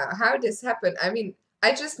here now, how this happened? I mean,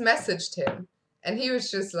 I just messaged him and he was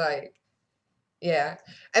just like, yeah.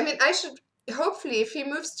 I mean, I should, hopefully, if he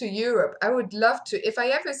moves to Europe, I would love to, if I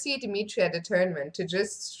ever see Dimitri at a tournament, to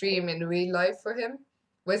just stream in real life for him,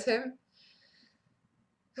 with him.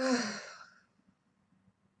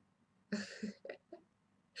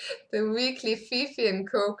 The weekly Fifi and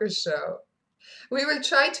Koko show. We will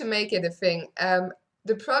try to make it a thing.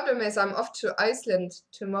 The problem is I'm off to Iceland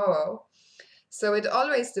tomorrow, so it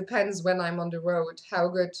always depends when I'm on the road how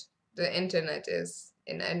good the internet is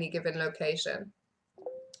in any given location.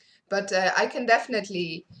 But I can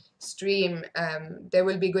definitely stream. There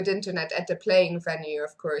will be good internet at the playing venue,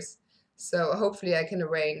 of course. So hopefully I can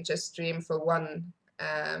arrange a stream for one,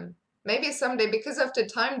 maybe someday because of the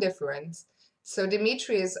time difference. So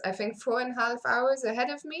Dimitri is, I think, 4.5 hours ahead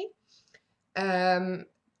of me.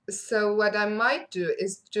 So what I might do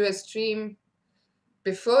is do a stream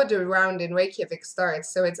before the round in Reykjavik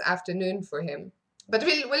starts, so it's afternoon for him. But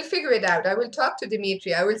we'll figure it out. I will talk to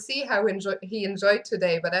Dimitri. I will see how he enjoyed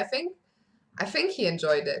today, but I think he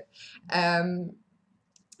enjoyed it. And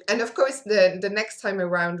of course, the next time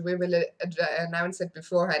around, we will announce it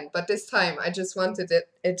beforehand. But this time, I just wanted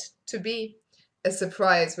it to be a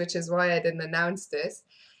surprise, which is why I didn't announce this.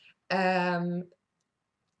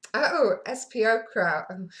 Oh, SPR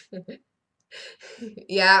crowd.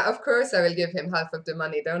 Yeah, of course I will give him half of the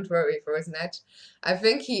money. Don't worry, Forznetch. I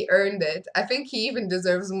think he earned it. I think he even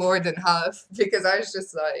deserves more than half because I was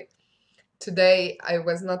just like, today I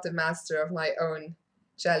was not the master of my own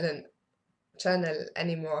channel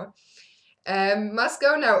anymore. Must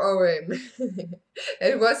go now, Orim.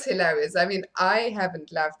 It was hilarious. I mean, I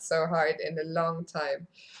haven't laughed so hard in a long time.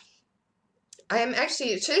 I am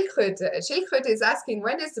actually, Schildkröte is asking,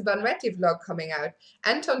 when is the Banretti vlog coming out?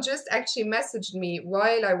 Anton just actually messaged me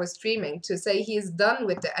while I was streaming to say he is done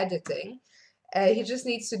with the editing. He just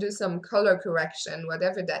needs to do some color correction,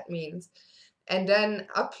 whatever that means. And then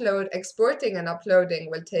exporting and uploading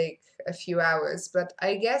will take a few hours. But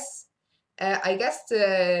I guess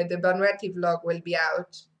the Banretti vlog will be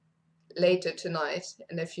out later tonight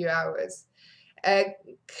in a few hours.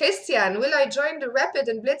 Christian, will I join the Rapid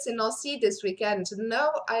and Blitz in Nancy this weekend?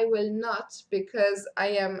 No, I will not, because I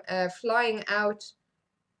am flying out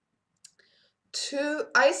to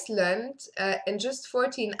Iceland in just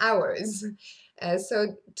 14 hours.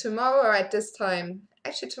 So tomorrow at this time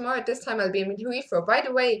I'll be in Heathrow. By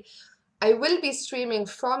the way, I will be streaming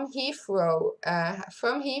from Heathrow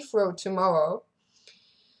tomorrow.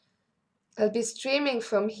 I'll be streaming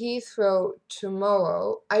from Heathrow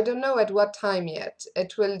tomorrow. I don't know at what time yet.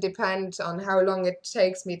 It will depend on how long it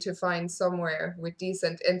takes me to find somewhere with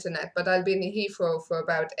decent internet, but I'll be in Heathrow for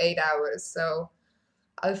about 8 hours, so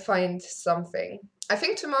I'll find something. I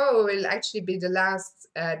think tomorrow will actually be the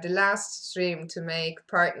last stream to make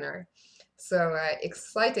partner. So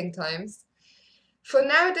exciting times. For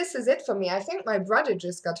now, this is it for me. I think my brother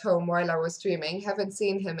just got home while I was streaming. Haven't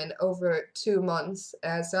seen him in over 2 months.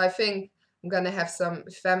 So I think I'm gonna have some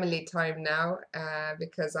family time now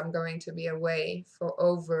because I'm going to be away for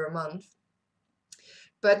over a month.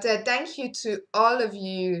 But thank you to all of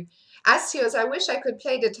you. Asios, I wish I could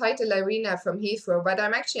play the title arena from Heathrow, but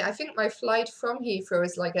I think my flight from Heathrow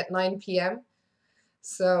is like at 9 p.m.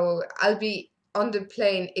 So I'll be on the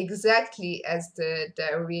plane exactly as the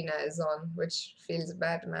arena is on, which feels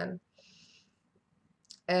bad, man.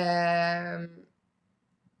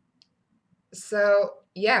 So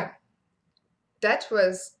yeah, that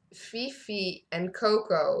was Fifi and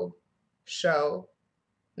Koko show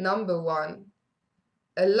number 1.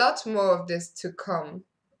 A lot more of this to come,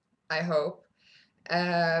 I hope.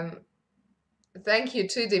 Thank you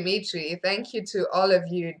to Dimitri. Thank you to all of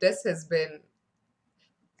you. This has been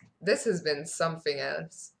something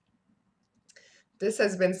else. This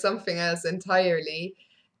has been something else entirely.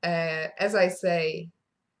 As I say,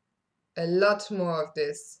 a lot more of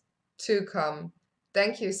this to come.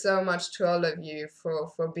 Thank you so much to all of you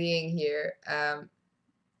for being here.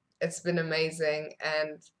 It's been amazing,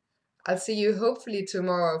 and I'll see you hopefully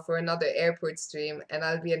tomorrow for another airport stream, and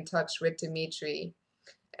I'll be in touch with Dimitri.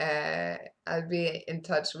 I'll be in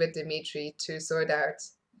touch with Dimitri to sort out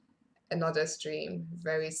another stream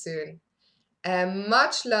very soon.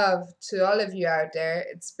 Much love to all of you out there.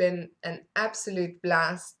 It's been an absolute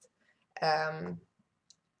blast.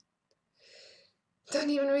 Don't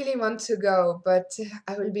even really want to go, but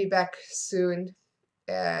I will be back soon.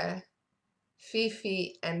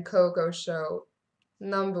 Fifi and Koko show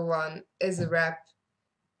number 1 is a wrap.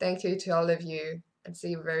 Thank you to all of you, and see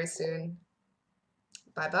you very soon.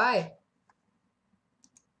 Bye bye.